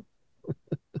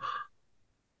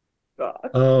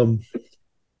 God.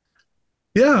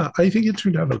 Yeah, I think it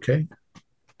turned out okay.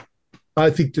 I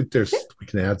think that we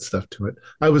can add stuff to it.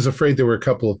 I was afraid there were a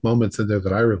couple of moments in there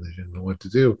that I really didn't know what to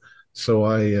do, so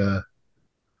I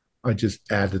just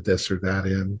added this or that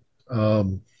in.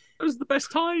 Those are the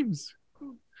best times.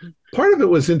 Part of it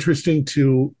was interesting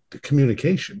to the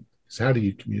communication. Is how do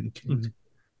you communicate?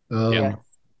 Yes.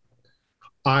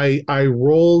 I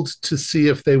rolled to see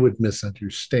if they would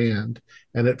misunderstand,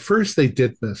 and at first they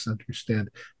did misunderstand.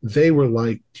 They were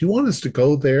like, "Do you want us to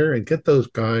go there and get those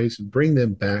guys and bring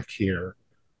them back here,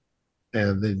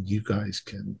 and then you guys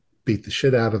can beat the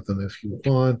shit out of them if you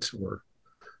want, or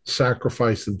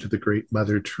sacrifice them to the Great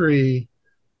Mother Tree,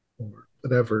 or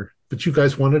whatever." But you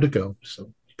guys wanted to go,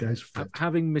 so you guys went.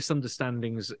 Having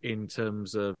misunderstandings in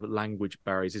terms of language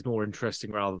barriers is more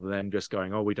interesting rather than just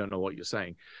going, "Oh, we don't know what you're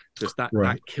saying." Just that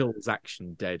kills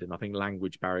action dead, and I think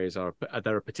language barriers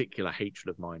they're a particular hatred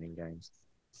of mine in games.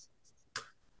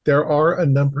 There are a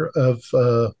number of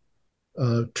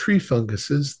tree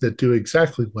funguses that do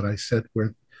exactly what I said,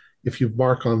 where if you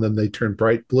mark on them, they turn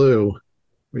bright blue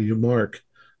where you mark.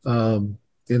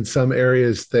 In some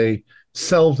areas, they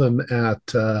sell them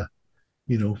at,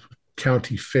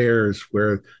 county fairs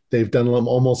where they've done them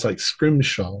almost like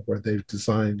scrimshaw, where they've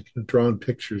designed, drawn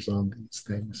pictures on these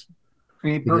things. I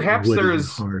mean, perhaps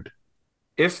there's hard.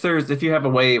 If you have a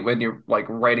way when you're like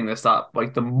writing this up,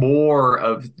 like the more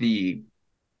of the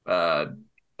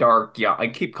dark young, I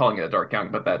keep calling it a dark young,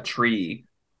 but that tree,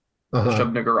 the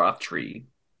Shub-Niggurath tree,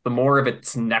 the more of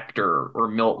its nectar or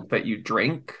milk that you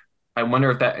drink, I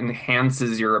wonder if that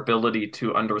enhances your ability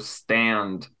to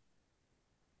understand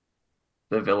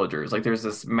the villagers. Like there's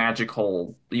this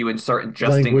magical, you start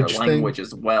ingesting their language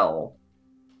as well.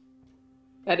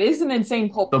 That is an insane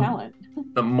pulp talent.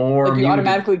 The more like you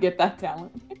automatically get that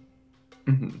talent.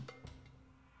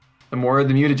 The more of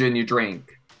the mutagen you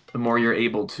drink, the more you're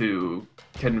able to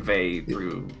convey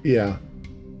through. Yeah.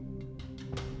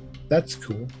 That's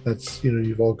cool. That's,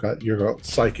 you're all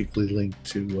psychically linked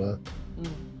to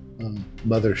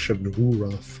Mother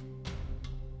Shub-Niggurath.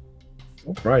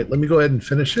 All right, let me go ahead and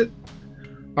finish it.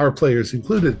 Our players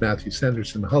included Matthew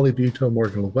Sanderson, Holly Buto,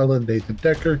 Morgan Llewellyn, Nathan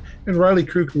Decker, and Riley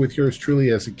Kruger, with yours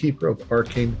truly as a keeper of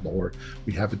arcane lore.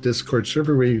 We have a Discord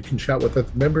server where you can chat with other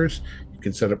members. You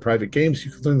can set up private games.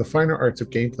 You can learn the finer arts of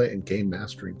gameplay and game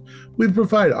mastering. We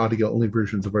provide audio-only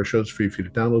versions of our shows free for you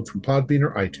to download from Podbean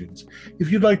or iTunes.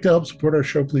 If you'd like to help support our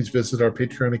show, please visit our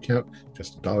Patreon account.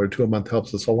 Just $1 or $2 a month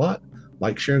helps us a lot.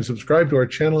 Like, share, and subscribe to our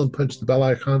channel and punch the bell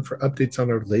icon for updates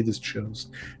on our latest shows.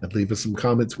 And leave us some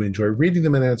comments. We enjoy reading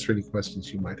them and answer any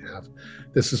questions you might have.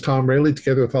 This is Tom Rayleigh,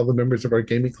 together with all the members of our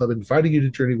gaming club, inviting you to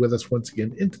journey with us once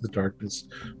again into the darkness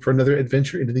for another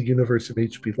adventure into the universe of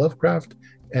H.P. Lovecraft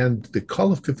and the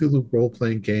Call of Cthulhu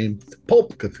role-playing game,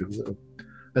 Pulp Cthulhu.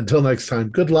 Until next time,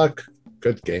 good luck,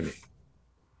 good gaming.